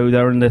 So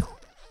they're in the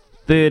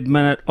 3rd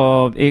minute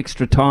of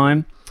extra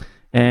time.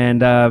 And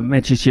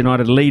Manchester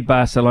United lead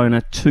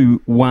Barcelona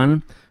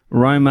 2-1.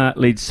 Roma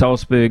leads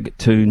Salzburg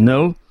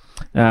 2-0.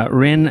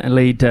 Rennes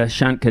lead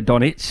Shakhtar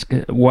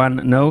Donetsk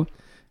 1-0.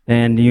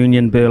 And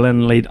Union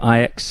Berlin lead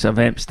Ajax of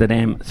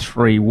Amsterdam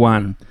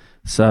 3-1.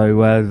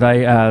 So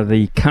they are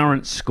the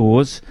current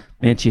scores.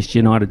 Manchester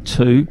United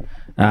 2.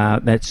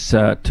 That's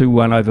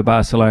 2-1 over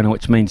Barcelona,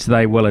 which means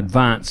they will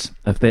advance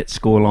if that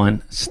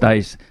scoreline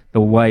stays the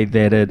way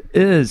that it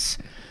is.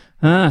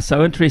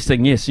 So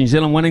interesting. Yes, New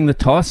Zealand winning the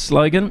toss,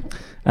 Logan,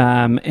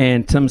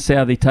 and Tim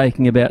Southey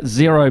taking about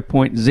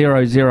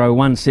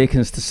 0.001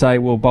 seconds to say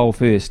we'll bowl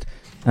first.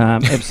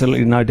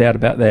 Absolutely no doubt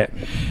about that.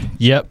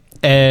 Yep.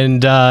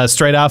 And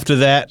straight after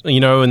that,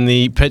 in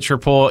the pitch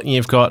report,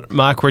 you've got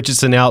Mark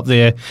Richardson out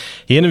there.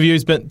 He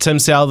interviews Tim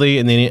Southey,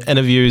 and then he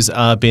interviews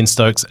Ben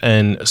Stokes,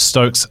 and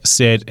Stokes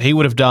said he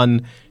would have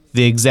done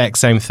the exact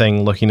same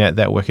thing looking at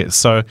that wicket.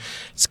 So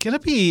it's going to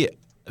be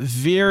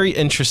very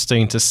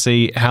interesting to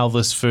see how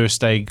this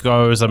first day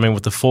goes. I mean,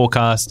 with the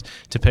forecast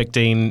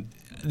depicting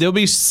there'll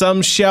be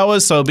some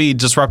showers, so it'll be a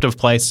disruptive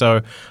play.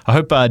 So I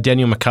hope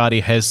Daniel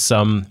McCarty has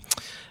some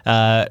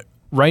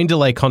rain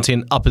delay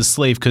content up his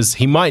sleeve, because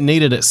he might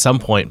need it at some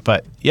point.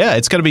 But yeah,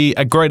 it's going to be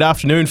a great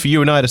afternoon for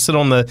you and I to sit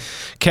on the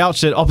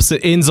couch at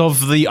opposite ends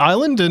of the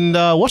island and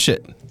watch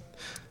it.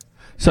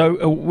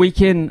 So we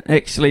can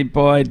actually,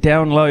 by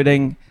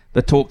downloading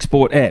the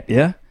TalkSport app,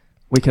 yeah?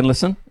 We can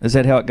listen? Is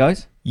that how it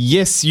goes?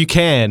 Yes, you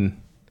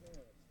can.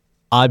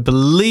 I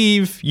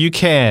believe you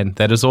can.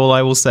 That is all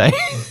I will say.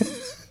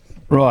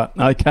 Right,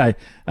 okay.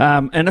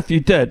 And if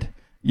you did,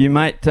 you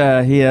might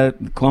hear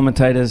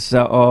commentators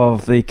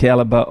of the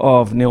calibre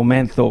of Neil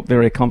Manthorpe,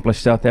 very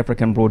accomplished South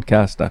African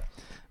broadcaster,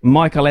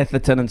 Michael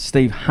Atherton and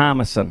Steve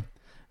Harmison.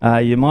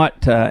 You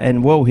might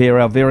and will hear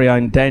our very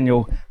own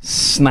Daniel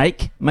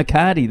Snake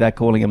McCarty, they're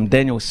calling him,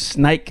 Daniel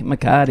Snake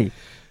McCarty.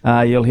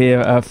 You'll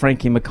hear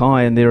Frankie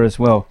Mackay in there as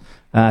well.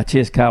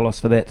 Cheers, Carlos,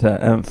 for that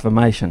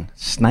information.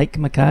 Snake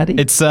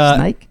McCarty?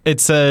 Snake?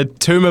 It's a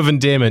term of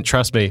endearment,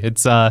 trust me.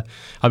 It's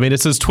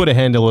it's his Twitter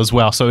handle as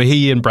well, so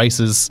he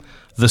embraces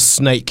the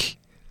Snake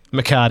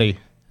McCarty.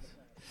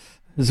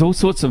 There's all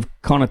sorts of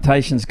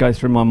connotations go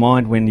through my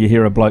mind when you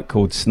hear a bloke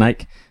called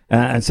Snake,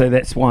 and so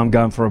that's why I'm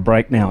going for a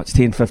break now. It's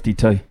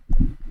 10:52.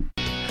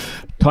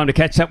 Time to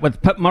catch up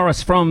with Pip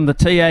Morris from the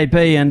TAB,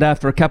 and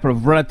after a couple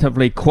of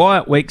relatively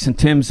quiet weeks in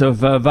terms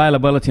of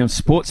availability of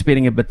sports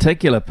betting in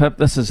particular, Pip,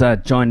 this is a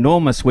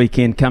ginormous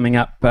weekend coming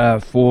up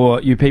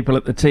for you people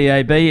at the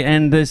TAB,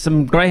 and there's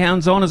some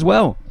greyhounds on as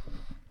well.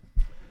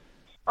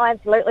 Oh,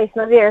 absolutely,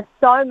 Smithy. There's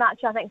so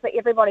much, I think, for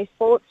everybody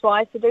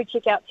sports-wise, so do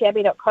check out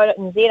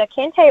tab.co.nz. I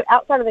can tell you,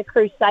 outside of the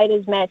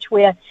Crusaders match,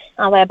 where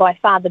they are by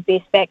far the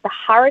best back, the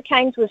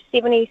Hurricanes with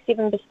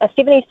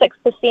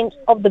 76%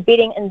 of the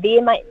betting in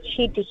their match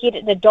head-to-head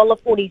at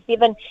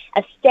 $1.47.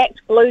 A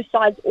stacked Blues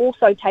side's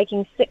also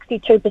taking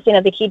 62%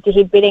 of the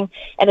head-to-head betting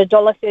at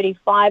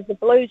 $1.35. The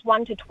Blues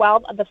 1-12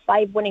 are the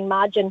fave winning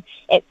margin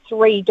at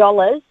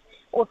 $3.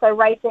 Also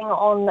racing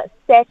on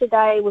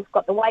Saturday, we've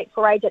got the Wait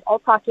for Age at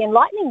Otaki, and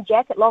Lightning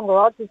Jack at longer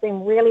odds has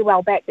been really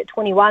well backed at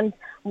 21s.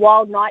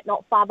 Wild Night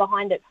not far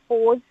behind at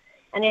 4s.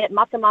 And then at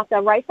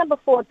Makamaka, race number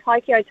 4,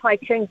 Tokyo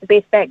Tycoon's the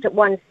best backed at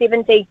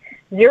 170.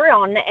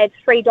 Zurion at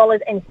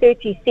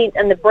 $3.30,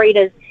 and the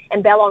Breeders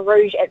and Ballon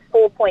Rouge at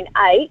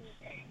 4.8.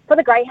 For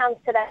the greyhounds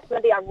today,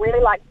 Smithy, I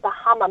really like the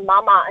Hummer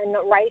Mama in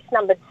race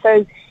number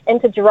 2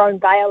 into Jerome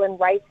Vale, and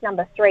race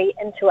number 3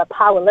 into a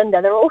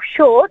Pawalinda. They're all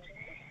short.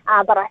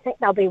 But I think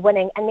they'll be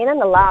winning. And then in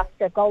the last,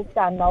 Gold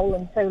Star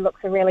Nolan too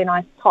looks a really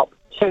nice top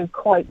 2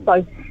 quote.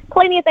 So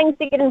plenty of things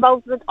to get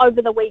involved with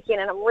over the weekend,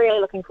 and I'm really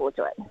looking forward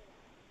to it.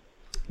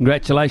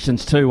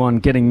 Congratulations too on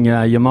getting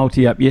your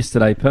multi up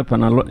yesterday, Pip.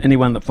 And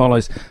anyone that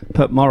follows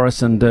Pip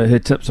Morris and her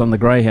tips on the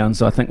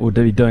greyhounds, I think will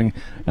be doing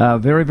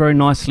very, very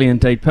nicely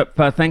indeed. Pip,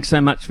 thanks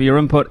so much for your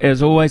input.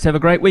 As always, have a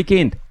great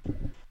weekend.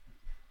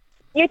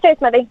 You too,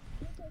 Smithy.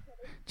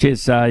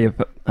 Cheers,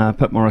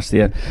 Pip Morris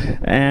there.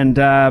 And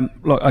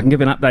look, I can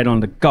give you an update on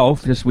the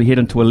golf. Just we head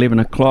into 11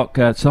 o'clock.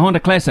 It's the Honda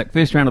Classic,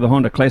 first round of the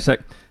Honda Classic.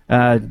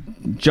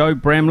 Joe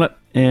Bramlett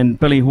and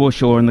Billy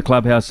Horshaw in the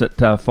clubhouse at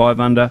 5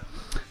 under.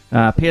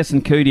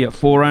 Pearson Coody at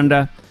 4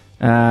 under.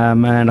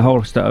 And a whole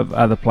host of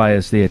other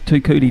players there.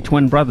 2 Coody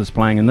twin brothers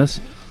playing in this.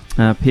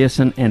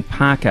 Pearson and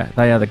Parker.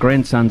 They are the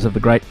grandsons of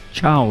the great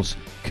Charles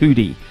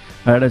Coody.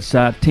 It is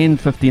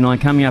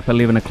 10:59, coming up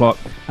 11 o'clock.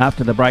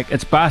 After the break,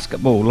 it's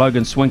basketball.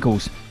 Logan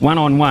Swinkles,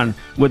 one-on-one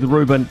with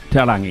Ruben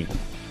Tarangi.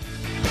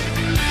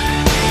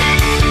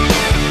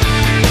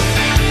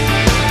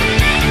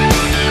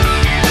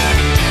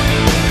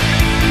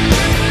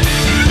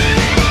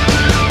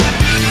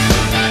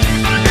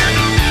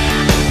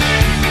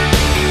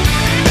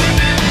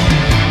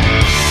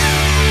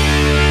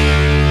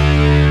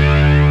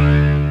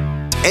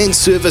 And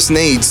service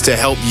needs to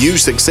help you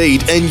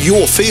succeed in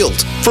your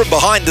field. From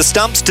behind the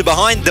stumps to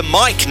behind the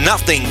mic,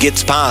 nothing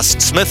gets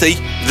past Smithy.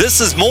 This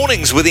is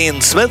Mornings with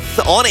Ian Smith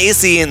on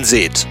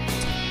SENZ.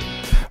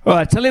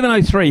 Right, it's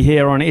 11:03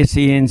 here on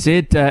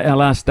SENZ. Our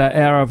last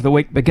hour of the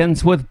week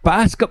begins with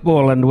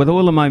basketball, and with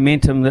all the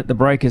momentum that the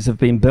Breakers have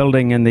been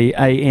building in the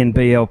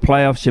ANBL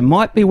playoffs, you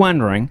might be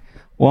wondering,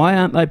 why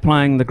aren't they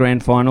playing the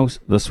grand finals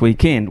this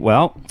weekend?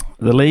 Well,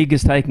 the league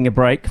is taking a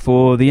break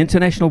for the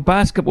international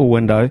basketball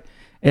window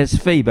as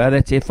FIBA,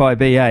 that's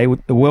FIBA,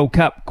 the World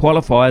Cup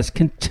qualifiers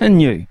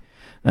continue.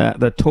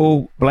 The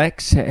Tall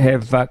Blacks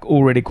have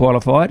already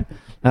qualified,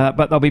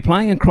 but they'll be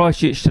playing in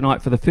Christchurch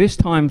tonight for the first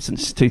time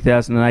since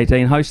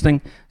 2018,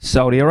 hosting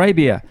Saudi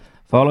Arabia,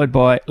 followed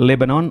by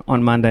Lebanon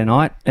on Monday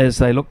night as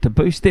they look to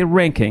boost their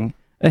ranking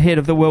ahead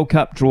of the World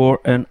Cup draw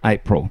in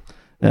April.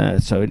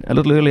 So a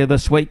little earlier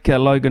this week,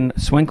 Logan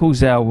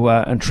Swinkles,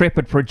 our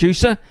intrepid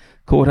producer,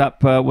 caught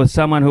up with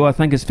someone who I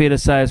think is fair to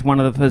say is one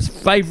of his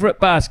favourite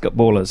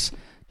basketballers,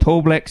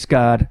 Tall Blacks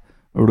guard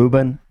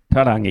Ruben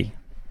Tarangi.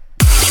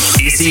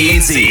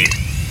 SENZ.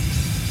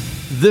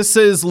 This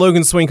is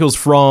Logan Swinkles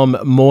from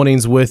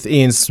Mornings with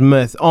Ian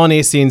Smith on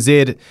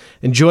SENZ.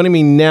 And joining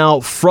me now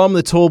from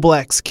the Tall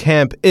Blacks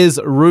camp is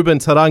Ruben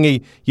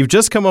Tarangi. You've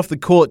just come off the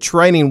court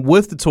training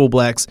with the Tall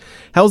Blacks.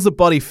 How's the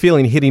body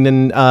feeling heading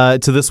in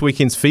to this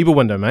weekend's FIBA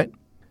window, mate?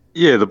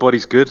 Yeah, the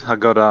body's good. I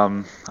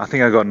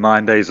think I got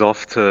 9 days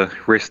off to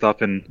rest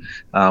up and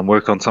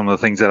work on some of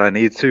the things that I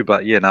need to.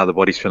 But yeah, now the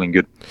body's feeling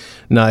good.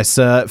 Nice.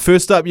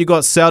 First up, you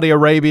got Saudi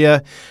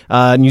Arabia.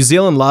 New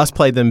Zealand last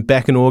played them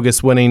back in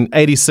August, winning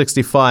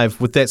 80-65,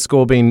 with that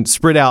score being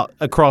spread out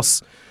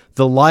across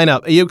the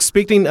lineup. Are you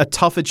expecting a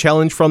tougher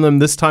challenge from them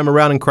this time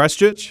around in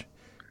Christchurch?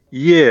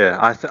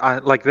 Yeah,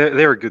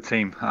 they're a good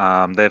team.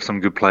 They have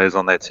some good players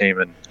on their team,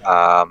 and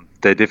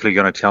they're definitely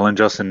going to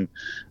challenge us and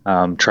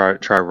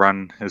try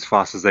run as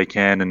fast as they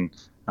can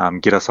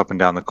and get us up and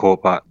down the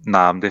court. But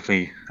I'm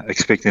definitely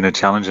expecting a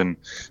challenge, and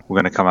we're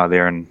going to come out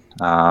there and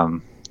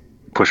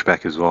push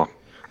back as well.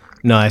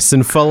 Nice.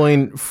 And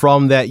following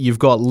from that, you've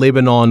got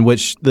Lebanon,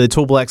 which the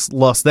Tall Blacks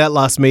lost that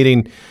last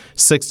meeting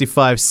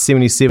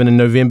 65-77 in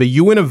November.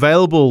 You weren't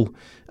available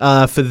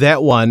for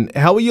that one.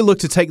 How will you look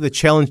to take the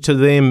challenge to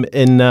them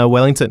in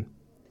Wellington?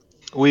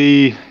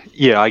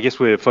 I guess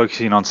we're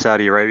focusing on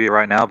Saudi Arabia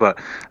right now, but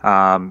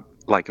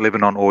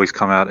Lebanon always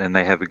come out and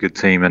they have a good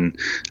team, and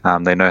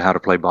they know how to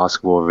play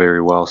basketball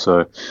very well.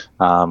 So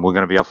we're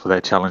going to be up for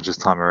that challenge this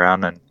time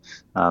around and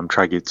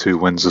try to get 2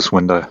 wins this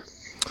window.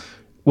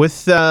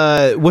 With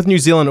New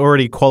Zealand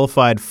already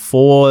qualified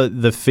for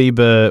the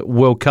FIBA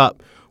World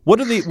Cup,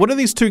 What do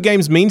these two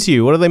games mean to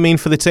you? What do they mean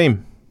for the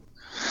team?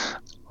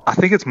 I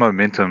think it's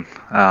momentum.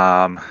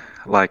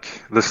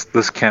 Like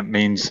this camp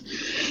means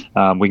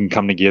we can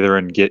come together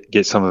and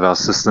get some of our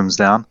systems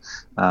down.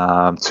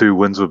 2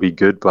 wins would be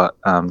good, but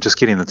just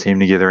getting the team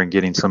together and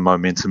getting some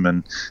momentum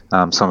and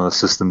some of the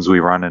systems we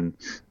run and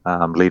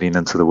leading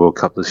into the World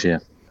Cup this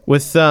year.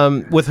 With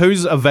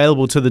who's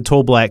available to the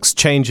Tall Blacks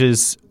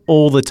changes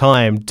all the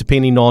time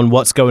depending on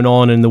what's going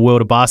on in the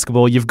world of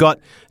basketball. You've got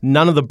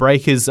none of the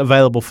breakers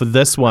available for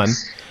this one.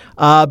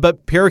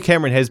 But Pero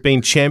Cameron has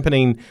been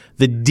championing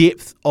the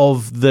depth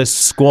of this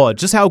squad.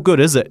 Just how good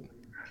is it?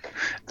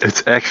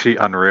 It's actually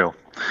unreal.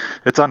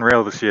 It's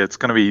unreal this year. It's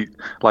going to be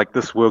like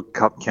this World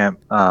Cup camp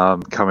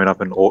coming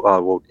up in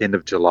end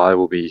of July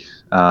will be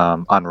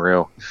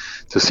unreal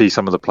to see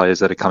some of the players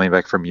that are coming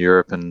back from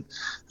Europe and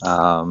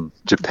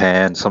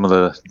Japan, some of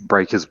the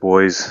Breakers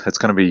boys. It's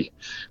going to be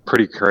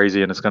pretty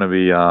crazy, and it's going to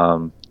be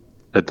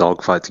a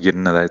dogfight to get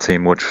into that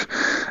team, which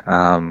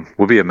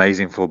will be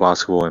amazing for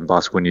basketball and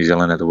Basketball New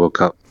Zealand at the World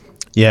Cup.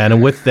 Yeah,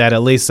 and with that,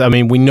 at least, I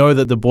mean, we know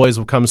that the boys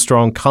will come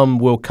strong come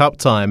World Cup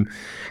time.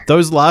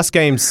 Those last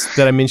games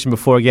that I mentioned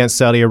before against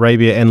Saudi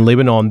Arabia and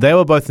Lebanon, they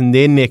were both in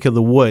their neck of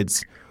the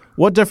woods.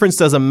 What difference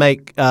does it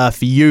make for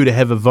you to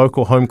have a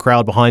vocal home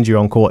crowd behind you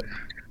on court?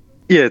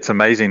 Yeah, it's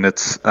amazing.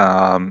 It's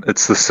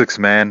the sixth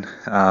man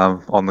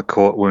on the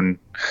court when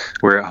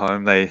we're at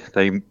home.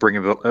 They bring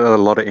a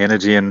lot of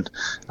energy, and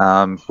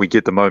we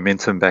get the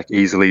momentum back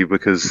easily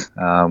because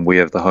we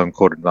have the home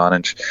court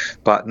advantage.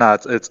 But no,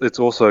 it's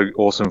also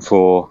awesome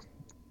for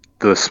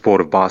the sport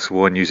of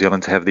basketball in New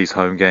Zealand to have these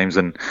home games,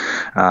 and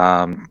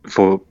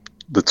for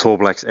the Tall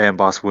Blacks and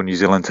Basketball New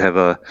Zealand to have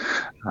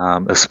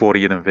a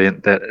sporting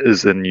event that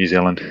is in New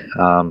Zealand,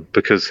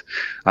 because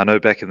I know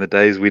back in the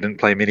days we didn't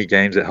play many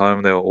games at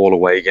home. They were all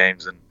away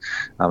games, and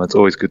it's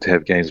always good to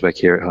have games back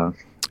here at home.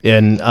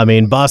 And I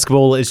mean,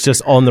 basketball is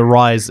just on the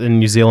rise in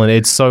New Zealand.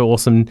 It's so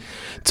awesome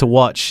to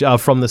watch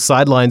from the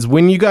sidelines.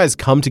 When you guys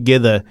come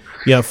together,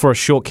 for a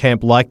short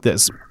camp like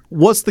this,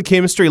 what's the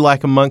chemistry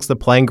like amongst the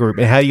playing group,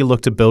 and how do you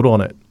look to build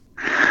on it?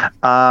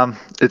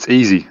 It's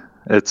easy.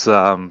 It's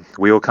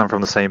we all come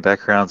from the same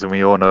backgrounds, and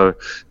we all know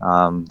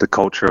the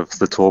culture of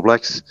the Tall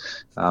Blacks.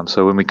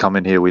 So when we come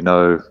in here, we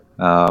know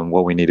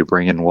what we need to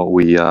bring and what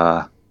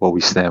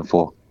we stand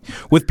for.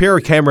 With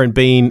Pero Cameron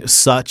being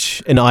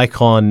such an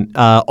icon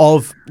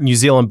of New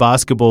Zealand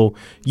basketball,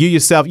 you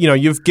yourself,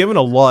 you've given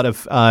a lot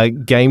of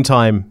game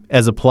time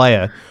as a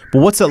player. But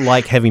what's it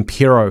like having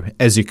Pero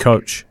as your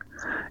coach?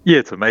 Yeah,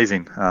 it's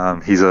amazing.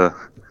 He's a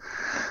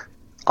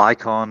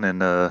icon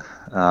and a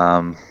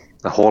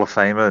Hall of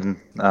Famer in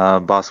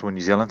Basketball New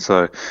Zealand.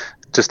 So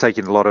just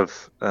taking a lot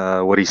of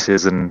what he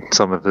says and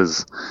some of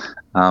his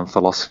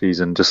philosophies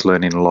and just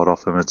learning a lot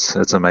off him. It's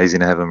amazing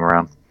to have him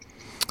around.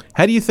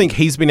 How do you think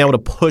he's been able to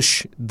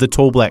push the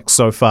Tall Blacks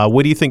so far?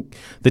 Where do you think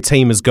the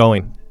team is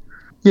going?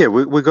 Yeah,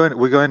 we're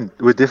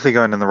definitely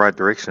going in the right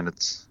direction.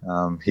 It's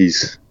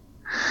he's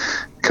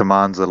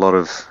commands a lot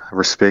of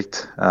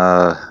respect.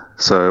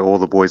 So all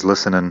the boys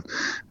listen, and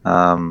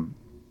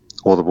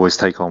all the boys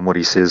take on what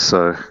he says.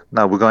 So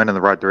no, we're going in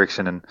the right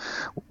direction, and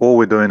all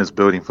we're doing is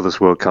building for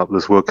this World Cup.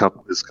 This World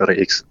Cup has got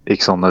an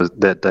X on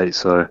that date,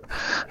 so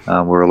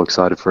we're all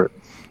excited for it.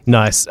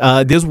 Nice.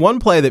 There's one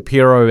player that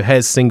Pero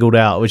has singled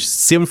out, which is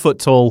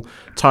 7-foot-tall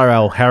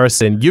Tyrell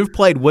Harrison. You've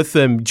played with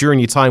him during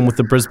your time with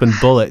the Brisbane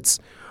Bullets.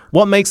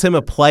 What makes him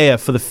a player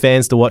for the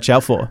fans to watch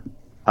out for?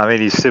 I mean,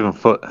 he's 7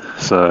 foot,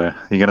 so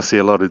you're going to see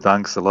a lot of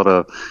dunks, a lot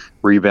of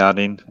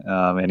rebounding,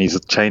 and he's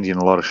changing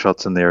a lot of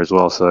shots in there as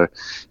well. So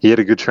he had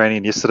a good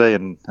training yesterday,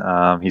 and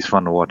he's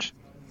fun to watch.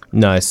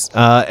 Nice.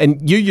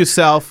 And you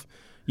yourself,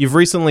 you've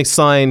recently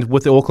signed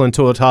with the Auckland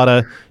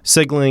Tuatara,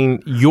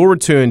 signalling your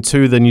return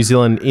to the New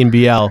Zealand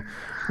NBL.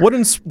 What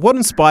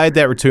inspired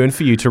that return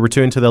for you to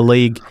return to the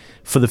league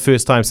for the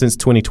first time since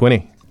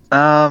 2020?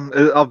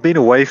 I've been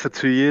away for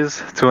 2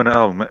 years,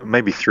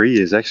 maybe 3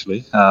 years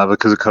actually,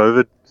 because of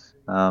COVID.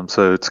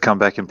 So to come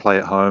back and play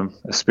at home,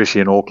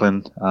 especially in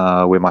Auckland,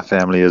 where my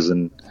family is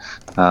and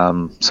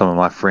some of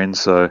my friends.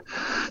 So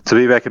to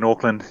be back in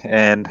Auckland,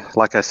 and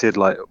like I said,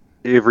 like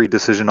every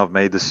decision I've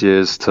made this year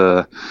is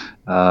to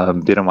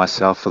better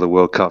myself for the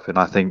World Cup, and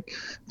I think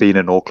being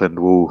in Auckland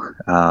will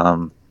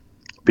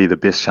be the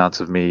best chance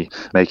of me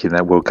making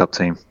that World Cup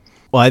team.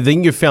 Well, I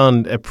think you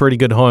found a pretty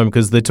good home,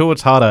 because the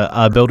Tuatara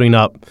are building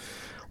up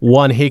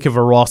one heck of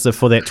a roster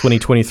for that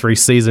 2023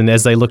 season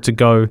as they look to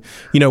go,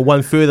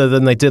 one further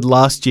than they did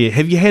last year.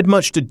 Have you had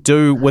much to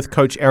do with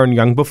Coach Aaron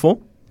Young before?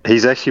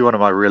 He's actually one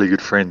of my really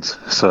good friends.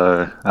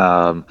 So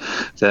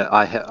that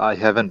I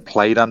haven't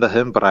played under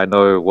him, but I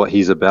know what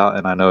he's about,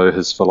 and I know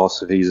his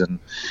philosophies and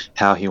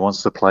how he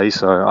wants to play.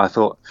 So I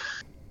thought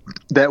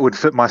that would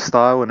fit my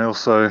style, and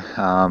also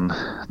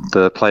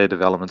the player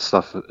development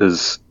stuff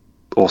is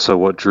also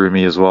what drew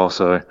me as well.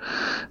 So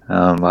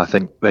I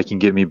think they can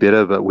get me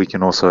better, but we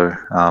can also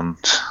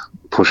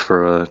push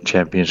for a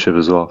championship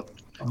as well.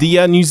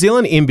 The New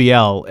Zealand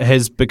NBL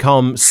has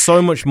become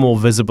so much more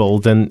visible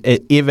than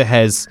it ever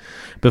has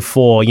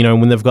before,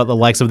 when they've got the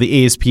likes of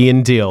the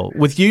ESPN deal.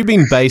 With you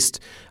being based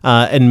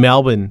in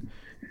Melbourne,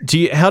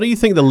 how do you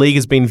think the league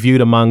has been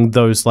viewed among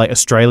those like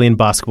Australian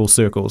basketball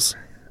circles?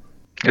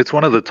 It's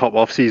one of the top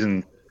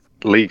off-season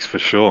leagues for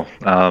sure.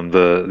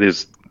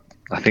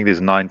 I think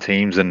there's 9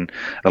 teams, and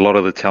a lot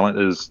of the talent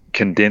is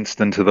condensed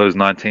into those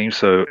 9 teams.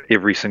 So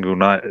every single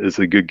night is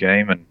a good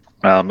game, and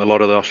a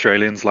lot of the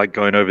Australians like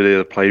going over there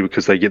to play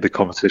because they get the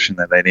competition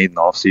that they need in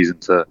the off season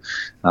to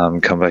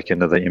come back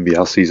into the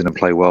NBL season and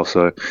play well.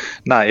 So,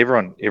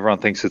 everyone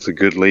thinks it's a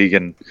good league,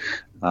 and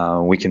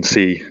we can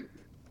see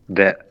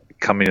that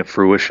coming to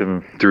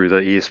fruition through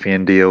the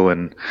ESPN deal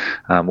and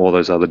all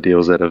those other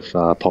deals that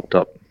have popped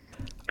up.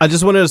 I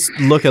just want to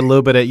look a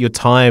little bit at your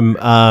time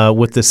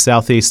with the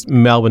Southeast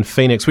Melbourne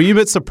Phoenix. Were you a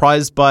bit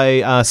surprised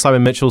by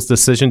Simon Mitchell's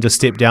decision to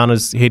step down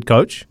as head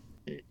coach?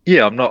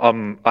 Yeah, I'm not.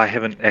 I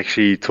haven't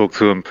actually talked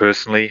to him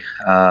personally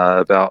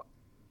about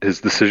his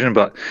decision,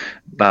 but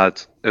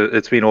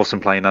it's been awesome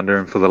playing under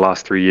him for the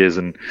last 3 years,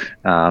 and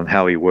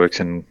how he works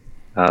and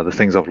the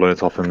things I've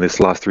learned off him this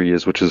last 3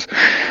 years, which is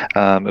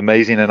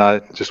amazing. And I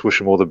just wish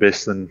him all the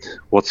best and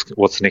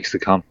what's next to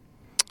come.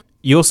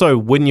 You also,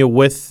 when you're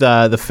with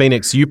the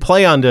Phoenix, you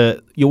play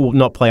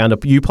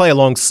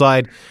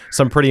alongside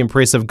some pretty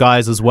impressive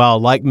guys as well,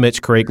 like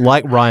Mitch Creek,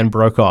 like Ryan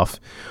Brokoff.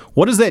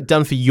 What has that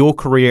done for your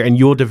career and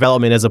your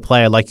development as a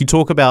player? Like you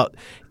talk about,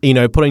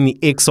 putting the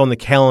X on the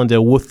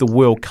calendar with the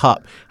World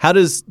Cup. How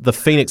does the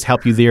Phoenix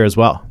help you there as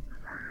well?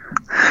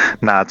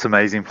 It's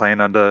amazing playing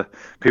under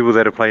people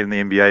that have played in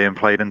the NBA and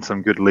played in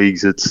some good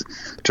leagues. It's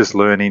just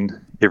learning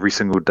every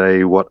single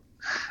day what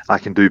I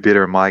can do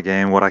better in my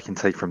game, what I can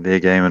take from their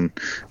game, and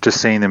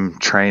just seeing them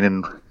train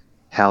and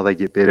how they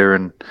get better.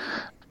 And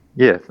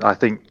yeah, I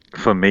think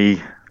for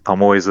me,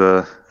 I'm always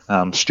a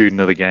student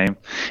of the game,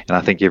 and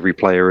I think every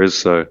player is.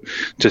 So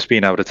just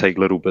being able to take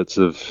little bits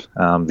of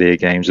their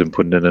games and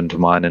putting it into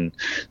mine and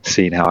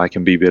seeing how I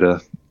can be better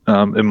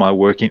in my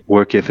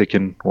work ethic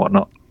and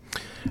whatnot.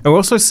 And we're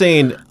also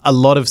seeing a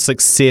lot of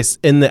success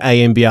in the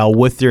ANBL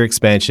with their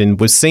expansion.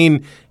 We've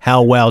seen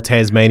how well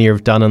Tasmania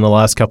have done in the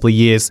last couple of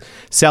years.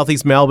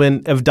 Southeast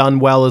Melbourne have done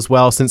well as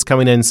well since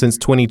coming in since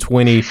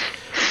 2020.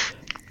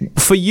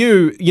 For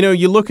you,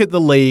 you look at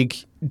the league,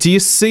 do you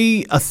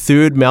see a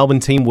third Melbourne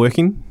team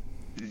working?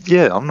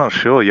 Yeah, I'm not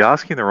sure. You're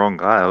asking the wrong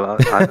guy.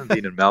 I haven't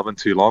been in Melbourne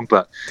too long,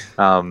 but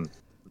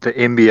the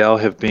NBL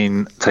have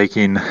been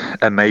taking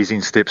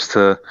amazing steps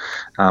to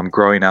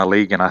growing our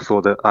league, and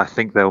I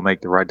think they'll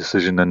make the right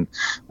decision in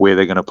where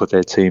they're going to put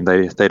their team.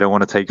 They don't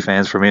want to take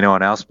fans from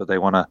anyone else, but they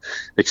want to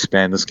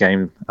expand this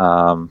game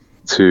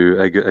to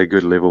a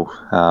good level,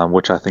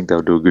 which I think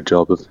they'll do a good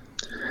job of.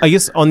 I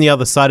guess on the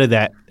other side of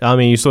that,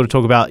 you sort of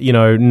talk about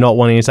not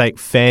wanting to take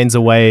fans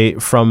away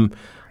from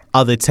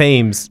other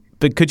teams,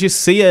 but could you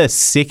see a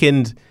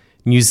second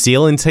New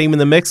Zealand team in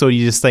the mix, or do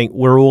you just think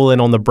we're all in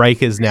on the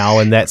Breakers now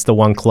and that's the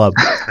one club?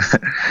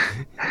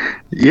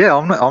 Yeah,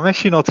 I'm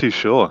actually not too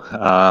sure.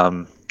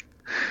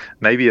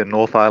 Maybe a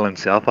North Island,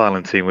 South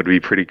Island team would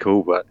be pretty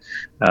cool, but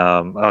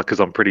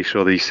because I'm pretty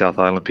sure these South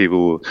Island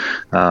people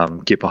will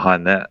get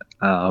behind that.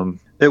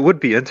 It would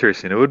be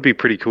interesting. It would be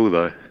pretty cool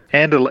though.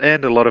 And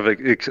a lot of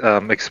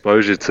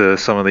exposure to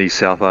some of these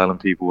South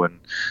Island people,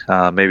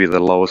 and maybe the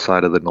lower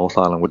side of the North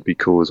Island would be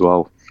cool as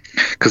well.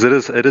 Because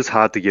it is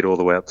hard to get all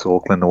the way up to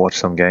Auckland to watch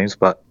some games,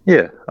 but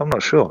yeah, I'm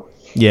not sure.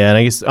 Yeah, and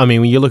I guess,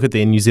 when you look at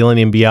the New Zealand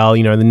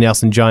NBL, the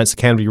Nelson Giants, the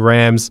Canterbury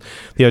Rams,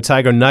 the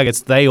Otago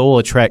Nuggets, they all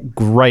attract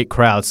great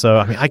crowds. So,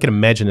 I can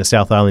imagine a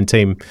South Island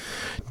team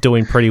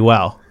doing pretty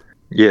well.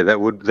 Yeah, that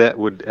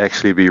would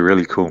actually be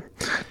really cool.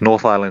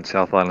 North Island,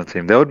 South Island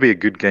team. That would be a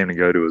good game to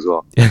go to as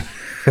well.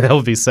 That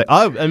would be sick.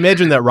 I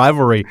imagine that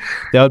rivalry.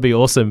 That would be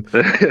awesome.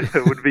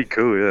 It would be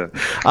cool,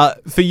 yeah.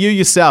 For you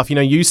yourself,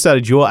 you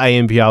started your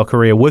ANBL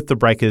career with the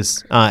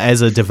Breakers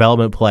as a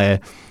development player.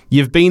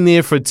 You've been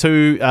there for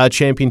 2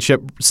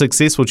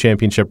 successful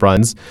championship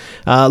runs.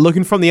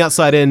 Looking from the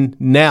outside in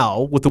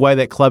now, with the way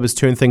that club has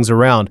turned things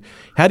around,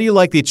 how do you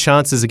like their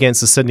chances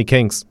against the Sydney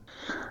Kings?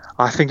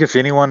 I think if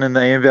anyone in the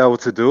ANBL were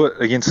to do it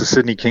against the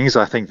Sydney Kings,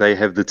 I think they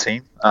have the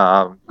team.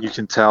 You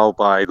can tell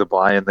by the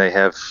buy-in they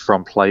have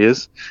from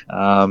players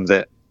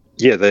that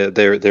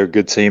they're a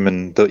good team,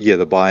 and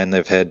the buy-in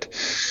they've had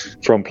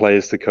from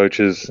players to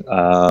coaches,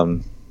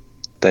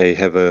 they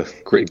have a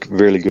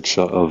really good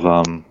shot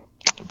of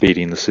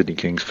beating the Sydney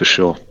Kings for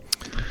sure.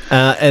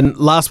 And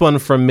last one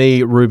from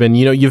me, Ruben.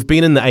 You've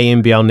been in the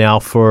ANBL now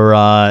for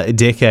a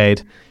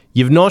decade.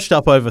 You've notched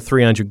up over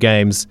 300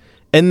 games.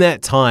 In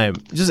that time,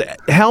 just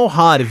how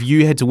hard have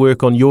you had to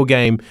work on your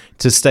game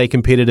to stay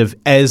competitive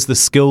as the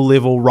skill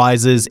level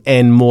rises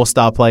and more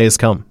star players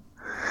come?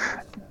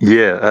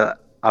 Yeah,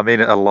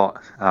 a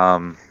lot.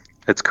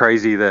 It's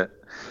crazy that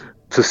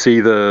to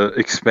see the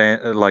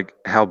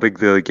how big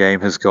the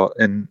game has got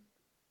in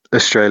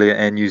Australia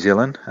and New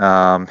Zealand,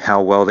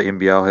 how well the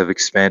NBL have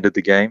expanded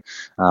the game.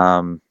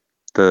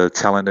 The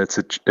talent it's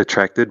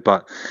attracted,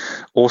 but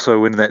also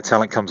when that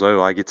talent comes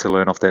over, I get to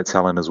learn off that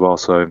talent as well.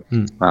 So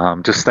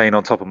just staying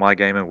on top of my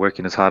game and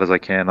working as hard as I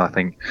can, I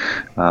think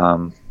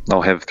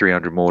I'll have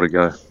 300 more to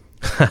go.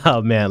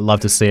 Oh, man,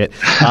 love to see it.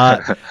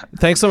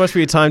 Thanks so much for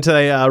your time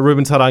today,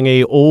 Ruben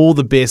Tarangi. All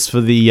the best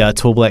for the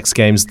Tall Blacks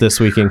games this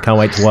weekend. Can't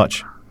wait to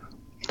watch.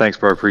 Thanks,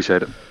 bro.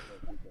 Appreciate it.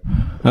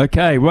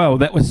 Okay, well,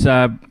 that was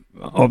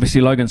obviously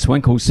Logan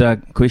Swinkles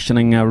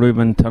questioning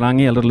Ruben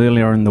Tarangi a little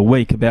earlier in the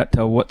week about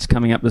what's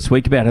coming up this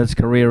week, about his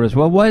career as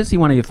well. Why is he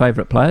one of your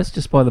favourite players,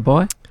 just by the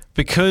by?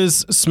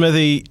 Because,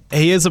 Smithy,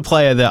 he is a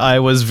player that I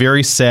was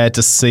very sad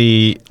to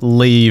see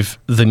leave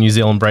the New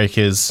Zealand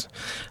Breakers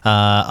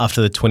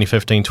after the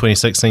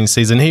 2015-2016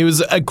 season. He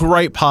was a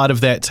great part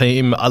of that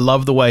team. I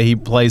love the way he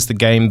plays the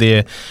game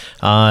there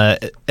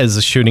as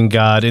a shooting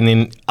guard. And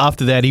then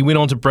after that, he went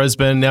on to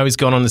Brisbane. Now he's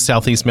gone on to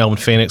Southeast Melbourne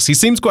Phoenix. He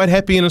seems quite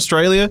happy in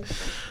Australia.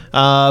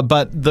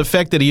 But the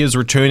fact that he is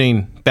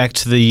returning back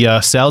to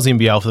the Sal's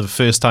NBL for the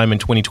first time in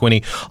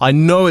 2020, I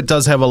know it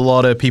does have a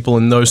lot of people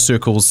in those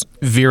circles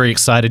very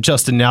excited.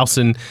 Justin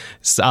Nelson,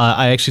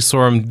 I actually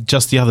saw him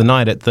just the other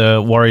night at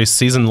the Warriors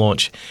season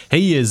launch.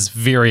 He is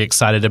very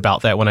excited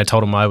about that when I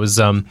told him I was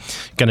going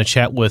to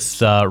chat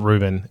with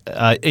Ruben.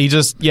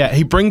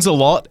 He brings a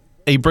lot.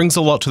 He brings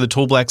a lot to the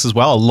Tall Blacks as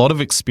well, a lot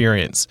of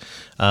experience.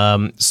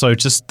 So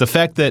just the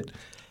fact that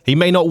he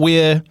may not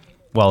wear...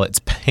 Well, it's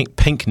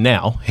pink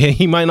now.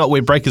 He might not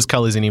wear Breakers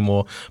colours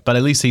anymore, but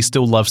at least he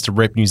still loves to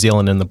rep New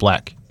Zealand in the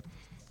black.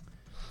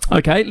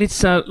 Okay,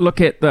 let's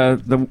look at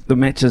the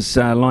matches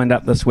lined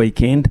up this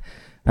weekend,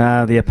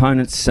 the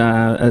opponents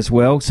as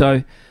well.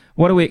 So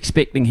what are we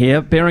expecting here?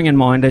 Bearing in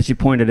mind, as you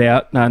pointed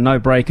out, no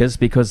Breakers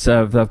because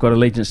they've got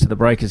allegiance to the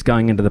Breakers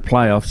going into the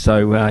playoffs,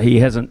 so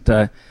he hasn't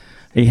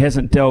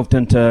delved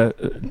into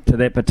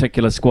that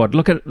particular squad.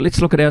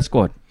 Let's look at our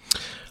squad.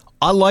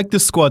 I like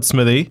this squad,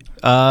 Smithy.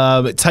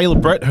 Taylor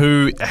Britt,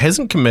 who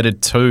hasn't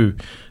committed to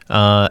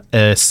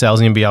a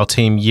Sal's NBL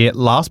team yet,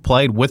 last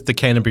played with the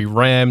Canterbury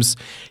Rams.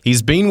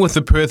 He's been with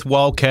the Perth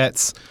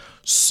Wildcats,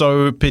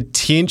 so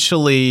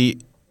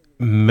potentially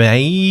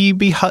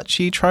maybe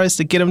Hutchie tries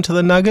to get him to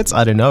the Nuggets.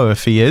 I don't know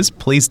if he is.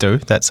 Please do.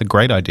 That's a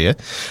great idea.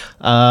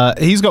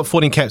 He's got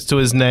 14 caps to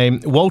his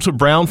name. Walter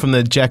Brown from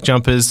the Jack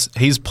Jumpers,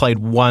 he's played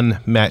one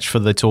match for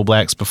the Tall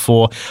Blacks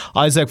before.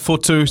 Isaac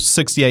Fotu,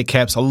 68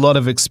 caps, a lot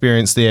of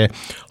experience there.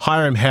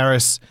 Hiram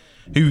Harris,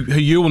 who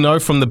you will know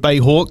from the Bay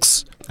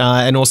Hawks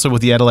and also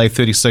with the Adelaide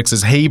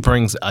 36ers, he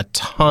brings a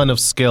ton of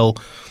skill.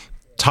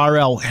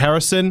 Tyrell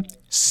Harrison,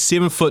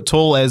 7 foot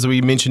tall, as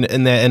we mentioned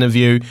in that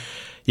interview.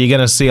 You're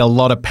going to see a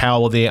lot of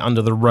power there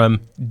under the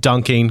rim,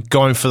 dunking,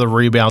 going for the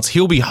rebounds.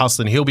 He'll be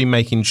hustling. He'll be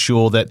making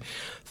sure that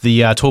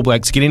the Tall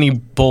Blacks get any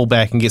ball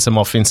back and get some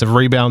offensive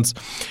rebounds.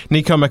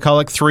 Nico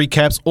McCulloch, 3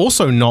 caps,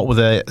 also not with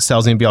a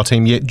Sal's NBL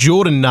team yet.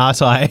 Jordan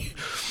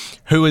Ngatai,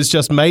 who has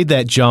just made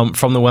that jump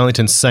from the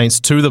Wellington Saints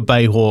to the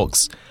Bay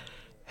Hawks.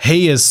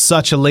 He is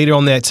such a leader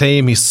on that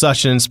team. He's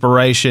such an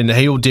inspiration.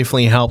 He will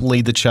definitely help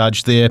lead the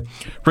charge there.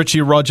 Richie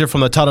Roger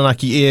from the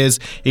Taranaki Airs.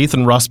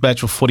 Ethan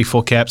Rustbatch with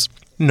 44 caps.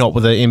 Not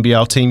with the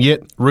NBL team yet.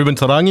 Ruben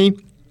Tarangi,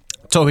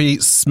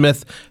 Tohi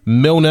Smith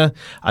Milner,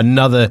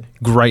 another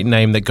great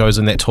name that goes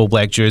in that Tall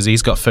Black jersey.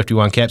 He's got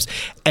 51 caps.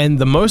 And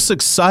the most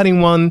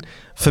exciting one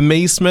for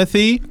me,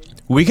 Smithy,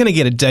 we're going to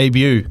get a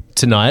debut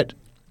tonight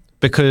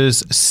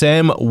because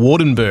Sam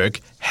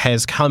Wardenberg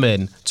has come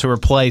in to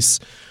replace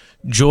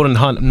Jordan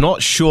Hunt.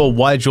 Not sure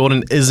why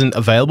Jordan isn't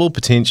available,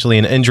 potentially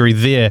an injury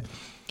there.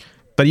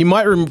 But you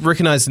might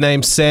recognize the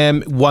name.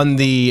 Sam won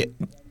the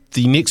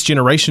Next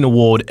Generation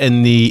Award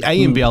in the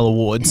ANBL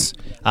Awards.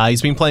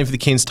 He's been playing for the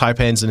Cairns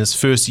Taipans in his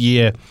first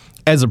year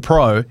as a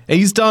pro.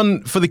 He's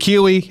done for the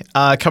Kiwi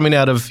coming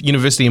out of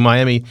University of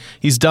Miami.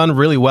 He's done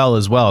really well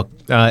as well,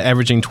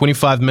 averaging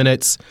 25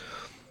 minutes.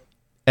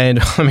 And,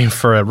 I mean,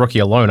 for a rookie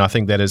alone, I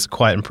think that is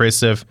quite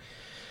impressive.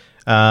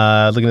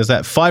 Looking at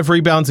that, 5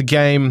 rebounds a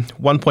game,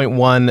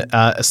 1.1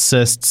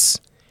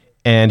 assists,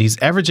 and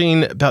he's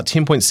averaging about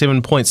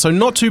 10.7 points. So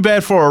not too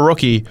bad for a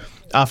rookie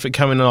after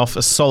coming off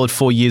a solid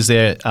 4 years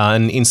there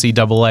in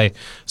NCAA.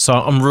 So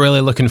I'm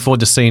really looking forward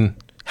to seeing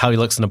how he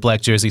looks in a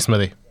black jersey,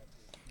 Smithy.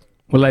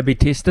 Will they be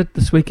tested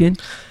this weekend?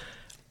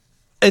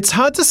 It's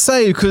hard to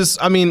say because,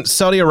 I mean,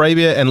 Saudi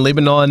Arabia and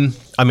Lebanon,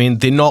 I mean,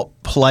 they're not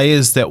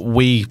players that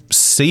we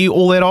see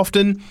all that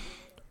often.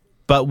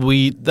 But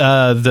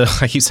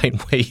I keep saying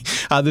we,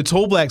 the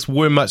Tall Blacks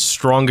were much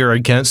stronger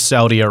against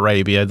Saudi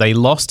Arabia. They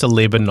lost to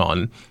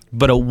Lebanon,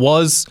 but it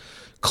was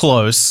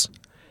close.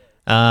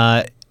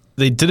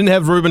 They didn't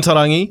have Ruben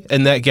Tarangi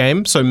in that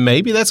game, so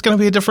maybe that's going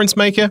to be a difference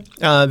maker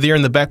there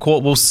in the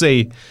backcourt. We'll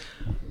see.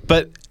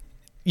 But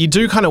you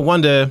do kind of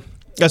wonder,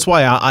 that's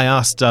why I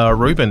asked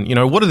Ruben,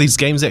 what do these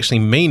games actually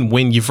mean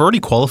when you've already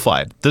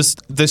qualified?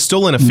 They're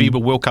still in a FIBA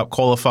World Cup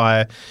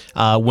qualifier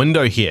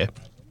window here.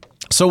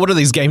 So what do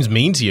these games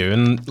mean to you?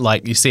 And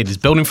like you said, it's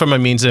building for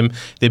momentum.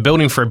 They're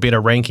building for a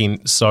better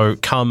ranking. So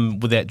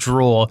come with that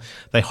draw,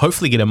 they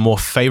hopefully get a more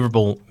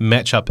favourable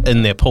matchup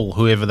in their pool,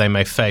 whoever they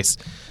may face.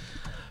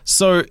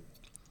 So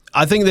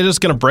I think they're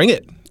just going to bring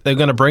it. They're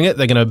going to bring it.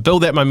 They're going to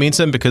build that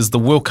momentum because the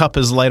World Cup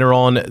is later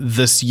on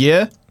this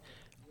year,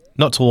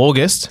 not till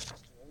August.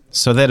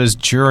 So that is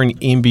during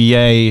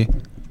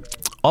NBA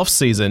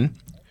off-season,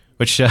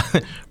 which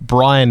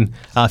Brian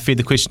fed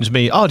the question to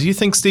me. Oh, do you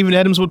think Steven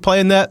Adams would play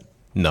in that?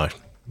 No.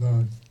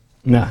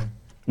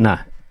 No.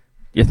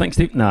 You think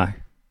Steve? No.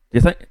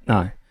 You think?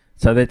 No.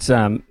 So that's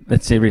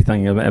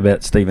everything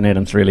about Steven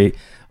Adams, really.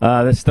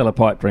 That's still a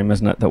pipe dream,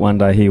 isn't it, that one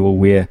day he will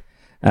wear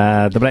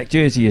the black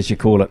jersey, as you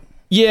call it.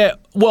 Yeah,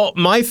 well,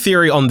 my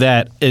theory on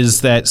that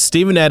is that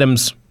Steven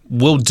Adams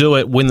will do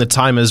it when the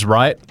time is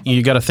right.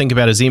 You got to think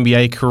about his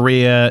NBA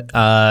career,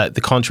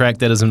 the contract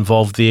that is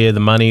involved there, the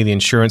money, the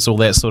insurance, all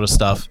that sort of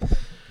stuff.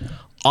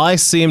 I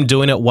see him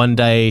doing it one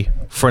day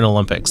for an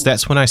Olympics.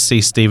 That's when I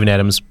see Steven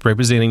Adams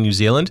representing New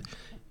Zealand.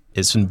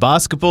 It's in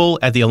basketball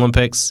at the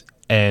Olympics,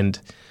 and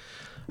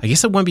I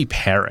guess it won't be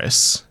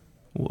Paris.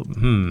 I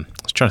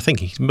was trying to think.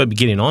 He might be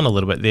getting on a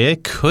little bit there.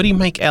 Could he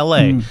make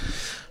LA?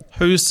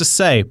 Who's to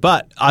say?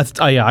 But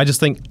I just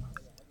think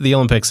the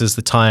Olympics is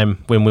the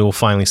time when we will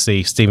finally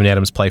see Steven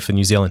Adams play for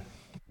New Zealand.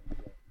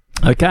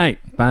 Okay,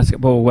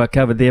 basketball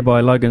covered there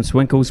by Logan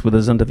Swinkles with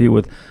his interview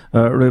with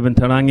Ruben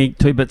Tarangi.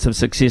 2 bits of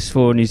success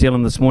for New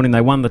Zealand this morning.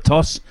 They won the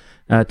toss.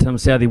 Tim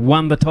Southee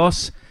won the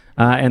toss,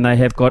 and they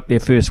have got their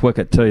first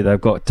wicket too.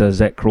 They've got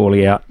Zach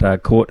Crawley out,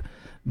 caught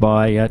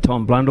by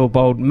Tom Blundell.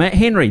 Bowled Matt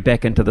Henry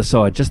back into the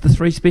side. Just the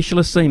 3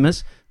 specialist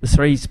seamers. The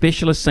 3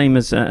 specialist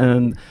seamers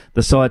in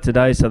the side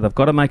today, so they've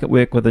got to make it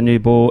work with the new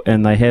ball,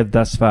 and they have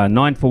thus far.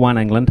 9 for 1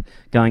 England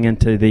going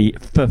into the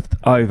 5th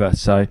over.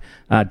 So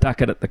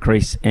Duckett at the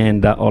crease,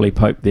 and Ollie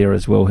Pope there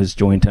as well has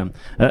joined him.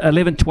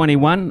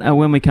 11:21.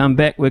 When we come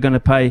back, we're going to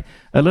pay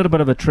a little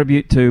bit of a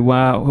tribute to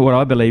what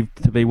I believe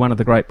to be one of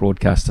the great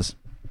broadcasters.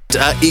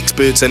 Are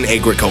experts in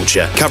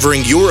agriculture,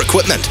 covering your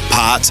equipment,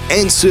 parts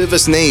and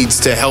service needs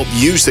to help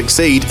you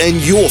succeed in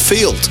your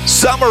field.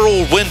 Summer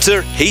or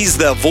winter, he's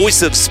the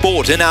voice of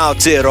sport in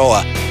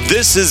Aotearoa.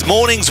 This is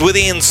Mornings with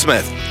Ian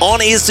Smith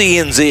on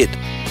SENZ.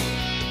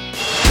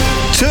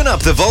 Turn up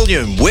the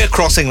volume. We're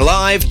crossing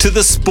live to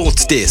the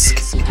sports desk.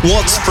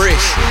 What's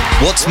fresh?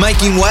 What's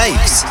making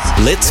waves?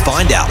 Let's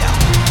find out.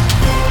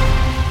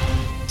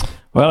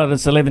 Well, it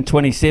is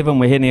 11:27.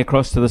 We're heading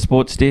across to the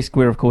sports desk,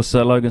 where, of course,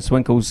 Logan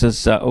Swinkles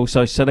is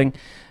also sitting.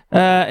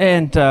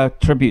 And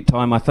tribute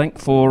time, I think,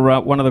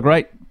 for one of the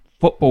great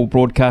football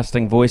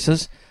broadcasting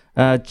voices,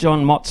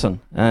 John Motson.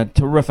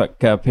 Terrific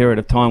period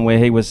of time where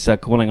he was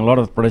calling a lot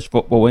of British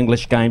football,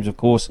 English games, of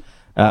course,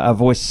 a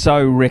voice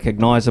so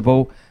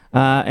recognisable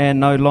and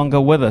no longer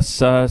with us.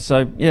 So,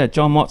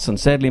 John Motson,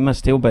 sadly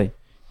missed, he'll be.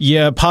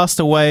 Yeah, passed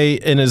away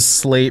in his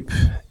sleep,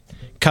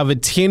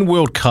 covered 10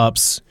 World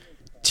Cups,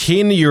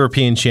 10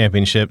 European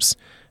Championships,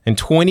 and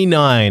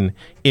 29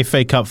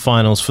 FA Cup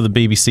finals for the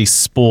BBC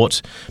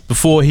Sport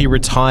before he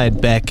retired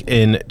back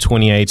in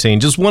 2018.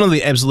 Just one of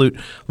the absolute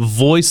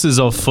voices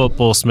of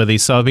football, Smithy.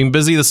 So I've been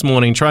busy this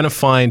morning trying to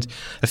find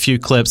a few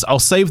clips. I'll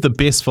save the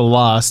best for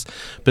last,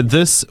 but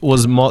this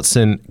was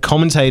Motson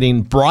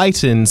commentating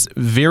Brighton's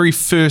very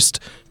first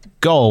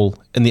goal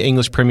in the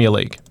English Premier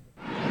League.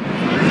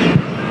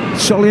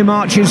 Solly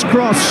March's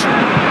cross.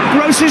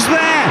 Gross is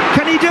there.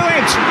 Can he do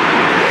it?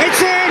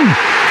 It's in!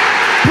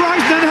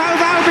 Brighton and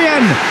Hove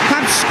Albion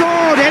have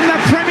scored in the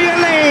Premier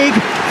League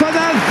for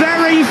the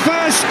very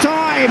first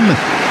time.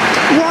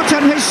 What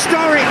an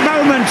historic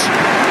moment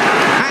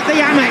at the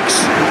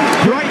Amex.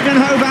 Brighton and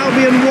Hove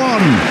Albion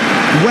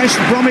 1, West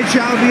Bromwich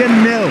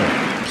Albion 0.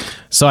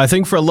 So I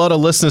think for a lot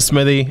of listeners,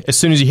 Smithy, as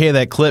soon as you hear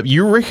that clip,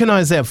 you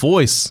recognise that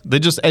voice. They're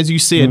just, as you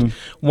said,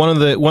 one of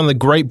the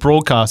great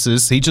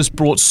broadcasters. He just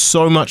brought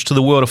so much to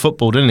the world of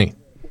football, didn't he?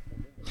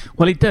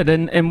 Well, he did,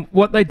 and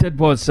what they did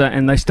was,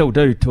 and they still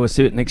do to a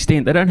certain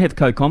extent, they don't have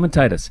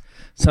co-commentators.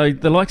 So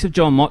the likes of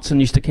John Motson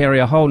used to carry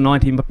a whole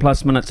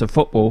 90-plus minutes of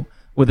football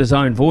with his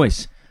own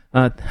voice.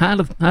 Hard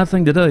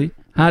thing to do.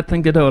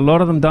 A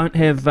lot of them don't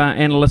have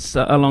analysts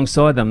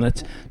alongside them.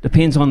 That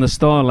depends on the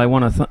style they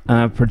want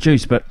to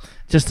produce, but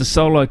just a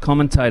solo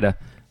commentator.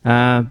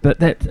 But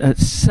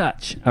it's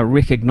such a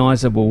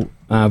recognisable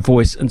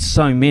voice in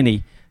so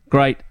many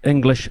great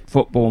English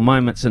football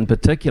moments in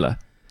particular.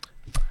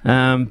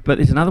 But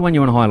there's another one you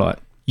want to highlight.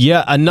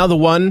 Yeah, another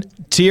one.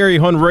 Thierry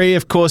Henry,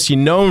 of course, you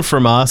know him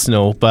from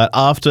Arsenal, but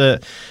after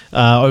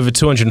over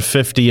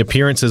 250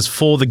 appearances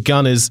for the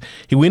Gunners,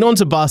 he went on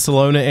to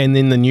Barcelona and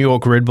then the New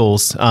York Red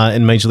Bulls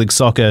in Major League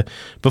Soccer.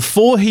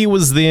 Before he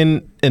was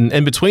then,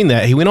 in between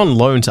that, he went on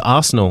loan to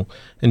Arsenal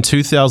in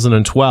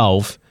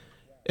 2012.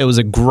 It was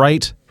a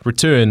great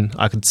return,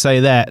 I could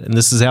say that, and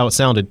this is how it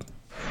sounded.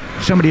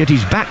 Somebody at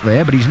his back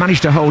there, but he's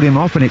managed to hold him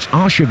off, and it's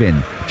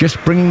Arshavin just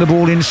bringing the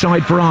ball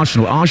inside for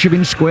Arsenal.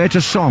 Arshavin square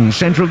to Song,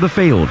 centre of the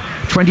field,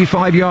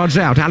 25 yards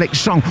out. Alex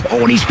Song.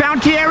 Oh, and he's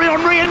found Thierry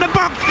Henry in the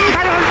box,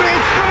 and Henry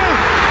is through.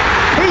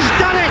 He's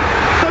done it.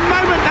 The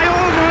moment they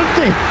all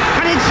wanted,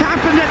 and it's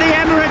happened at the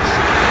Emirates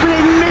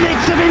within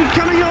minutes of him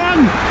coming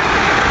on.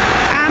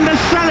 And the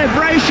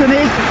celebration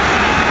is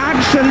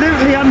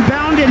absolutely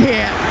unbounded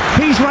here.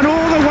 He's run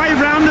all the way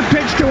round the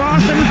pitch to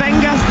Arsene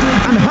Wenger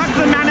and hugged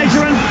the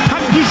manager and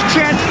hugged his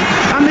chest,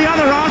 and the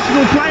other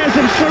Arsenal players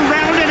have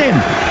surrounded him.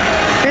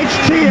 It's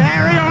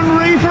Thierry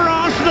Henry for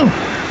Arsenal.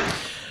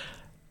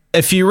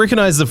 If you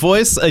recognise the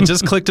voice, it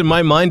just clicked in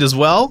my mind as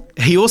well.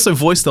 He also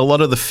voiced a lot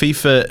of the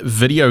FIFA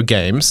video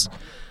games.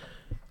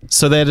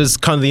 So that is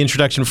kind of the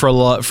introduction for a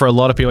lot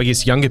of people, I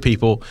guess younger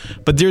people.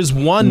 But there's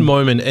one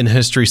moment in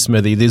history,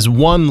 Smithy. There's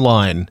one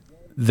line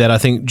that I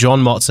think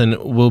John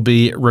Motson will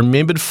be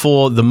remembered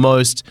for the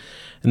most.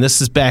 And this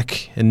is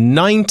back in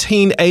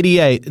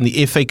 1988 in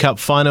the FA Cup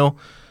final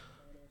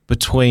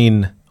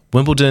between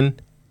Wimbledon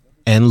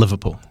and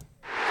Liverpool.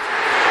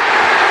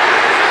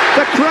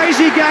 The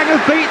crazy gang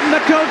have beaten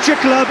the Culture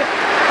Club.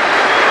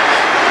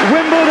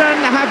 Wimbledon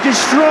have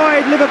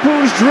destroyed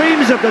Liverpool's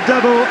dreams of the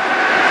double,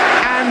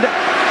 and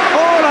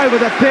all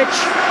over the pitch,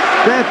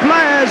 their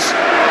players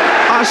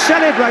are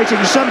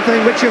celebrating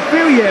something which a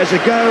few years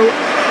ago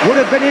would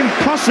have been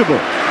impossible.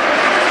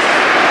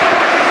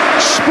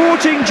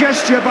 Sporting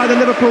gesture by the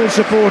Liverpool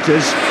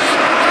supporters.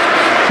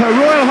 Her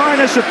Royal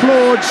Highness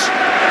applauds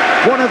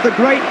one of the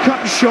great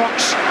cup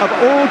shocks of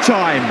all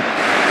time.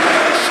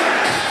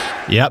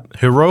 Yep,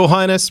 Her Royal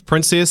Highness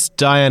Princess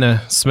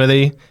Diana,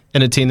 Smithy,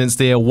 in attendance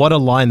there. What a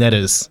line that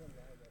is.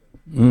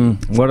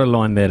 What a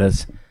line that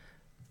is.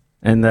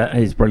 And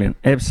he's brilliant.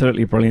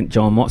 Absolutely brilliant,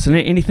 John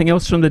Motson. Anything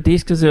else from the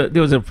desk? Because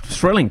there was a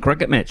thrilling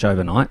cricket match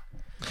overnight.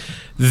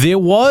 There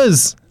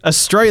was.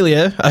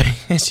 Australia,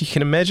 as you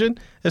can imagine,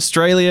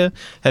 Australia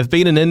have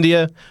beaten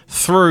India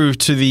through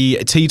to the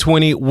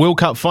T20 World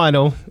Cup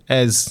final,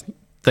 as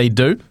they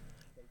do.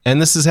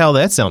 And this is how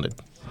that sounded.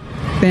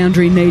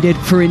 Boundary needed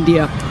for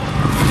India.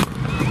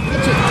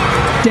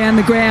 Down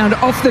the ground,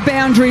 off the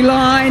boundary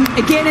line.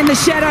 Again in the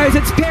shadows,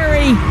 it's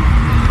Perry.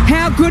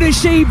 How good has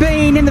she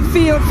been in the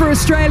field for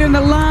Australia in the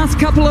last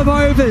couple of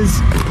overs?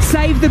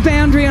 Saved the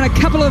boundary on a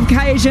couple of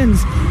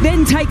occasions,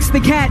 then takes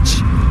the catch.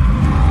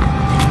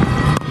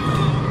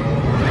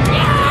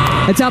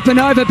 It's up and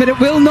over, but it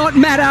will not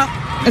matter.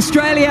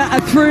 Australia are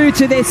through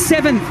to their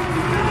 7th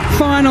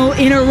final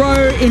in a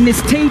row in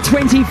this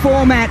T20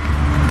 format,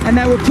 and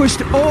they were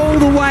pushed all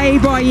the way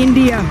by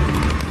India.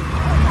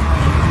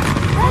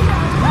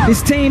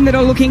 This team that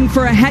are looking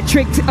for a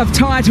hat-trick of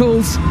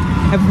titles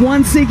have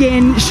once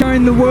again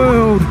shown the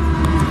world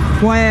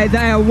why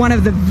they are one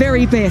of the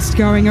very best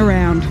going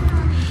around.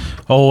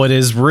 Oh, it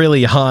is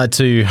really hard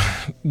to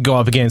go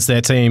up against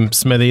that team,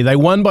 Smithy. They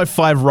won by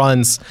 5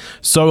 runs,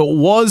 so it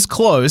was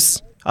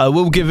close.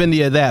 We'll give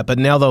India that, but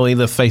now they'll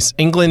either face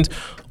England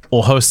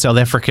or host South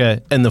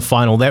Africa in the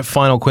final. That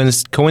final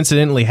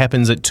coincidentally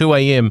happens at 2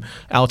 a.m.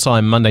 our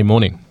time Monday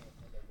morning.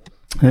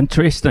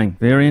 Interesting,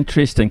 very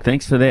interesting.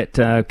 Thanks for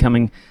that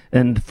coming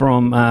in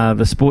from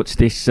the sports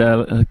desk.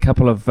 A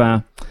couple of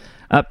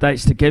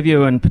updates to give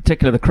you, in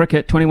particular the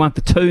cricket.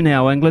 21-2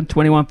 now, England,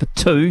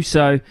 21-2,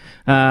 so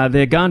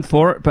they're going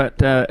for it,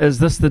 but is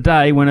this the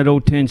day when it all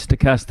turns to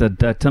custard?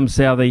 Tim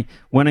Southey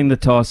winning the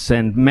toss,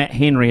 and Matt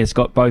Henry has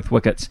got both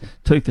wickets,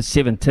 2 for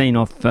 17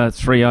 off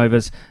 3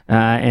 overs,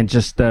 and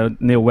just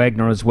Neil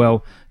Wagner as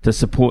well to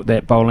support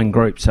that bowling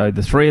group. So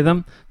the three of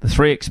them, the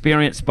 3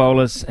 experienced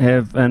bowlers,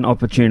 have an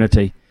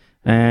opportunity.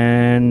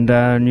 And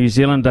New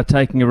Zealand are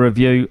taking a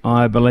review,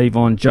 I believe,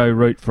 on Joe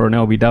Root for an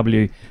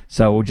LBW.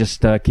 So we'll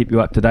just keep you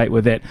up to date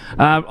with that.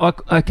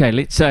 Okay,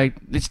 let's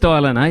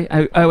dial in,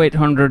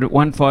 0800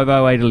 150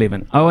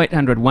 811.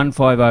 0800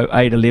 150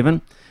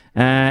 811.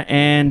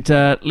 And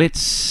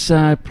let's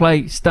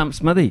play Stump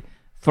Smithy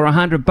for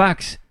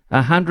 $100.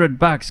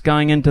 $100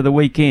 going into the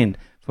weekend.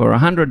 For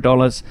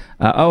 $100,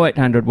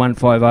 0800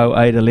 150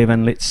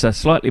 811. Let's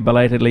slightly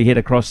belatedly head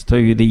across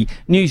to the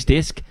news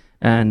desk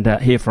and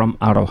hear from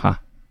Aroha.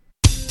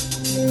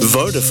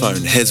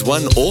 Vodafone has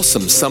one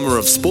awesome summer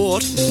of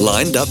sport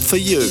lined up for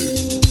you.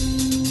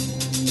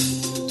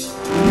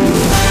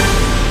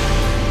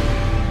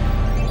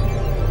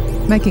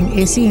 Making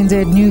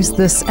SENZ news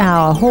this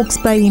hour, Hawke's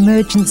Bay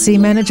Emergency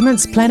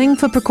Management's planning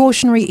for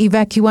precautionary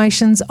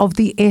evacuations of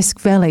the Esk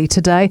Valley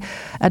today.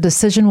 A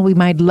decision will be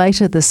made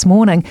later this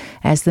morning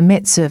as the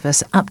Met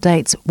Service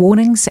updates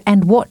warnings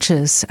and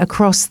watches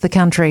across the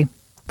country.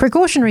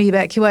 Precautionary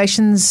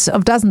evacuations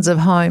of dozens of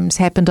homes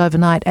happened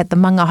overnight at the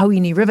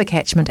Mangahoini River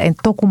catchment and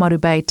Tokomaru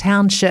Bay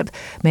Township.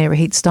 Mayor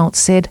Heath Stoltz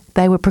said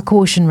they were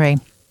precautionary.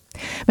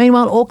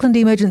 Meanwhile, Auckland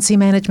Emergency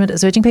Management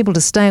is urging people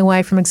to stay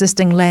away from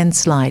existing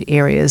landslide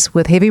areas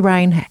with heavy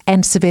rain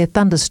and severe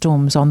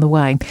thunderstorms on the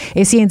way.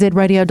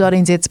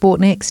 SENZradio.nz Sport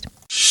next.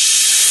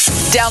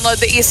 Download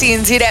the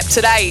SENZ app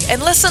today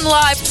and listen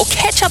live or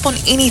catch up on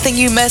anything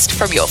you missed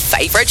from your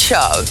favourite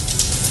show.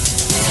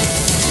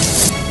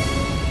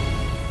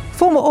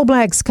 Former All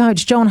Blacks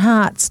coach John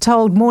Hartz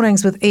told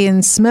Mornings with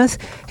Ian Smith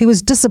he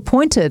was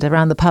disappointed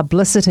around the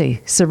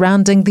publicity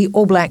surrounding the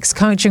All Blacks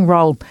coaching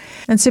role.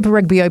 And Super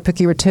Rugby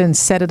Aupiki returns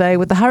Saturday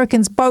with the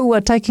Hurricanes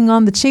Boa taking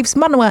on the Chiefs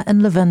Manawa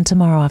in Levin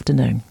tomorrow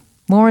afternoon.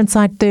 More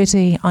Inside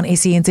 30 on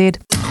SENZ.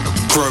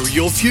 Grow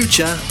your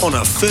future on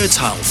a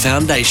fertile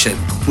foundation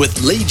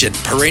with Legion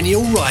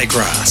Perennial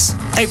Ryegrass.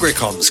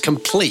 Agricom's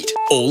complete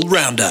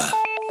all-rounder.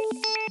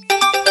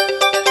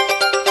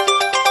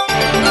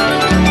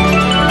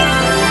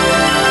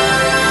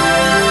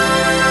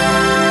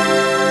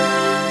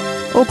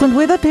 Auckland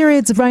weather,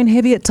 periods of rain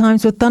heavy at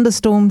times with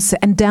thunderstorms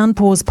and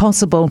downpours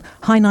possible.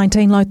 High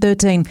 19, low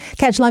 13.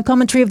 Catch live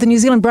commentary of the New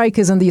Zealand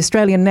Breakers and the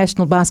Australian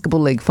National Basketball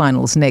League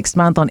finals next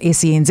month on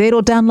SENZ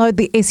or download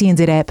the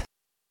SENZ app.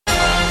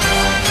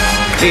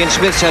 Ian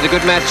Smith's had a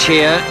good match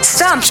here.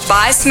 Stumped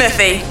by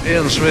Smithy.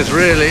 Ian Smith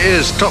really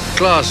is top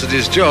class at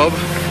his job.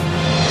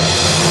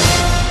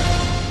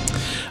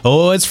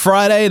 Oh, it's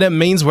Friday and it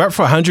means we're up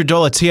for a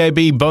 $100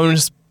 TAB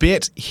bonus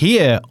bet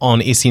here on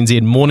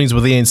SNZ Mornings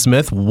with Ian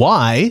Smith.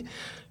 Why?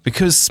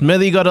 Because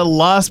Smithy got a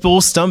last ball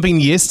stumping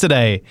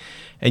yesterday.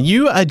 And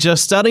you are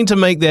just starting to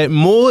make that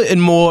more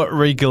and more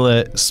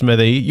regular,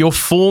 Smithy. Your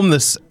form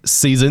this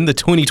season, the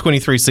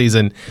 2023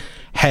 season,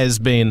 has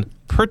been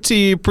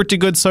pretty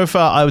good so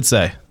far, I would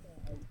say.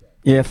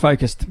 Yeah, a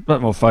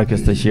bit more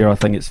focused this year, I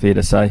think it's fair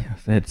to say.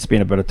 I've had to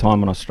spend a bit of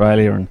time in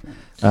Australia and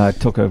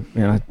took a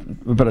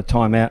bit of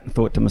time out and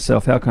thought to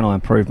myself, how can I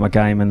improve my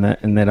game? And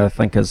that I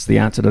think is the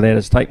answer to that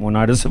is take more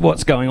notice of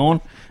what's going on.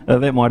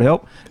 That might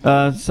help.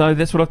 So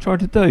that's what I've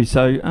tried to do.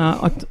 So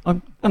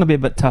I'm going to be a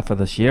bit tougher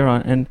this year,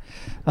 and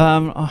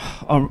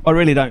I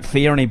really don't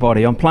fear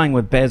anybody. I'm playing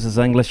with Baz's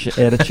English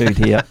attitude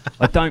here.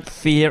 I don't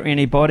fear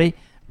anybody.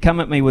 Come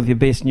at me with your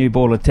best new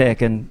ball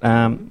attack, and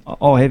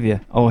I'll have you.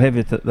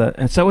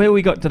 And so who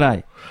we got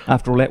today?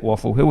 After all that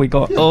waffle, who we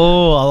got?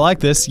 Oh, I like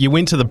this. You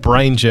went to the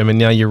brain gym and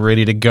now you're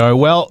ready to go.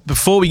 Well,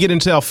 before we get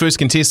into our first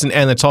contestant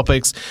and the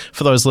topics,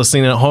 for those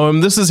listening at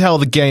home, this is how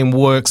the game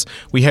works.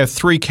 We have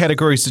 3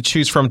 categories to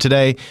choose from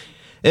today.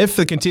 If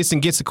the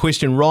contestant gets a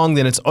question wrong,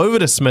 then it's over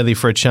to Smithy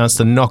for a chance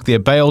to knock their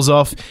bails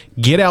off,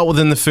 get out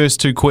within the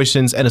first 2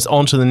 questions, and it's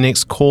on to the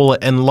next caller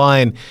in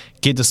line.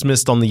 Get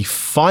dismissed on the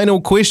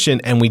final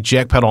question, and we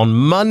jackpot on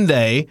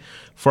Monday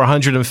for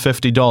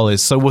 $150.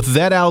 So with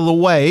that out of the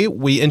way,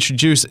 we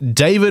introduce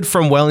David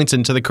from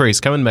Wellington to the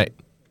crease. Come in, mate.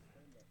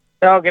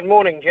 Oh, good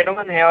morning,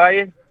 gentlemen. How are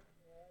you?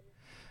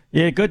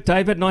 Yeah, good,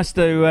 David. Nice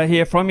to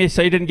hear from you.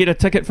 So you didn't get a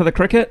ticket for the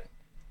cricket?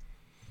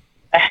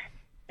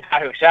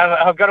 No, so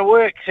I've got to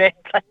work, sadly.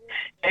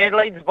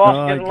 Adelaide,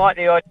 boss didn't like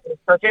the idea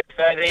of cricket,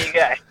 so there you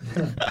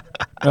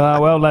go.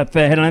 Well, they've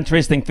had an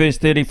interesting first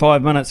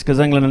 35 minutes because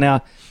England are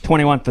now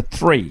 21 for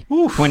 3.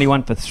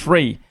 21 for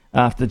 3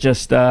 after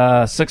just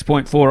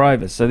 6.4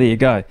 overs. So there you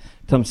go.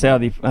 Tim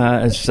Southey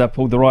has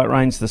pulled the right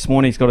reins this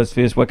morning. He's got his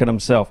first wicket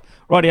himself.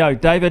 Rightio,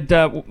 David,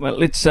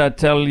 let's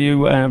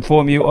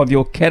inform you of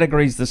your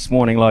categories this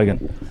morning,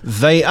 Logan.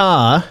 They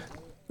are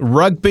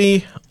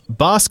rugby,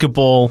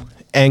 basketball,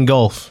 and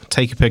golf.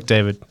 Take a pick,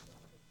 David.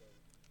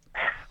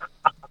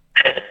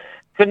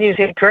 Couldn't you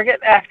say cricket?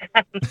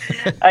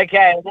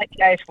 Okay, in that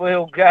case,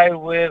 we'll go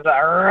with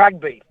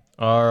rugby.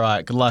 All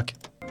right, good luck.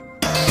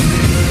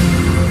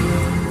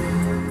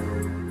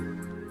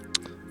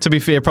 To be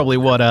fair, probably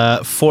 4 out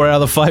of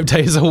the 5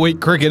 days a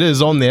week cricket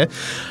is on there.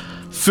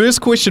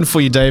 First question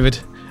for you, David.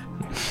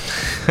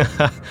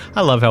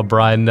 I love how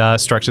Brian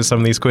structures some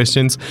of these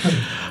questions.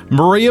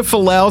 Maria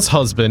Folau's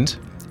husband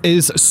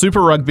is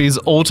Super Rugby's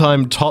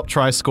all-time top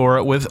try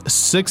scorer with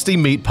 60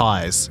 meat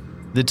pies.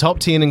 The top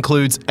 10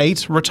 includes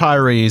 8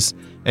 retirees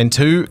and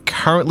 2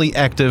 currently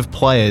active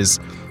players,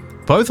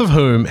 both of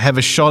whom have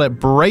a shot at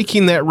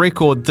breaking that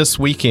record this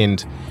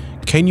weekend.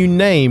 Can you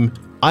name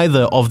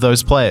either of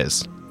those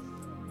players?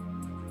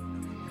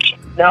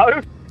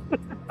 No.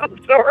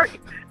 I'm sorry.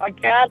 I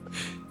can't.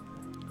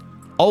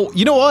 Oh,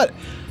 you know what?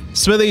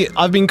 Smithy,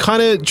 I've been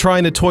kind of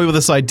trying to toy with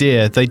this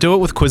idea. They do it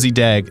with Quizzy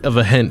Dag of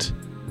a hint.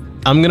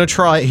 I'm going to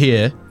try it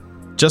here,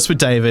 just for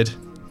David.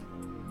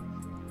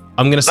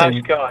 I'm going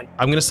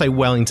to say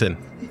Wellington.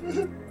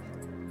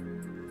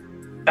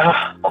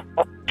 Oh,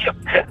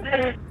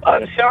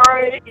 I'm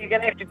sorry. You're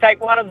going to have to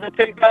take one of the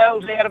 2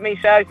 goals out of me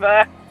so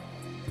far.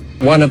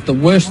 One of the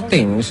worst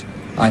things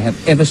I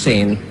have ever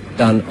seen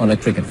done on a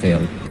cricket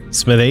field.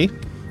 Smithy?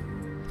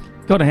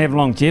 Got to have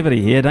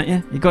longevity here, don't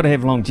you? You've got to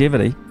have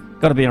longevity.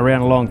 Got to be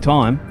around a long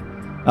time.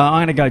 I'm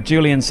going to go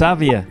Julian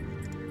Savia.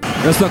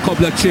 Just a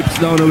couple of chips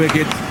down the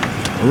wicket.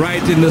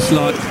 Right in the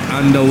slot,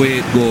 and away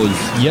it goes.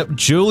 Yep,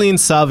 Julian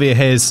Savia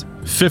has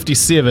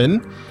 57.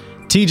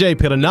 TJ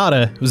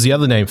Perenara was the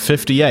other name,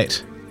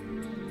 58.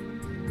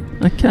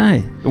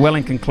 Okay. The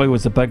Wellington clue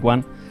was a big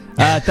one.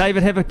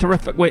 David, have a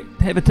terrific week.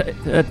 Have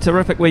a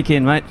terrific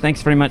weekend, mate.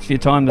 Thanks very much for your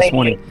time this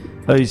morning.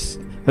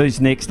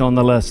 Who's next on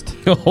the list?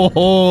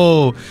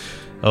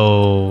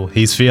 Oh,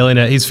 he's feeling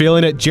it. He's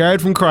feeling it.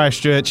 Jared from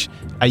Christchurch,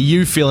 are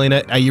you feeling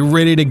it? Are you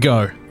ready to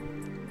go?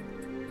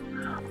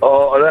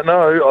 Oh, I don't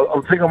know.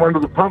 I think I'm under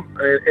the pump,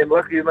 and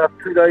lucky enough,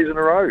 2 days in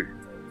a row.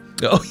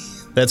 Oh,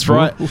 that's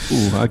right.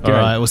 Okay. All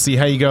right, we'll see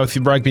how you go with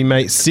your rugby,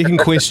 mate. Second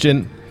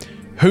question.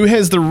 Who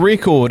has the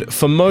record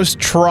for most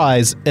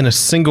tries in a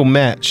single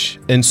match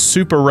in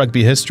Super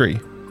Rugby history?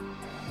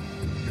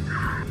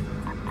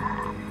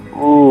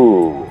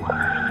 Ooh.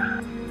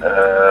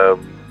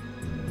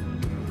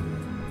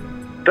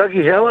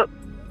 Dougie Hallett.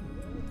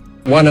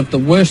 One of the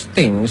worst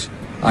things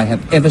I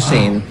have ever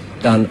seen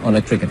done on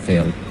a cricket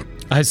field.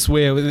 I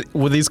swear,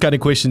 with these kind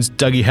of questions,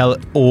 Dougie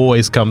Howlett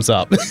always comes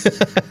up.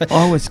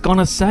 I was going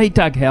to say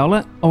Doug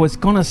Howlett.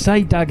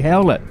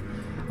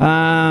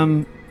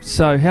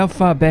 So how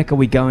far back are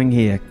we going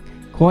here?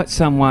 Quite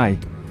some way.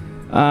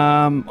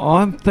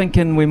 I'm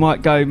thinking we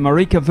might go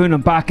Marika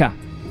Vunabaka.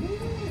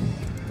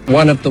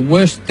 One of the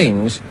worst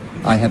things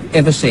I have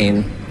ever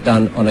seen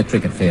done on a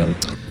cricket field.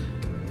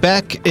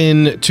 Back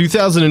in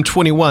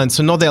 2021,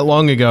 so not that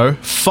long ago,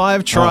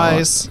 5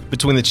 tries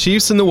between the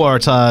Chiefs and the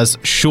Waratahs,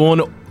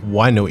 Sean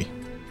Wainui.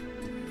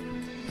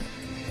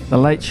 The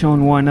late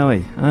Sean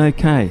Wainui.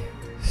 Okay.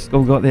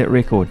 Still got that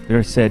record.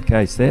 Very sad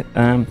case, that.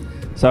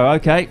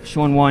 Okay,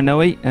 Sean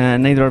Wainui.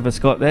 Neither of us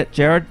got that.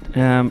 Jared,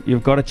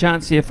 you've got a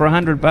chance here for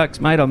 $100,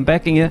 mate. I'm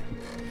backing you.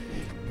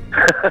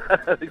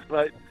 Thanks,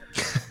 mate.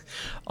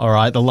 All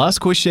right, the last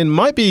question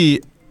might be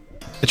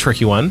a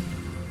tricky one,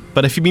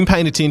 but if you've been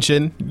paying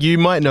attention, you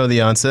might know the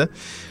answer.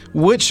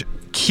 Which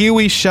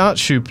Kiwi Which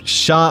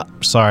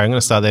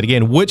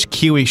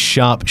Kiwi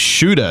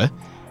sharpshooter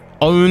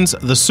owns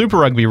the Super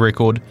Rugby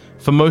record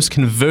for most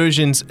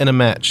conversions in a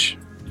match?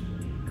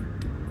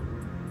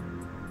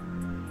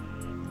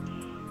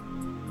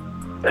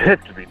 It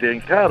had to be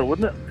Dan Carter,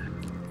 wouldn't it?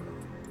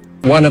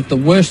 One of the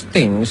worst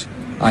things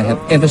I have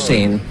ever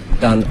seen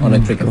done on a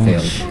cricket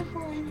field.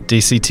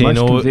 DC10,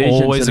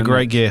 always a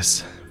great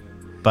guess.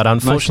 But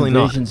unfortunately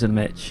not.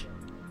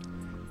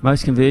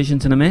 Most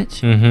conversions in a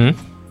match? Mm-hmm.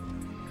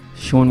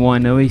 Sean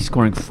Wainui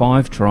scoring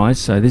 5 tries,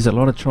 so there's a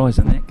lot of tries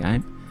in that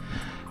game.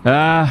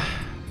 I'm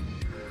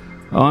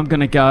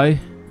going to go,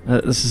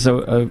 this is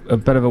a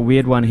bit of a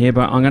weird one here,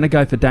 but I'm going to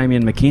go for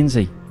Damien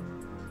McKenzie.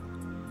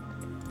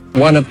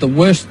 One of the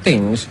worst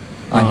things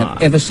I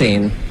have ever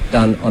seen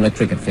done on a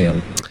cricket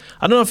field.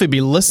 I don't know if he'd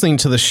be listening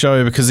to the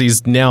show because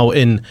he's now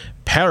in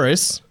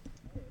Paris,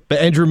 but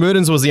Andrew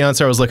Murdens was the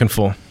answer I was looking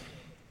for.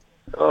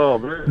 Oh,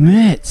 man.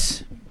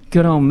 Mets.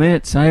 Good old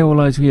Mets, all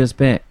those years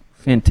back.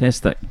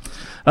 Fantastic.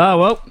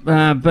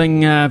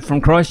 Being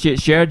from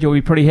Christchurch, Jared, you'll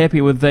be pretty happy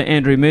with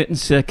Andrew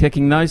Mertens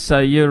kicking those, so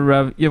you've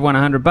won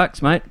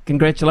 $100, mate.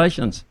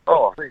 Congratulations.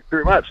 Oh, thanks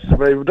very much. It's a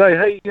very good day.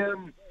 Hey, I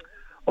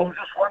was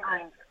just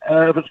wondering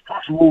if it's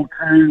possible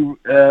to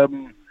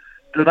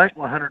donate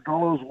my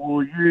 $100,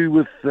 or you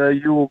with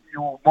your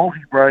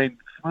multi-brain,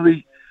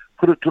 Smithy,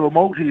 put it to a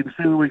multi and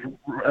see whether we can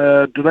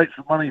donate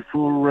some money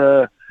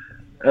for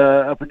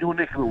up in your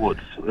neck of the woods.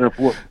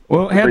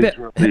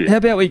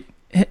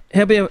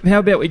 How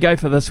about we go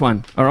for this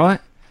one, all right?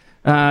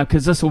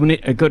 Because this will net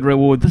a good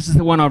reward. This is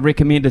the one I've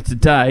recommended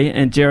today,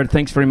 and Jared,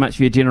 thanks very much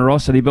for your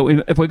generosity. But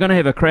if we're going to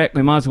have a crack,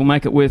 we might as well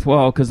make it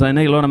worthwhile because they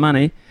need a lot of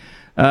money.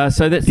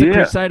 So that's the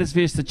Crusaders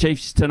versus the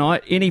Chiefs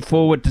tonight. Any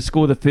forward to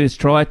score the first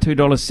try,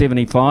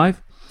 $2.75.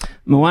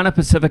 Moana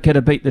Pacifica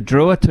to beat the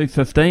Drua,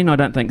 $2.15. I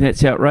don't think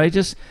that's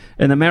outrageous.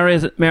 And the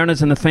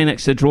Mariners and the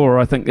Phoenix to draw,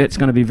 I think that's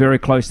going to be very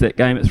close, that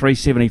game, at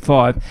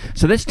 $3.75.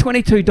 So that's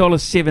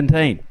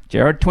 $22.17,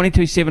 Jared,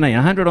 $22.17.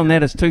 100 on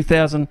that is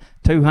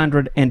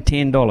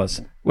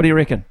 $2,210. What do you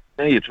reckon?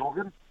 Now you're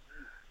talking.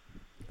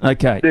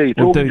 Okay,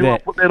 we'll do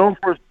that. Put that on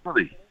for us,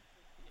 buddy.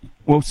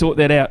 We'll sort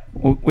that out.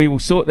 We will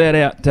sort that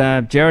out,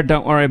 Jared.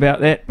 Don't worry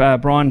about that.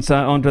 Brian's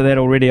onto that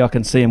already. I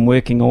can see him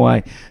working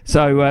away.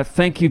 So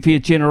thank you for your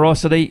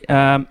generosity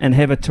and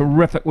have a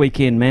terrific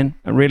weekend, man.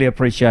 I really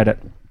appreciate it.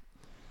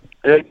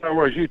 Yeah, no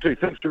worries. You too.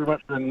 Thanks very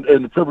much, and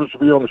the privilege to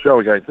be on the show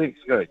again. Thanks,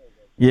 guys.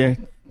 Yeah.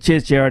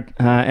 Cheers, Jared.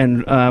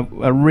 And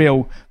a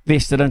real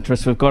vested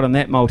interest we've got in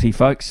that multi,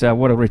 folks.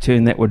 What a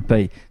return that would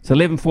be. It's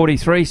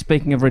 11:43.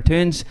 Speaking of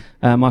returns,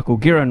 Michael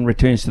Guerin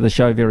returns to the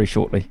show very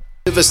shortly.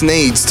 Service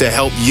needs to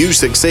help you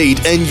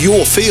succeed in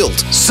your field.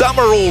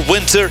 Summer or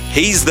winter,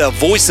 he's the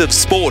voice of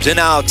sport in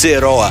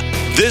Aotearoa.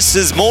 This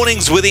is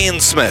Mornings with Ian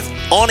Smith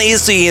on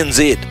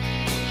SENZ.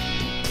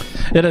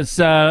 It is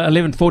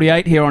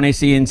 11:48 here on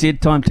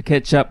SENZ. Time to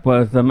catch up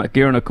with Mick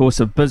Guerin. Of course,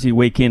 a busy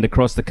weekend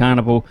across the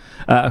carnival,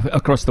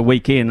 across the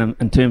weekend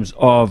in terms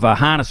of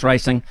harness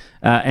racing,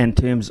 in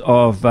terms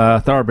of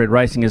thoroughbred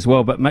racing as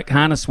well. But Mick,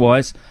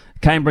 harness-wise,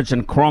 Cambridge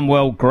and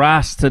Cromwell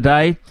grass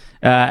today,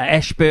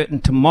 Ashburton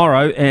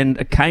tomorrow,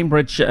 and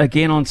Cambridge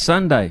again on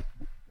Sunday.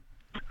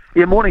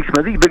 Yeah, morning,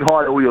 Smithy. Big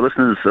hi to all your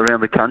listeners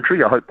around the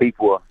country. I hope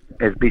people are,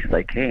 as best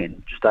they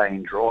can,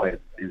 staying dry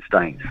and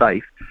staying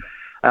safe.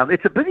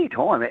 It's a busy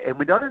time, and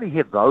we don't only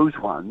have those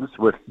ones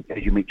with,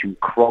 as you mentioned,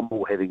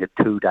 Cromwell having a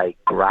 2-day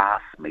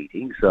grass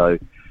meeting, so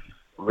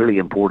really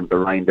important the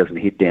rain doesn't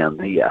head down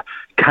there.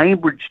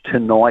 Cambridge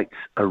tonight's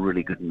a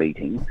really good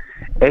meeting.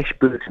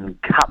 Ashburton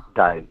Cup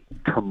Day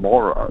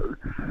tomorrow.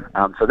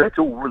 So that's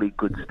all really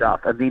good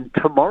stuff. And then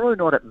tomorrow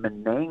night at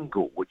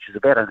Menangle, which is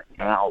about an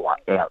hour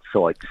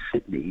outside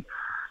Sydney,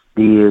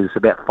 there's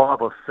about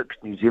 5 or 6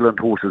 New Zealand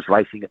horses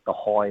racing at the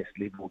highest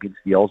level against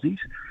the Aussies.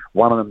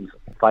 One of them's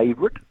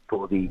favourite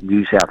for the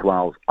New South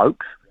Wales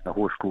Oaks, a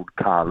horse called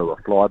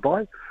Karlua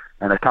Flyby,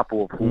 and a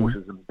couple of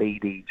horses in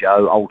BD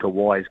Joe, Alta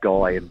Wise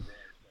Guy,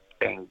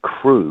 and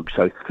Krug.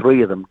 So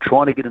 3 of them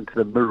trying to get into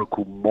the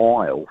Miracle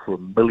Mile for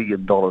 $1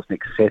 million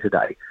next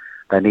Saturday.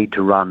 They need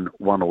to run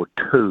 1 or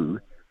 2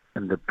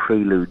 in the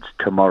preludes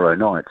tomorrow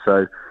night.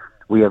 So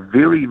we are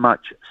very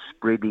much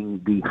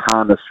spreading the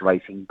harness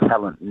racing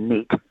talent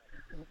net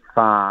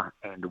far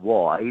and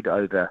wide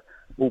over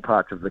all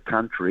parts of the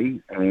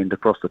country and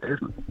across the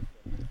Tasman.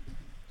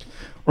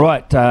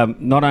 Right,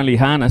 not only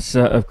harness,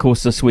 of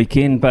course, this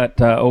weekend,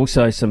 but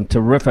also some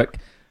terrific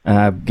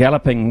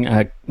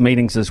galloping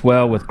meetings as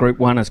well with Group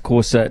 1, of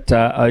course, at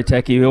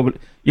Otaki.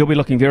 You'll be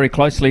looking very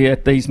closely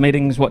at these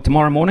meetings,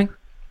 tomorrow morning?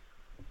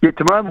 Yeah,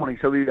 tomorrow morning.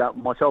 So we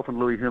myself and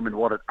Louis Herman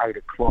at 8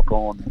 o'clock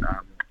on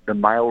the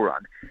mail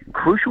run.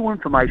 Crucial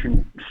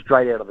information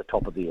straight out of the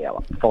top of the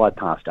hour,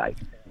 8:05.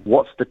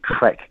 What's the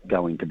track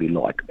going to be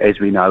like? As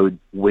we know,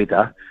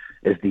 weather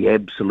is the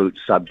absolute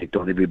subject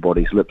on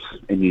everybody's lips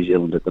in New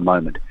Zealand at the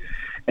moment.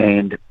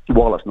 And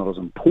while it's not as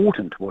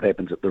important what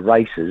happens at the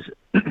races,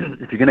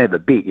 if you're going to have a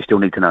bet, you still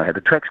need to know how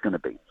the track's going to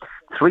be.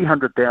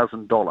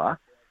 $300,000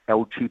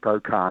 El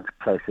Cheapo Cards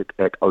Classic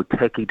at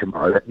Otaki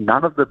tomorrow.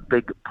 None of the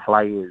big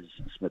players,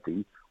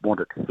 Smithy, want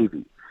it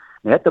heavy.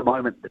 Now, at the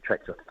moment, the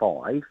tracks are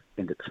 5,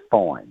 and it's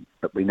fine.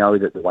 But we know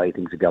that the way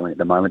things are going at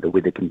the moment, the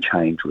weather can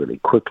change really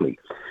quickly.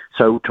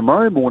 So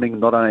tomorrow morning,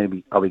 not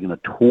only are we going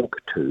to talk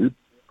to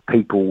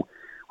people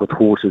with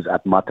horses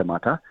at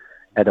Matamata,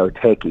 at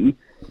Otaki,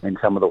 and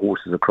some of the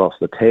horses across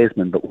the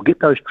Tasman, but we'll get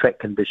those track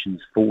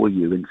conditions for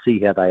you and see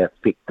how they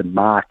affect the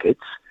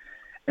markets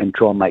and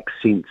try and make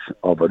sense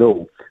of it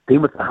all.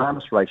 Then with the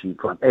harness racing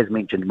front, as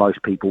mentioned,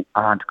 most people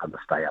aren't going to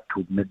stay up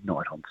till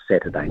midnight on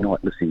Saturday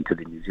night listening to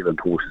the New Zealand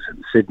horses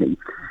in Sydney.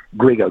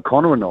 Greg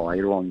O'Connor and I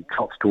are on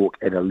Trots Talk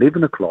at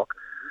 11 o'clock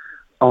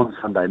on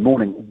Sunday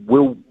morning.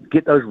 We'll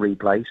get those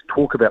replays,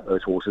 talk about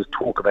those horses,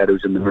 talk about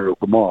who's in the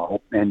Miracle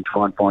Mile, and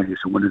try and find you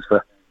some winners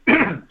for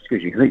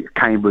excuse me,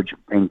 Cambridge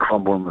and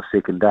Cromwell on the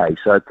second day.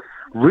 So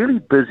really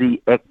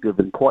busy, active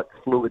and quite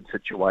fluid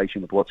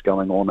situation with what's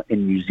going on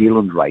in New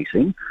Zealand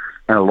racing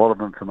and a lot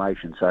of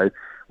information. So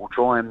we'll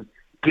try and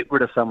get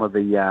rid of some of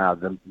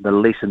the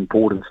less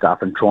important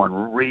stuff and try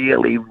and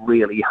really,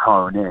 really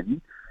hone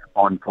in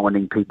on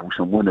finding people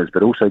some winners,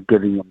 but also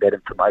giving them that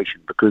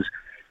information because,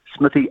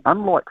 Smithy,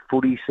 unlike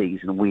footy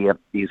season where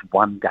there's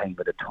one game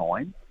at a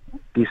time,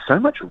 there's so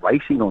much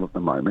racing on at the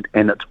moment,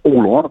 and it's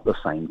all on at the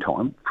same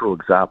time. For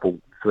example,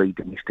 3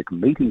 domestic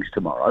meetings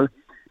tomorrow.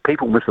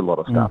 People miss a lot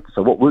of stuff.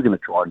 So what we're going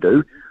to try and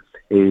do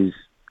is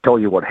tell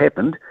you what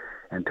happened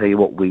and tell you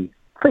what we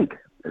think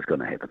is going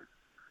to happen.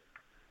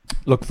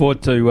 Look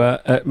forward to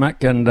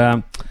Mick.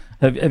 And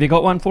have you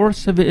got one for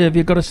us? Have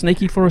you got a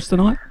sneaky for us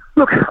tonight?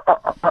 Look,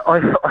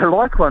 I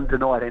like one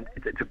tonight, and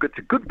it's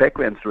a good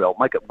background story. I'll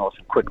make it nice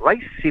and quick.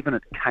 Race 7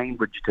 at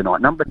Cambridge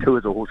tonight. Number 2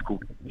 is a horse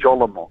called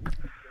Jolimont.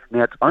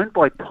 Now, it's owned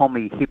by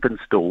Tommy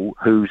Heppenstall,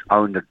 who's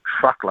owned a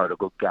truckload of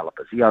good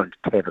gallopers. He owns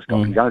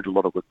Tavistock. He's owned a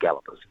lot of good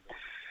gallopers.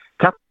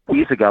 A couple of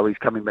years ago, he's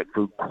coming back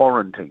through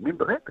quarantine.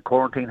 Remember that? The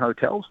quarantine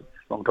hotels?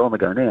 A long time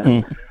ago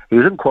now. He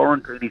was in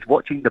quarantine. He's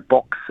watching the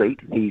box seat.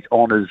 He's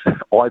on his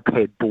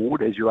iPad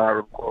board, as you are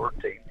in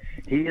quarantine.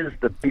 Here's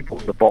the people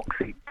in the box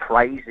seat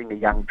praising a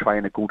young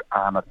trainer called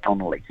Anna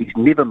Donnelly. He's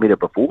never met her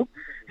before.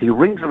 He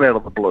rings her out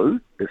of the blue.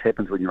 This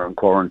happens when you're in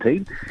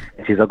quarantine.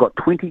 And says, I've got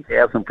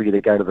 $20,000 for you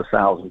to go to the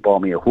sales and buy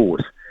me a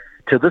horse.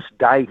 To this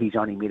day, he's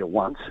only met her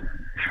once.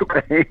 Shook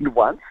her hand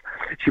once.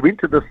 She went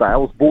to the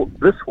sales, bought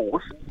this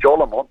horse,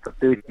 Jolimont, for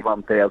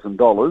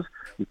 $31,000.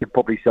 You could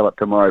probably sell it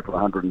tomorrow for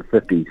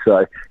 $150,000.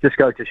 So just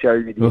goes to show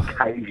you the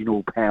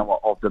occasional power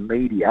of the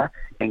media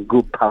and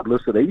good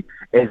publicity.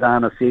 As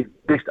Anna said,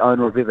 best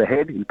owner I've ever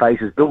had. He pays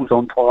his bills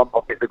on time.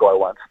 I've met the guy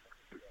once.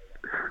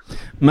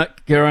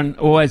 Mick Guerin,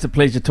 always a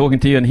pleasure talking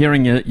to you and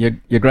hearing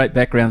your great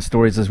background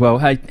stories as well.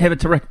 Hey, have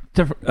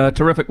a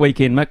terrific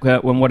weekend,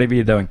 Mick, whatever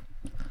you're doing.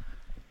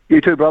 You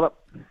too, brother.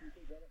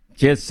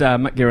 Cheers,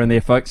 Mick Guerin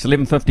there, folks.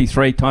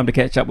 11:53, time to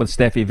catch up with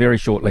Staffy very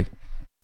shortly.